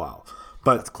after a while.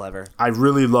 But that's clever. I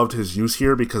really loved his use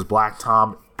here because Black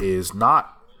Tom is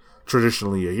not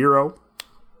traditionally a hero,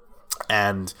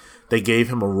 and they gave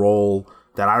him a role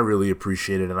that I really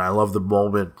appreciated, and I love the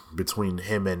moment between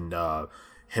him and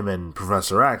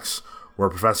Professor X, where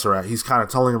Professor X, he's kind of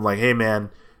telling him like, "Hey man,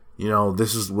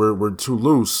 this is we're too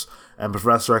loose," and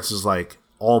Professor X is like,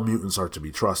 "All mutants are to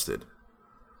be trusted,"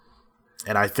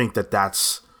 and I think that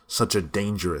that's such a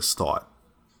dangerous thought.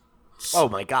 Oh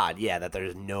my god, yeah, that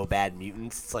there's no bad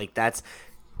mutants. It's like that's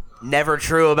never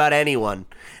true about anyone.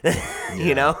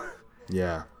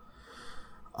 Yeah.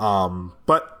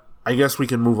 But I guess we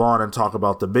can move on and talk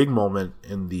about the big moment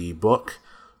in the book,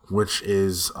 which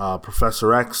is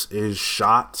Professor X is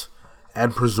shot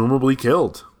and presumably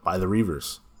killed by the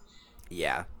Reavers.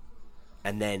 Yeah.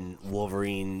 And then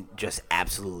Wolverine just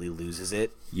absolutely loses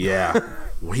it. Yeah.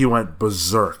 He went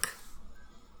berserk.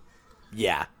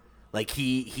 Yeah. Like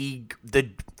he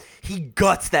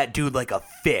guts that dude like a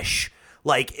fish.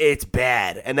 Like it's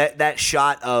bad. And that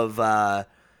shot of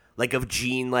of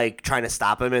Jean like trying to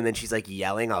stop him and then she's like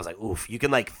yelling, I was like, oof, you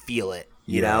can like feel it,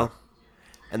 you know?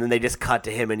 And then they just cut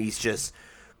to him and he's just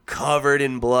covered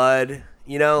in blood,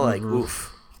 like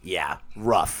oof. Yeah,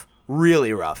 rough.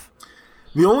 Really rough.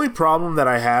 The only problem that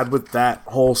I had with that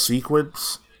whole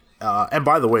sequence, and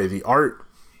by the way, the art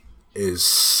is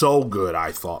so good,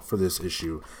 I thought, for this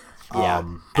issue. Yeah,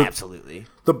 absolutely.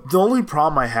 The only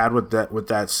problem I had with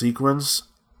that sequence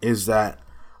is that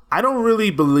I don't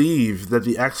really believe that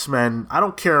the X-Men, I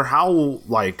don't care how,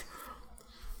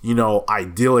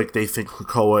 idyllic they think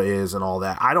Krakoa is and all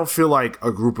that. I don't feel like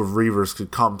a group of Reavers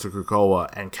could come to Krakoa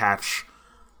and catch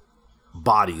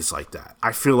bodies like that.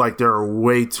 I feel like there are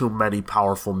way too many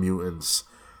powerful mutants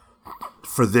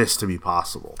for this to be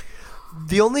possible.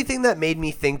 The only thing that made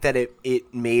me think that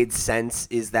it made sense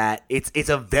is that it's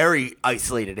a very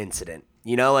isolated incident.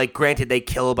 Granted, they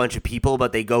kill a bunch of people,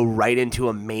 but they go right into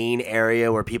a main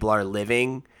area where people are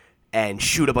living and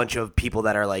shoot a bunch of people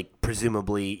that are,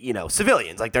 presumably,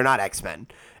 civilians. They're not X-Men.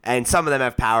 And some of them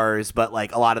have powers, but,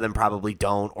 a lot of them probably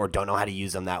don't or don't know how to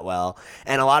use them that well.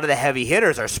 And a lot of the heavy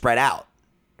hitters are spread out.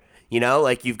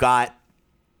 You've got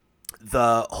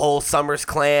the whole Summers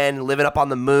clan living up on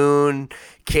the moon.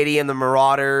 Kitty and the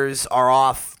Marauders are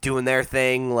off doing their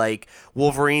thing.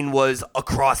 Wolverine was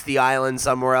across the island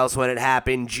somewhere else when it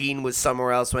happened. Jean was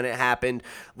somewhere else when it happened.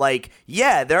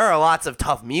 There are lots of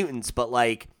tough mutants, but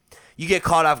you get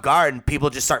caught off guard and people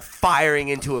just start firing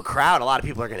into a crowd. A lot of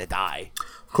people are going to die.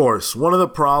 Of course. One of the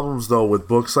problems, though, with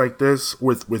books like this,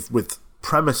 with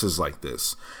premises like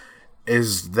this,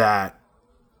 is that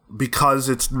because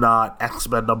it's not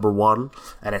X-Men #1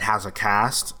 and it has a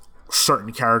cast,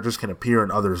 certain characters can appear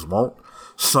and others won't.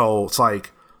 So it's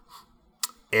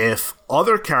if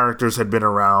other characters had been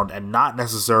around and not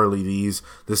necessarily these,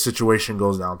 the situation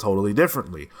goes down totally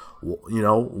differently.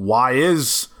 Why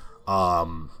is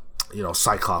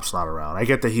Cyclops not around? I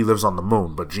get that he lives on the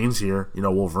moon, but Jean's here,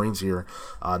 Wolverine's here,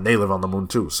 and they live on the moon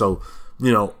too. So,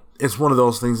 it's one of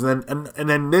those things. And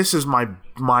then this is my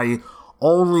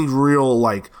only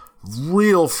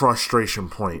real frustration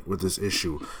point with this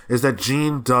issue is that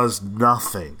Jean does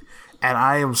nothing. And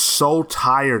I am so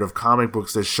tired of comic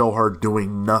books that show her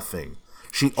doing nothing.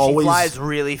 She always flies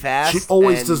really fast. She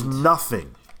always does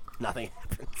nothing. Nothing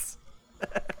happens.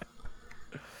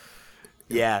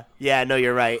 Yeah, no,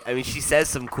 you're right. I mean, she says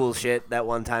some cool shit that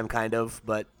one time, kind of,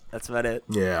 but that's about it.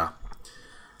 Yeah.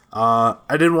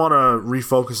 I did want to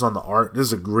refocus on the art. This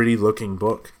is a gritty-looking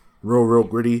book. Real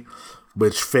gritty,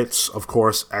 which fits, of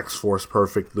course, X-Force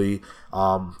perfectly.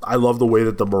 I love the way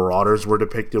that the Marauders were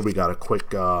depicted. We got a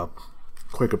quick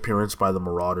appearance by the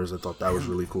Marauders. I thought that was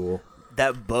really cool.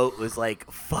 That boat was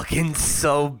like fucking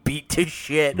so beat to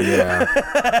shit. Yeah.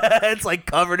 It's like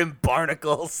covered in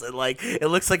barnacles and like it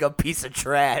looks like a piece of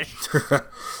trash.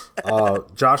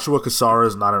 Joshua Cassara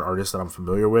is not an artist that I'm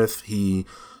familiar with. He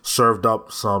served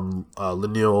up some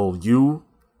lineal U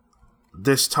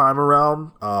this time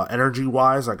around. Energy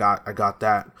wise, I got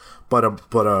that, but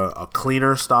a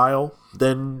cleaner style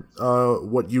than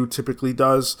what U typically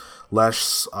does.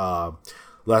 Less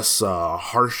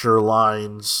harsher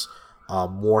lines.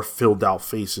 More filled out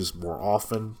faces more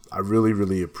often. I really,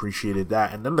 really appreciated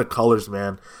that. And then the colors,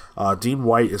 man. Dean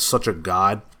White is such a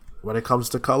god when it comes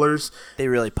to colors. They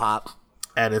really pop.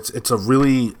 And it's a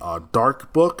really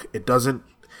dark book.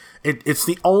 It's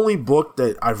the only book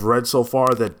that I've read so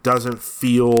far that doesn't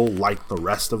feel like the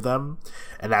rest of them.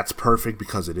 And that's perfect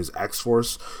because it is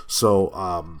X-Force. So,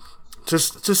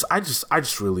 I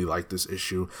just really like this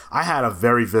issue. I had a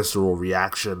very visceral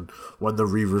reaction when the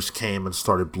Reavers came and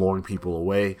started blowing people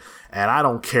away, and I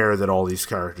don't care that all these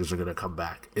characters are going to come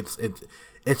back.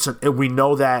 We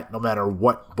know that no matter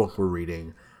what book we're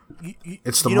reading,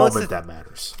 it's the moment that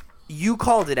matters. You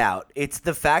called it out. It's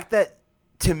the fact that,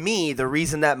 to me, the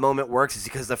reason that moment works is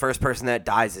because the first person that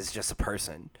dies is just a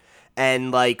person.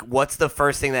 And like, what's the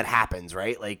first thing that happens,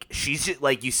 right? Like, she's just,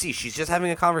 like, you see, she's just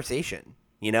having a conversation,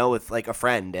 with like a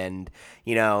friend, and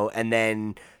and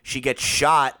then she gets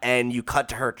shot, and you cut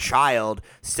to her child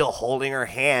still holding her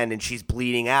hand, and she's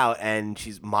bleeding out, and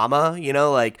she's mama,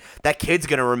 like that kid's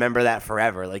gonna remember that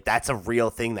forever. Like, that's a real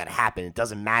thing that happened. It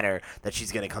doesn't matter that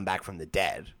she's gonna come back from the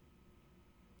dead,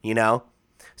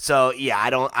 So yeah, I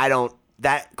don't.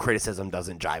 That criticism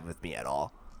doesn't jive with me at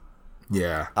all.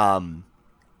 Yeah.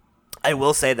 I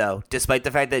will say though, despite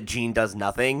the fact that Jean does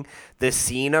nothing, the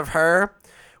scene of her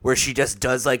where she just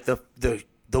does like the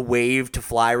wave to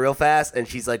fly real fast, and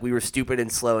she's like, we were stupid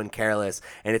and slow and careless,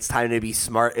 and it's time to be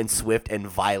smart and swift and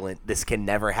violent. This can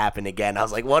never happen again. I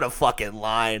was like, what a fucking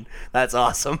line. That's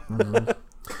awesome. Mm-hmm.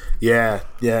 Yeah.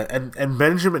 And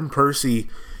Benjamin Percy,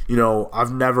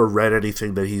 I've never read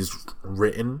anything that he's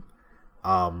written,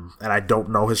 and I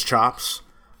don't know his chops,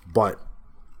 but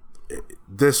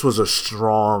this was a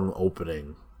strong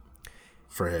opening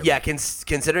for him. Yeah,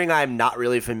 considering I'm not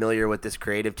really familiar with this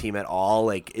creative team at all,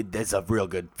 like, it's a real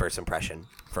good first impression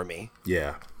for me.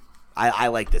 Yeah. I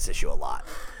like this issue a lot.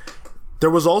 There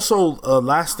was also,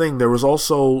 last thing, there was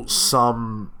also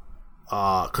some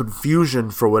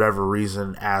confusion for whatever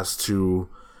reason as to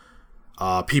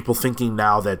people thinking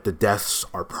now that the deaths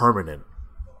are permanent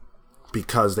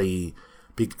because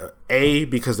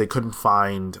because they couldn't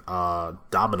find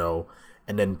Domino,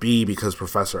 and then B, because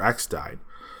Professor X died.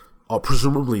 Or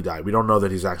presumably died. We don't know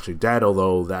that he's actually dead,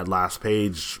 although that last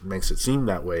page makes it seem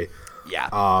that way. Yeah.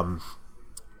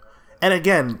 And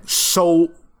again,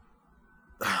 so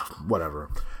whatever.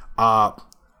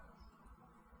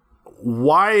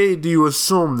 Why do you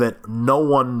assume that no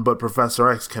one but Professor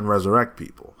X can resurrect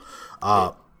people?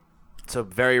 It's a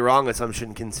very wrong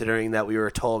assumption, considering that we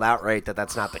were told outright that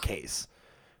that's not the case.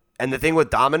 And the thing with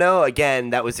Domino,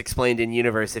 again, that was explained in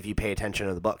Universe if you pay attention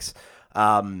to the books.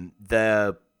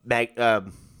 I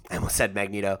almost said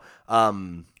Magneto.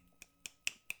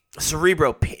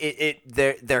 Cerebro,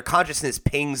 their consciousness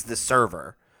pings the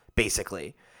server,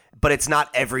 basically. But it's not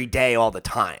every day all the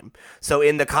time. So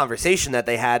in the conversation that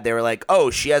they had, they were like, oh,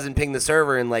 she hasn't pinged the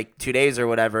server in like 2 days or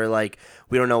whatever. Like,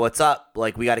 we don't know what's up.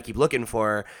 Like, we got to keep looking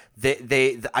for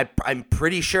her. I'm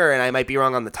pretty sure, and I might be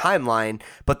wrong on the timeline,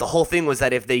 but the whole thing was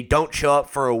that if they don't show up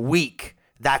for a week,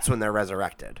 that's when they're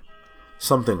resurrected.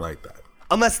 Something like that.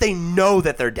 Unless they know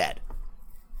that they're dead.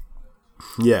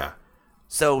 Yeah.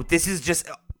 So this is just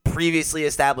previously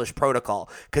established protocol,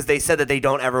 because they said that they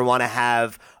don't ever want to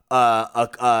have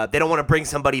they don't want to bring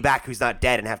somebody back who's not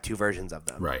dead and have two versions of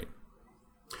them. Right.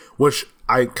 Which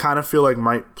I kind of feel like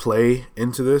might play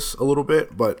into this a little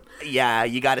bit, but yeah,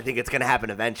 you got to think it's going to happen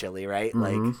eventually, right?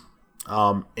 Mm-hmm.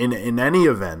 Like, in any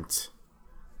event,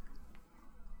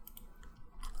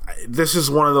 this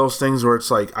is one of those things where it's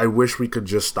like, I wish we could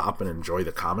just stop and enjoy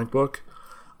the comic book.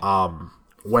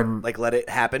 When like, let it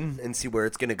happen and see where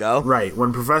it's going to go. Right.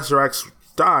 When Professor X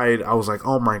died, I was like,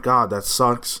 oh my God, that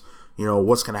sucks.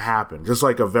 What's going to happen? Just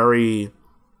like a very,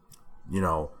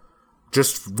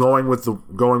 just going with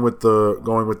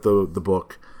the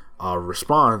book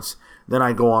response. Then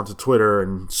I go onto Twitter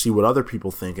and see what other people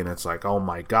think, and it's like, oh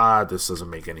my God, this doesn't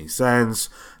make any sense.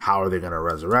 How are they going to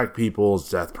resurrect people?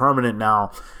 Is death permanent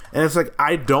now? And it's like,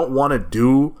 I don't want to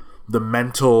do the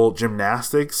mental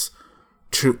gymnastics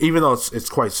to, even though it's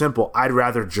quite simple. I'd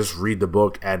rather just read the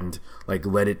book and like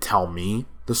let it tell me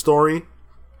the story.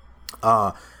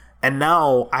 And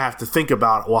now I have to think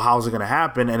about, well, how's it going to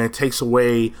happen? And it takes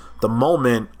away the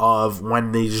moment of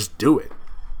when they just do it.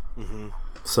 Mm-hmm.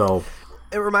 So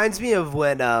it reminds me of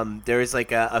when there was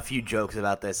like a few jokes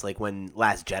about this, like when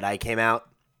Last Jedi came out,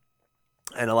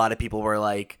 and a lot of people were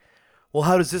like, well,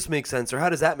 how does this make sense? Or how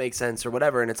does that make sense? Or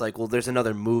whatever. And it's like, well, there's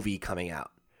another movie coming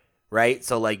out. Right?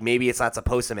 So like maybe it's not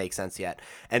supposed to make sense yet.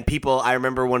 And I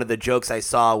remember one of the jokes I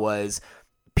saw was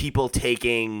people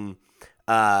taking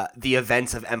the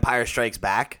events of Empire Strikes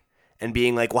Back and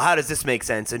being like, well, how does this make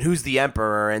sense? And who's the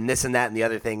emperor? And this and that and the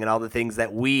other thing and all the things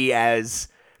that we as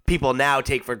people now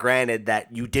take for granted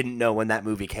that you didn't know when that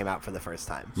movie came out for the first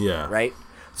time. Yeah. Right?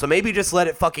 So maybe just let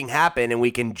it fucking happen and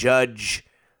we can judge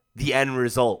the end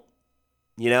result,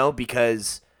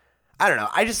 because I don't know.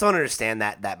 I just don't understand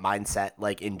that mindset,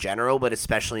 like in general, but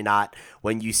especially not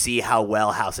when you see how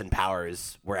well House and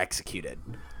Powers were executed.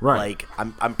 Right. Like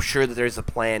I'm sure that there's a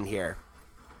plan here.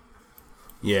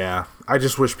 Yeah, I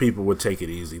just wish people would take it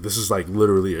easy. This is like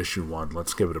literally issue 1.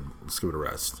 Let's give it a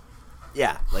rest.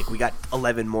 Yeah, like we got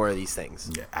 11 more of these things.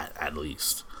 Yeah, at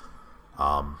least.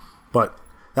 But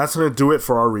that's going to do it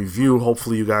for our review.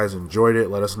 Hopefully you guys enjoyed it.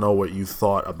 Let us know what you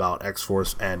thought about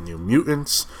X-Force and New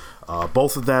Mutants.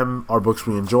 Both of them are books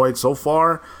we enjoyed so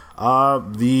far.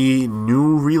 The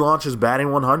new relaunch is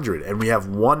batting 100, and we have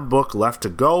one book left to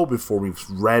go before we've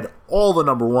read all the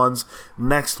number ones.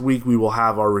 Next week, we will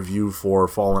have our review for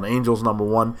Fallen Angels number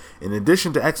 1, in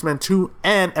addition to X-Men 2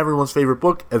 and everyone's favorite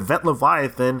book, Event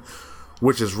Leviathan,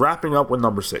 which is wrapping up with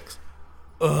number 6.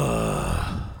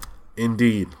 Ugh.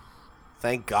 Indeed.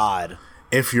 Thank God.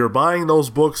 If you're buying those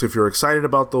books, if you're excited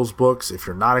about those books, if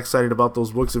you're not excited about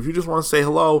those books, if you just want to say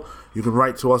hello, you can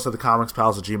write to us at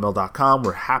thecomicspals@gmail.com.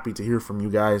 We're happy to hear from you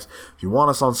guys. If you want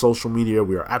us on social media,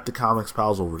 we are at The Comics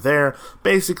Pals over there.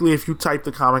 Basically, if you type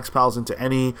The Comics Pals into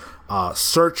any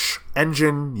search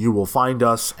engine, you will find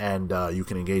us, and you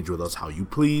can engage with us how you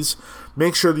please.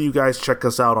 Make sure that you guys check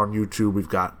us out on YouTube. We've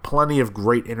got plenty of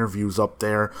great interviews up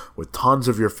there with tons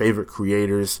of your favorite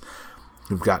creators.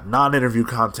 We've got non-interview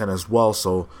content as well,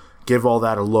 so give all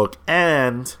that a look.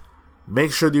 And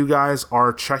make sure that you guys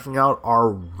are checking out our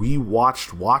We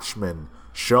Watched Watchmen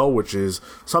show, which is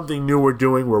something new we're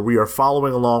doing where we are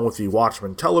following along with the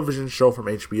Watchmen television show from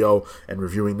HBO and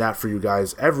reviewing that for you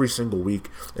guys every single week.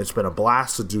 It's been a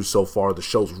blast to do so far. The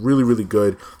show's really, really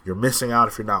good. You're missing out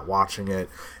if you're not watching it.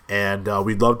 And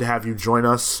we'd love to have you join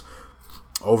us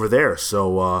over there.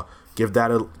 So, give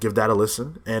that a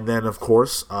listen. And then, of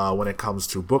course, when it comes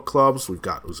to book clubs, we've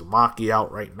got Uzumaki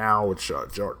out right now, which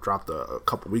dropped a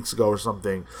couple weeks ago or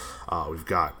something. We've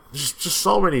got just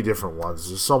so many different ones.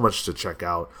 There's so much to check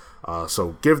out.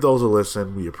 So give those a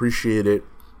listen. We appreciate it.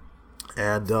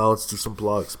 And let's do some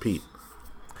plugs. Pete.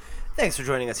 Thanks for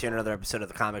joining us here on another episode of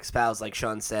The Comics Pals. Like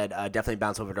Sean said, definitely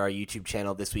bounce over to our YouTube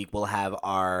channel. This week we'll have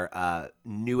our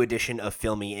new edition of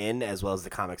Fill Me In, as well as the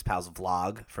Comics Pals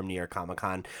vlog from New York Comic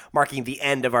Con, marking the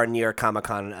end of our New York Comic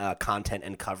Con content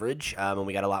and coverage. And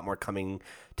we got a lot more coming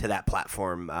to that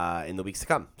platform in the weeks to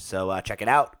come. So check it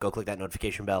out. Go click that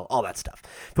notification bell, all that stuff.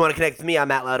 If you want to connect with me, I'm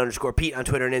 @loud_Pete on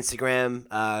Twitter and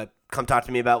Instagram. Come talk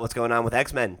to me about what's going on with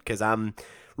X-Men, because I'm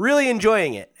really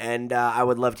enjoying it, and I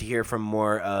would love to hear from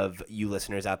more of you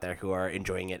listeners out there who are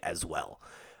enjoying it as well,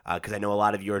 because I know a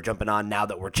lot of you are jumping on now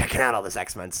that we're checking out all this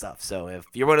X-Men stuff. So if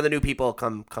you're one of the new people,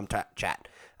 come chat.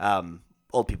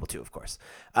 Old people too, of course.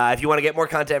 If you want to get more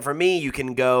content from me, you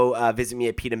can go visit me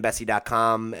at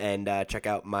peteandbessie.com and check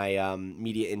out my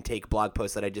media intake blog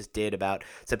post that I just did about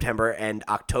September and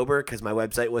October, because my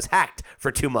website was hacked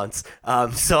for 2 months.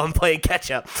 So I'm playing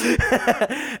catch up.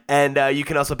 And you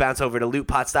can also bounce over to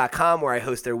lootpots.com, where I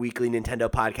host their weekly Nintendo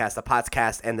podcast, the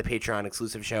Potscast, and the Patreon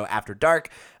exclusive show After Dark.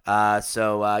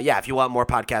 So if you want more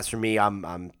podcasts from me,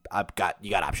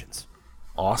 you got options.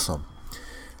 Awesome.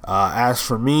 As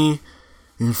for me,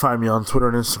 you can find me on Twitter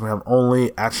and Instagram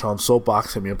only,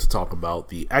 @SeanSoapbox. Hit me up to talk about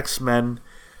the X-Men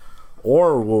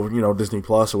or, Disney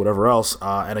Plus or whatever else.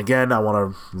 And again, I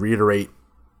want to reiterate,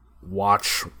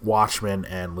 watch Watchmen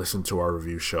and listen to our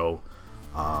review show.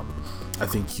 I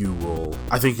think you'll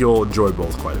enjoy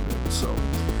both quite a bit. So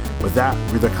with that,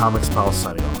 we're the Comics Pals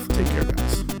signing off. Take care,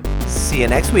 guys. See you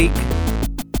next week.